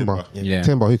 Urian Timber. Yeah.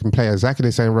 Timber, who can play exactly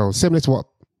the same role, similar to what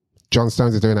John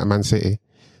Stones is doing at Man City.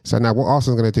 So now what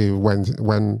Arsenal's going to do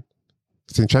when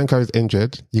Zinchenko is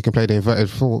injured, you can play the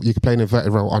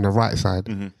inverted role on the right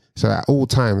side. So at all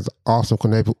times, Arsenal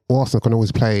can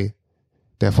always play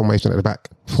their formation at the back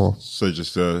four. So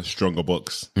just a stronger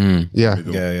box. Yeah.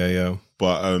 Yeah.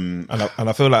 But and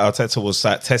I feel like Arteta was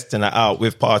like testing that out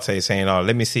with Partey, saying, "Oh,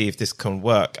 let me see if this can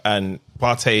work." And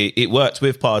Partey, it worked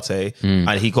with Partey,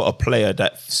 and he got a player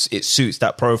that it suits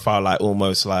that profile, like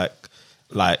almost like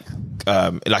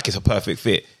it's a perfect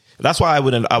fit. That's why I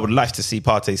would like to see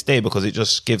Partey stay because it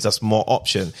just gives us more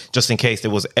option, just in case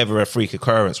there was ever a freak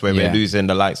occurrence where we're losing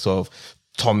the likes of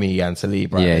Tommy and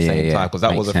Saliba at the same time, because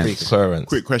that was a freak occurrence.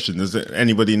 Quick question: does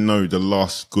anybody know the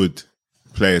last good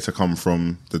player to come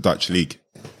from the Dutch league?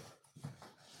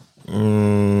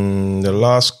 The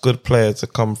last good player to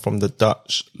come from the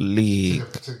Dutch league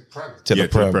to the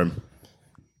Prem.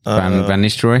 Van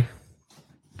Nistelrooy.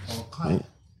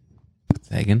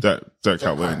 Again? Dirk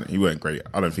Kuyt, he weren't great.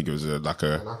 I don't think it was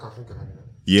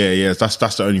Yeah. That's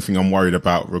the only thing I'm worried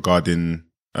about regarding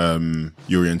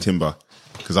Urian Timber,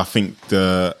 because I think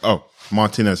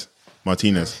Martinez.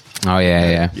 Oh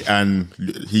yeah. And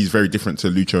he's very different to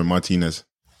Licha Martinez.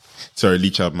 So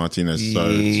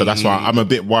that's why I'm a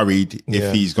bit worried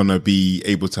if he's going to be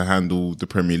able to handle the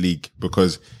Premier League,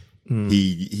 because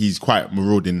he's quite a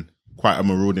marauding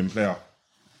player.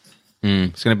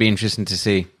 It's going to be interesting to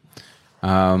see.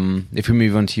 If we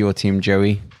move on to your team,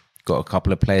 Joey, got a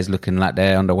couple of players looking like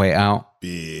they're on the way out.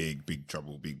 Big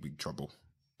trouble.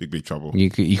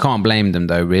 You can't blame them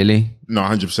though, really. No,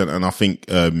 100%. And I think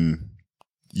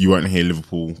you won't hear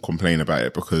Liverpool complain about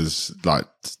it, because like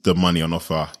the money on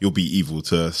offer, you'll be evil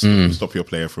to stop your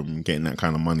player from getting that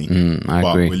kind of money. I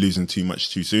agree. We're losing too much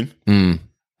too soon.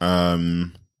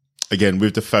 Again,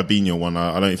 with the Fabinho one,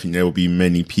 I don't think there will be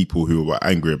many people who are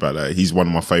angry about that. He's one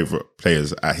of my favourite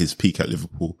players at his peak at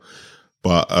Liverpool.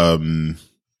 But I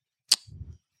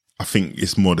think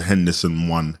it's more the Henderson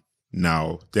one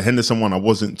now. The Henderson one I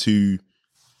wasn't too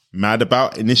mad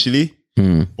about initially,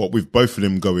 but with both of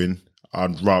them going,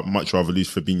 I'd much rather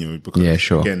lose Fabinho,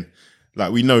 because again,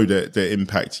 like we know that the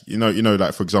impact, you know,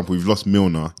 like for example, we've lost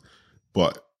Milner,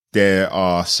 but there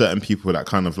are certain people that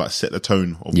kind of like set the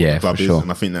tone of what the club is,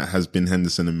 and I think that has been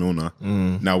Henderson and Milner.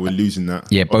 Now we're losing that.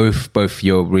 Yeah, both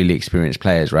your really experienced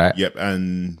players, right? Yep,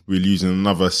 and we're losing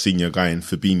another senior guy in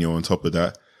Fabinho on top of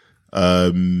that.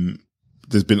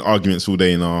 There's been arguments all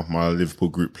day in my Liverpool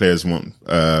group. Players want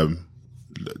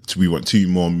we want two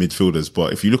more midfielders,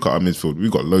 but if you look at our midfield,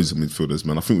 we've got loads of midfielders,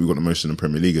 man. I think we've got the most in the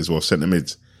Premier League as well, centre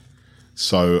mids.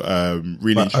 So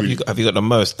really, have you got the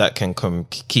most that can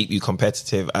keep you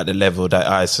competitive at the level that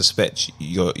I suspect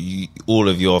all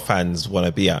of your fans want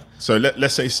to be at? So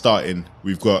let's say starting,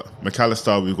 we've got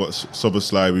McAllister, we've got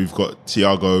Soboslai, we've got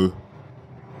Thiago,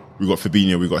 we've got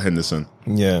Fabinho, we've got Henderson.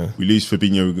 Yeah, we lose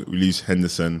Fabinho, we lose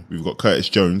Henderson. We've got Curtis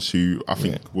Jones, who I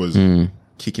think was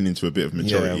kicking into a bit of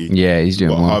maturity. Yeah, he's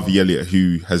doing well. Harvey Elliott,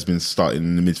 who has been starting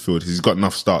in the midfield, he's got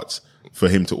enough starts for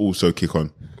him to also kick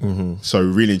on. So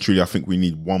really and truly, I think we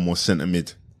need one more centre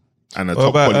mid and a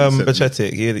top quality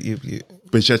Bajcetic?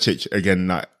 Bajcetic, again,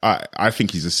 like, I think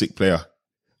he's a sick player.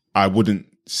 I wouldn't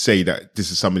say that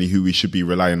this is somebody who we should be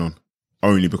relying on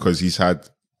only because he's had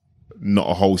not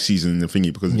a whole season in the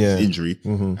thingy because of his injury,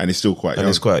 and he's still quite young. And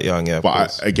he's quite young, yeah.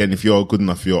 But again, if you're good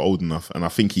enough, you're old enough, and I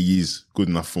think he is good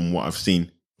enough from what I've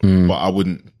seen. But I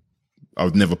would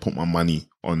never put my money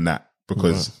on that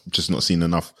because just not seen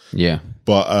enough. Yeah.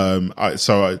 But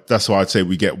so that's why I'd say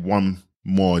we get one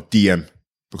more DM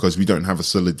because we don't have a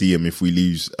solid DM if we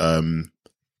lose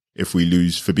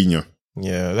Fabinho.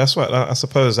 Yeah, that's what I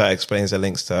suppose that explains the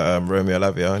links to Romeo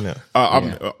Lavia, isn't it?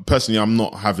 Personally, I'm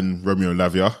not having Romeo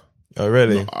Lavia. Oh,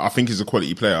 really? I think he's a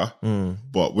quality player,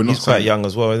 but we're not. He's quite young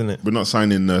as well, isn't it? We're not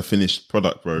signing a finished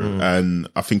product, bro. And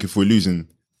I think if we're losing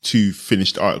 2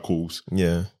 finished articles,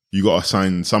 yeah, you got to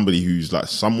sign somebody who's like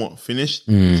somewhat finished.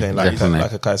 Saying like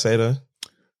a Caicedo.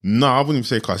 No, I wouldn't even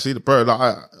say Caicedo, bro.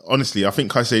 Like, honestly, I think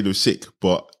Caicedo's sick,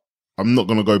 but I'm not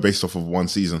gonna go based off of one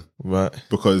season, right?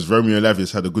 Because Romeo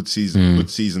Lavia's had a good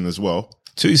season as well.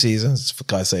 2 seasons for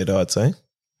Caicedo, I'd say.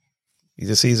 He's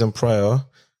a season prior.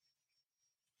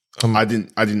 I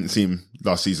didn't see him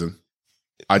last season.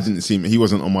 I didn't see him. He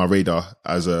wasn't on my radar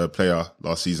as a player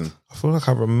last season. I feel like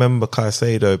I remember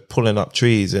Caicedo pulling up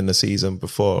trees in the season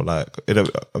before,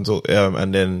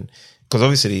 and then because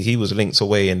obviously he was linked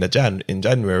away in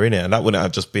January, innit? And that wouldn't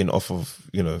have just been off of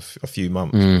a few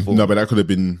months. Before. No, but that could have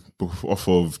been off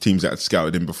of teams that had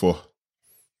scouted him before.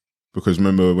 Because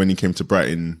remember when he came to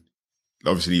Brighton,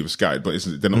 obviously he was scouted, but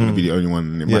they're not going to be the only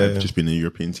one. It might have just been a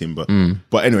European team. But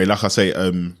anyway, like I say,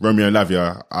 Romeo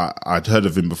Lavia, I'd heard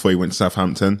of him before he went to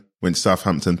Southampton. When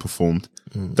Southampton performed,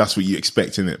 that's what you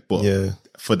expect in it. But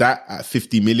for that at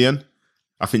 50 million,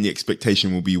 I think the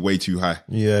expectation will be way too high.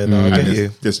 Yeah, no, I get you.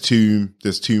 There's too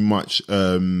much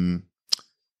of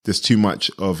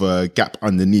a gap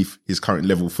underneath his current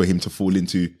level for him to fall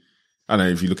into. I don't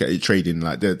know if you look at it trading,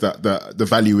 like the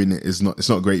value in it it's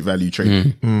not great value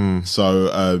trading.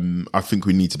 So I think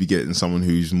we need to be getting someone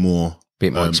who's more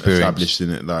established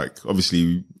in it. Like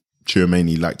obviously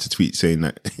Tchouaméni liked to tweet saying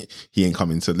that he ain't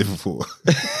coming to Liverpool.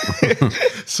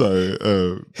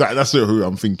 So that's sort of who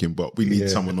I'm thinking, but we need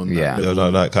someone on that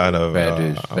level. That kind of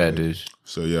fair dues.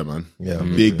 So yeah, man. Yeah.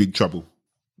 Big trouble.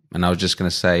 And I was just going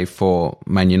to say for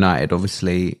Man United,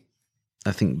 obviously,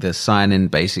 I think the signing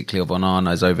basically of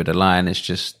Onana is over the line. It's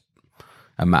just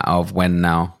a matter of when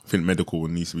now. I think medical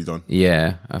needs to be done.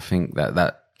 Yeah, I think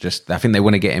I think they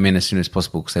want to get him in as soon as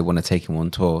possible because they want to take him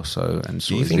on tour. Do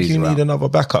you think you need another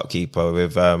backup keeper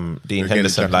with Dean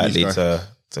Henderson likely to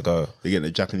go? They're getting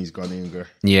a Japanese Ghanaian guy.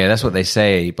 Yeah, that's what they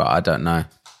say, but I don't know.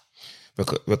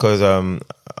 Because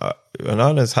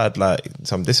Onana's had like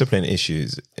some discipline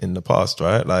issues in the past,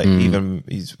 right? Like even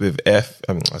he's with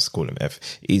let's call him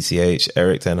ECH,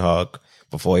 Eric Ten Hag,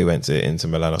 before he went to Inter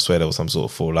Milan. I swear there was some sort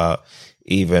of fallout.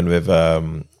 Even with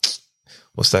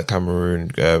what's that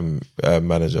Cameroon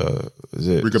manager? Is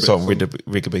it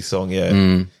Rigobert Song?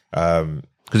 Yeah.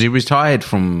 Because he retired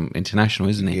from international,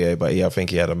 isn't he? Yeah, but I think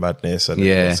he had a madness and he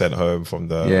got sent home from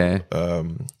the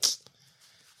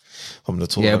from the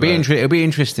tour. Yeah, it'll be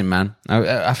interesting, man.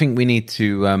 I think we need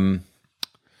to.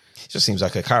 He just seems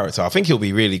like a character. I think he'll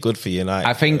be really good for United.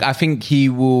 I think he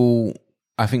will.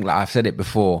 I think, like I've said it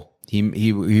before,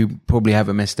 he probably have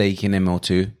a mistake in him or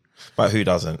two. But who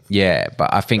doesn't? Yeah,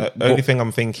 but I think the only thing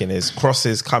I'm thinking is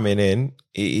crosses coming in.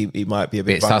 He might be a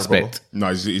bit suspect.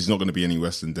 No, he's not going to be any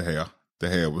worse than De Gea. De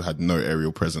Gea had no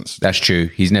aerial presence. That's true.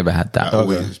 He's never had that.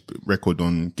 Always record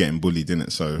on getting bullied, didn't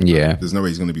it? So there's no way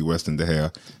he's going to be worse than De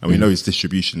Gea. And we know his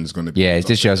distribution is going to be. Yeah, his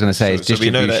distribution. I was going to say his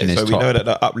distribution is top. So we know that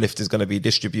the uplift is going to be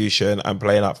distribution and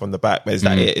playing up from the back. But is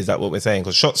that it? Is that what we're saying?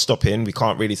 Because shot stopping, we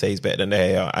can't really say he's better than De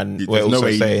Gea. And we're also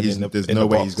saying there's no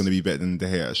way he's going to be better than De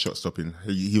Gea at shot stopping.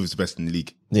 He was the best in the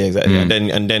league. Yeah, exactly.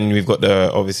 And then we've got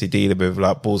the obviously dealing with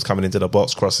like balls coming into the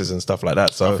box, crosses and stuff like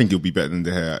that. So I think he'll be better than De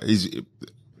Gea. He's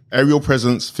aerial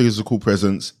presence, physical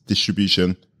presence,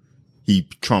 distribution. He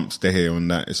trumps De Gea on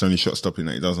that. It's only shot stopping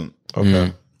that he doesn't.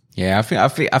 Okay. Yeah,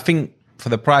 I think for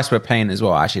the price we're paying as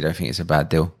well, I actually don't think it's a bad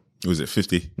deal. Was it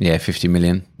 50? Yeah, 50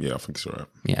 million. Yeah, I think it's all right.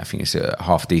 Yeah, I think it's a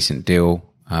half decent deal.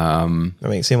 I mean,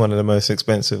 he's one of the most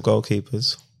expensive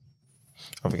goalkeepers.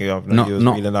 I think he was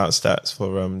reading out stats for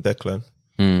Declan.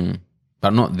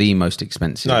 But not the most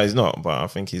expensive. No, he's not. But I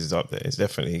think he's up there. He's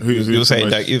definitely. I think you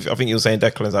were saying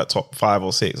Declan's like top 5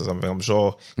 or 6 or something. I'm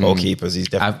sure goalkeepers. He's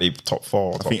definitely top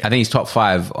 4. I think he's top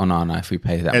 5 on Onana if we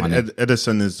pay that money.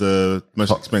 Edison is the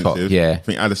most expensive. Yeah, I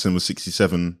think Addison was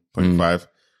 67.5,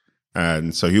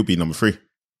 and so he'll be number 3.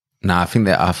 No, I think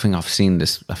I've seen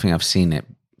this. I think I've seen it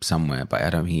somewhere, but I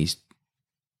don't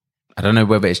know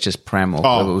whether it's just Prem or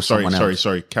whether it was someone else.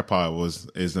 Sorry.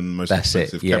 Kepa is the most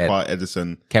expensive. Yeah. Kepa,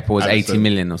 Edison. Kepa was 80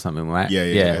 million or something, right?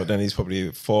 Yeah. But then he's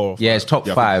probably 4. Yeah, it's top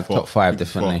 5. Top 5,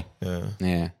 definitely. 4.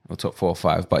 Yeah, or top 4 or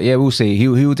 5. But yeah, we'll see. He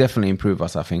will definitely improve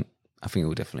us, I think. I think it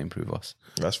will definitely improve us.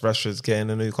 That's Rashford's getting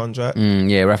a new contract.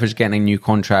 Yeah, Rashford's getting a new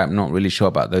contract. Not really sure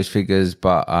about those figures,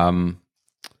 but I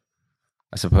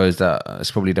suppose that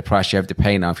it's probably the price you have to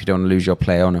pay now if you don't want to lose your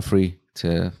player on a free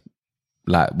to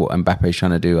like what Mbappe's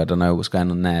trying to do. I don't know what's going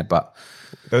on there, but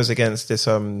Goes against this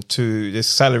this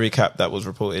salary cap that was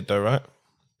reported though, right?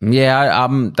 yeah,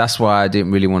 that's why I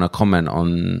didn't really want to comment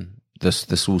on the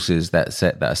sources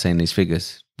that are saying these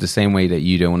figures. The same way that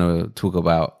you don't want to talk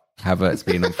about Havertz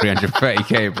being on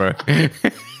 330k, bro.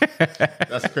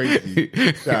 That's crazy.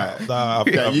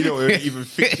 That you don't even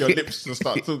fix your lips to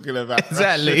start talking about.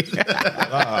 Exactly.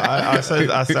 I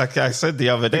said the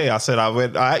other day. I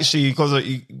actually because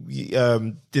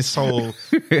this whole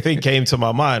thing came to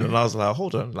my mind, and I was like,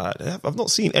 hold on, like I've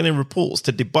not seen any reports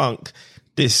to debunk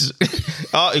this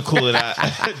article that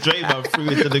Draymond threw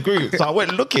into the group. So I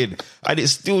went looking, and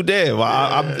it's still there.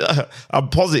 I'm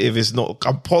positive it's not.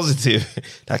 I'm positive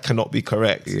that cannot be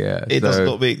correct. Yeah, it does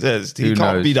not make sense. He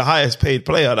can't be the highest paid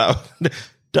player.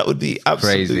 That would be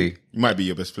absolutely crazy. He might be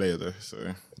your best player though.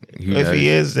 So if he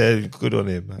is, then good on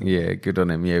him, man. Yeah, good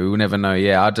on him. Yeah, we will never know.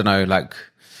 Yeah, I don't know. Like,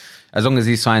 as long as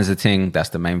he signs the thing, that's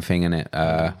the main thing,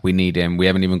 innit? We need him. We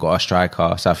haven't even got a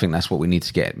striker, so I think that's what we need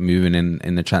to get moving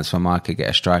in the transfer market. Get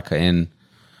a striker in.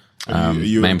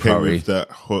 you main okay priority. with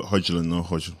that Hodgson or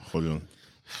Hodgson?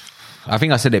 I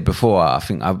think I said it before. I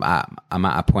think I'm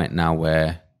at a point now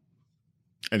where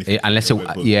unless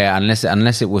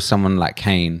it was someone like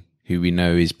Kane, who we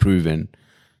know is proven,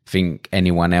 I think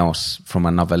anyone else from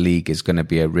another league is going to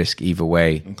be a risk either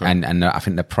way. Okay. And I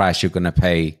think the price you're going to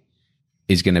pay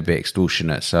is going to be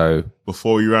extortionate. So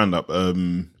before we round up,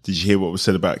 did you hear what was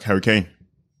said about Harry Kane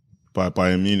by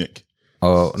Bayern Munich?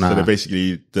 Oh no! So they're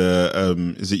basically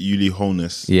is it Uli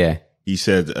Holness? Yeah, he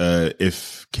said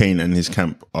if Kane and his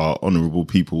camp are honourable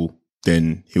people,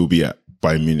 then he'll be at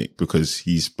Bayern Munich because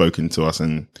he's spoken to us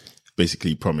and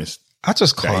basically promised. I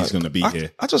just can't. He's going to be here.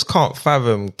 I just can't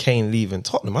fathom Kane leaving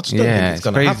Tottenham. I just don't think it's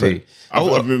going to happen.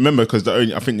 I remember because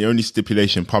I think the only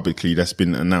stipulation publicly that's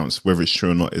been announced, whether it's true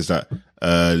or not, is that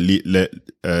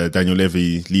Daniel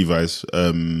Levi's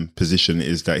position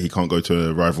is that he can't go to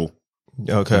a rival.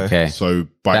 Okay. So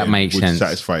Bayern that makes would sense.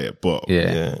 satisfy it, but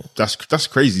yeah, that's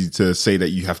crazy to say that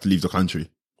you have to leave the country.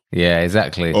 Yeah,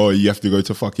 exactly. Or you have to go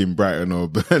to fucking Brighton or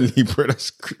Burnley, bro.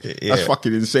 That's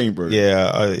fucking insane, bro.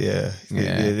 Yeah. It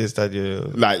is that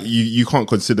like you can't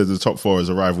consider the top four as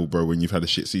a rival, bro, when you've had a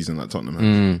shit season like Tottenham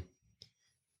has.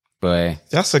 Boy,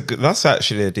 that's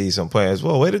actually a decent point as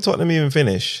well. Where did Tottenham even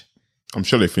finish? I'm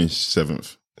sure they finished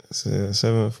 7th.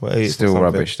 7th or 8th. Still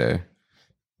rubbish though.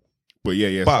 But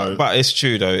yeah. But it's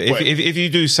true though. If you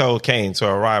do sell Kane to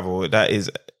a rival, that is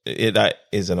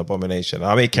an abomination.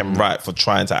 I make him right for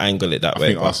trying to angle it that way. I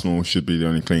think Arsenal should be the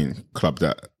only clean club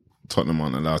that Tottenham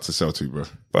aren't allowed to sell to, bro.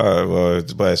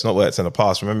 But it's not worked in the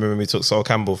past. Remember when we took Sol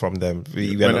Campbell from them?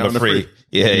 We went on a free.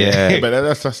 Yeah. But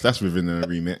that's within the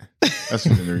remit. That's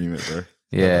within the remit, bro.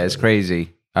 Yeah, it's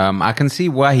crazy. I can see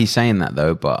why he's saying that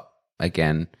though, but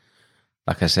again,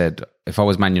 like I said, if I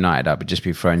was Man United, I would just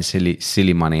be throwing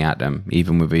silly money at them,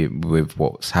 even with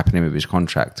what's happening with his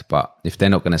contract. But if they're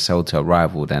not going to sell to a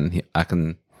rival, then I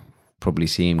can probably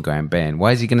see him going Bayern.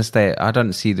 Why is he going to stay? I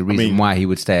don't see the reason why he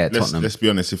would stay at Tottenham. Let's be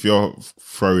honest. If you're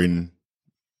throwing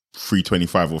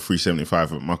 325 or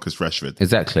 375 at Marcus Rashford,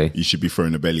 exactly, you should be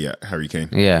throwing a belly at Harry Kane.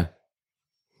 Yeah.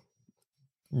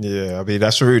 Yeah, I mean,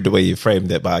 that's rude the way you framed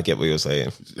it, but I get what you're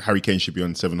saying. Harry Kane should be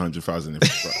on 700,000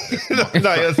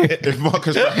 if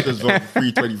Marcus Rashford's on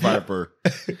 325, bro.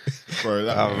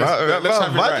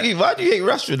 Why do you hate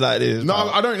Rashford like this? No,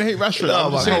 I don't hate Rashford. No,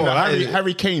 I'm just saying that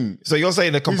Harry Kane. So you're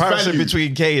saying the comparison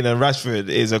between Kane and Rashford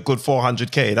is a good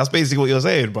 400k? That's basically what you're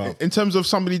saying, bro. In terms of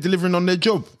somebody delivering on their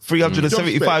job.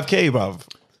 375k, bro.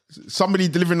 Somebody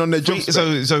delivering on their job.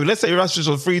 So let's say Rashford's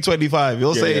on 325.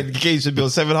 You're saying Kane should be on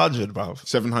 700, bro.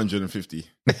 750.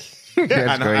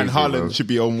 and Haaland should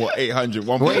be on what, 800?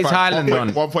 What is Haaland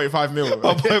on? 1.5 mil.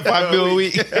 1.5 mil a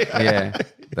week. Yeah,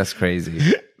 that's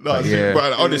crazy. But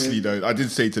honestly, though, I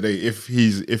did say today, if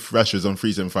Rashford's on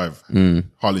 375,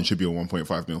 Haaland should be on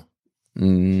 1.5 mil. I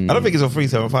don't think it's on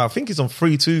 375. I think it's on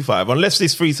 325, unless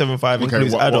this 375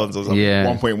 includes add-ons or something. Yeah,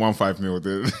 1.15 mil.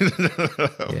 Dude.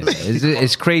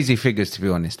 It's crazy figures, to be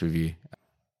honest with you.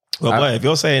 Well, if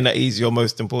you're saying that he's your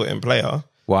most important player,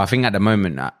 well, I think at the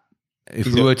moment, if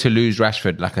we were to lose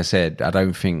Rashford, like I said, I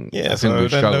don't think. Yeah, I think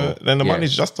we'd struggle. Then the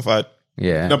money's justified.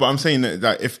 Yeah. No, but I'm saying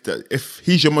that if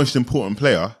he's your most important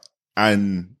player,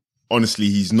 and honestly,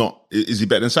 he's not. Is he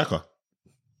better than Saka?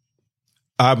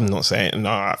 I'm not saying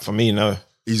no. For me, no.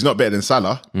 He's not better than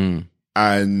Salah.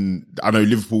 and I know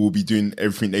Liverpool will be doing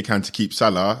everything they can to keep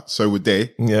Salah, so would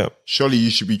they. Yeah. Surely you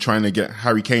should be trying to get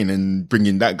Harry Kane and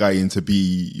bringing that guy in to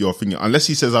be your thing. Unless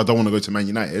he says, I don't want to go to Man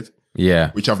United,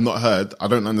 which I've not heard. I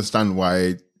don't understand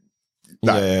why.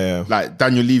 Like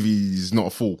Daniel Levy is not a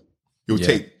fool. He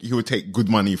would take good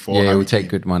money for He Harry would take Kane.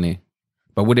 good money.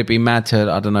 But would it be mad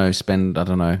to, I don't know, spend,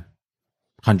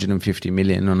 150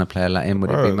 million on a player like him?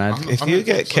 Would it be mad? If you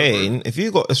get Kane, if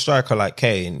you got a striker like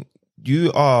Kane,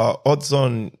 you are odds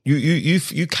on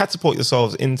you catapult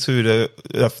yourselves into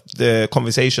the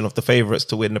conversation of the favourites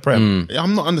to win the Prem.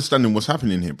 I'm not understanding what's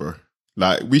happening here, bro.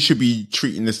 Like, we should be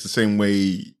treating this the same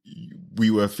way we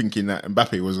were thinking that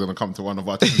Mbappe was going to come to one of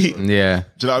our teams. Bro. Yeah.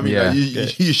 Do you know what I mean?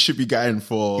 Like, you should be going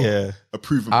for a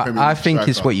proven Premier League I think striker.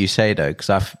 it's what you say, though, because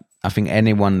I think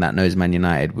anyone that knows Man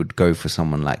United would go for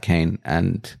someone like Kane,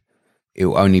 and it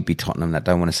will only be Tottenham that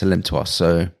don't want to sell him to us.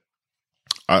 So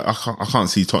I can't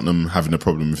see Tottenham having a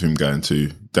problem with him going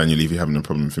to Daniel Levy, having a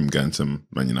problem with him going to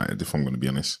Man United, if I'm going to be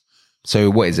honest. So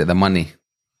what is it, the money?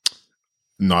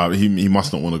 No, he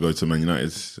must not want to go to Man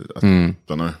United. I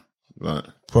don't know. Like,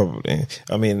 Probably.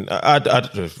 I mean,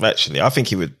 I think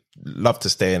he would love to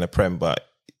stay in the Prem, but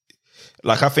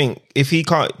like, I think if he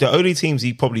can't, the only teams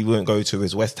he probably wouldn't go to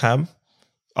is West Ham,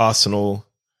 Arsenal.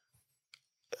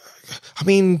 I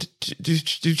mean, do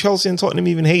Chelsea and Tottenham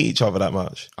even hate each other that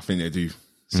much? I think they do.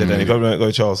 So then he probably won't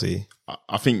go Chelsea.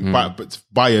 I think, but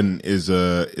Bayern is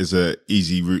a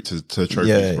easy route to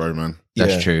trophies, bro, man.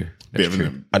 That's true. That's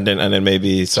true. And then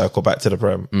maybe circle back to the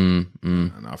Prem.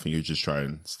 And I think you just try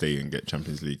and stay and get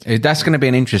Champions League. That's going to be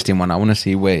an interesting one. I want to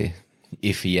see where,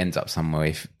 if he ends up somewhere,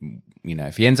 if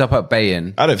he ends up at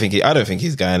Bayern. I don't think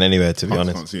he's going anywhere, to be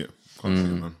honest. Can't see it. Can't see it,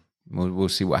 man. We'll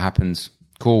see what happens.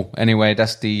 Cool. Anyway,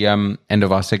 that's the end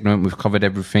of our segment. We've covered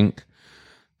everything.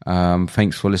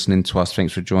 Thanks for listening to us.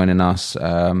 Thanks for joining us.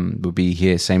 We'll be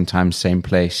here same time, same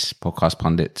place. Podcast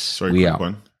Pundits. Sorry, we quick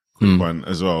out. Quick one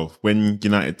as well. When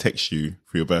United text you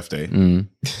for your birthday,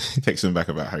 text them back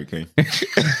about Harry Kane.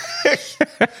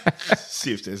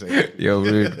 See if there's anything. You're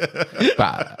rude.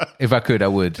 But if I could, I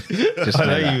would. Just I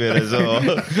know that. you will as well.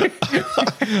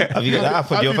 Have you got that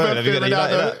app on your phone? Have you got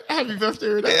that? Happy birthday,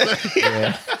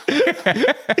 Ronaldo.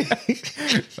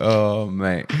 Oh,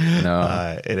 mate. No. All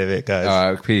right, in a bit, guys.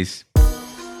 All right, peace.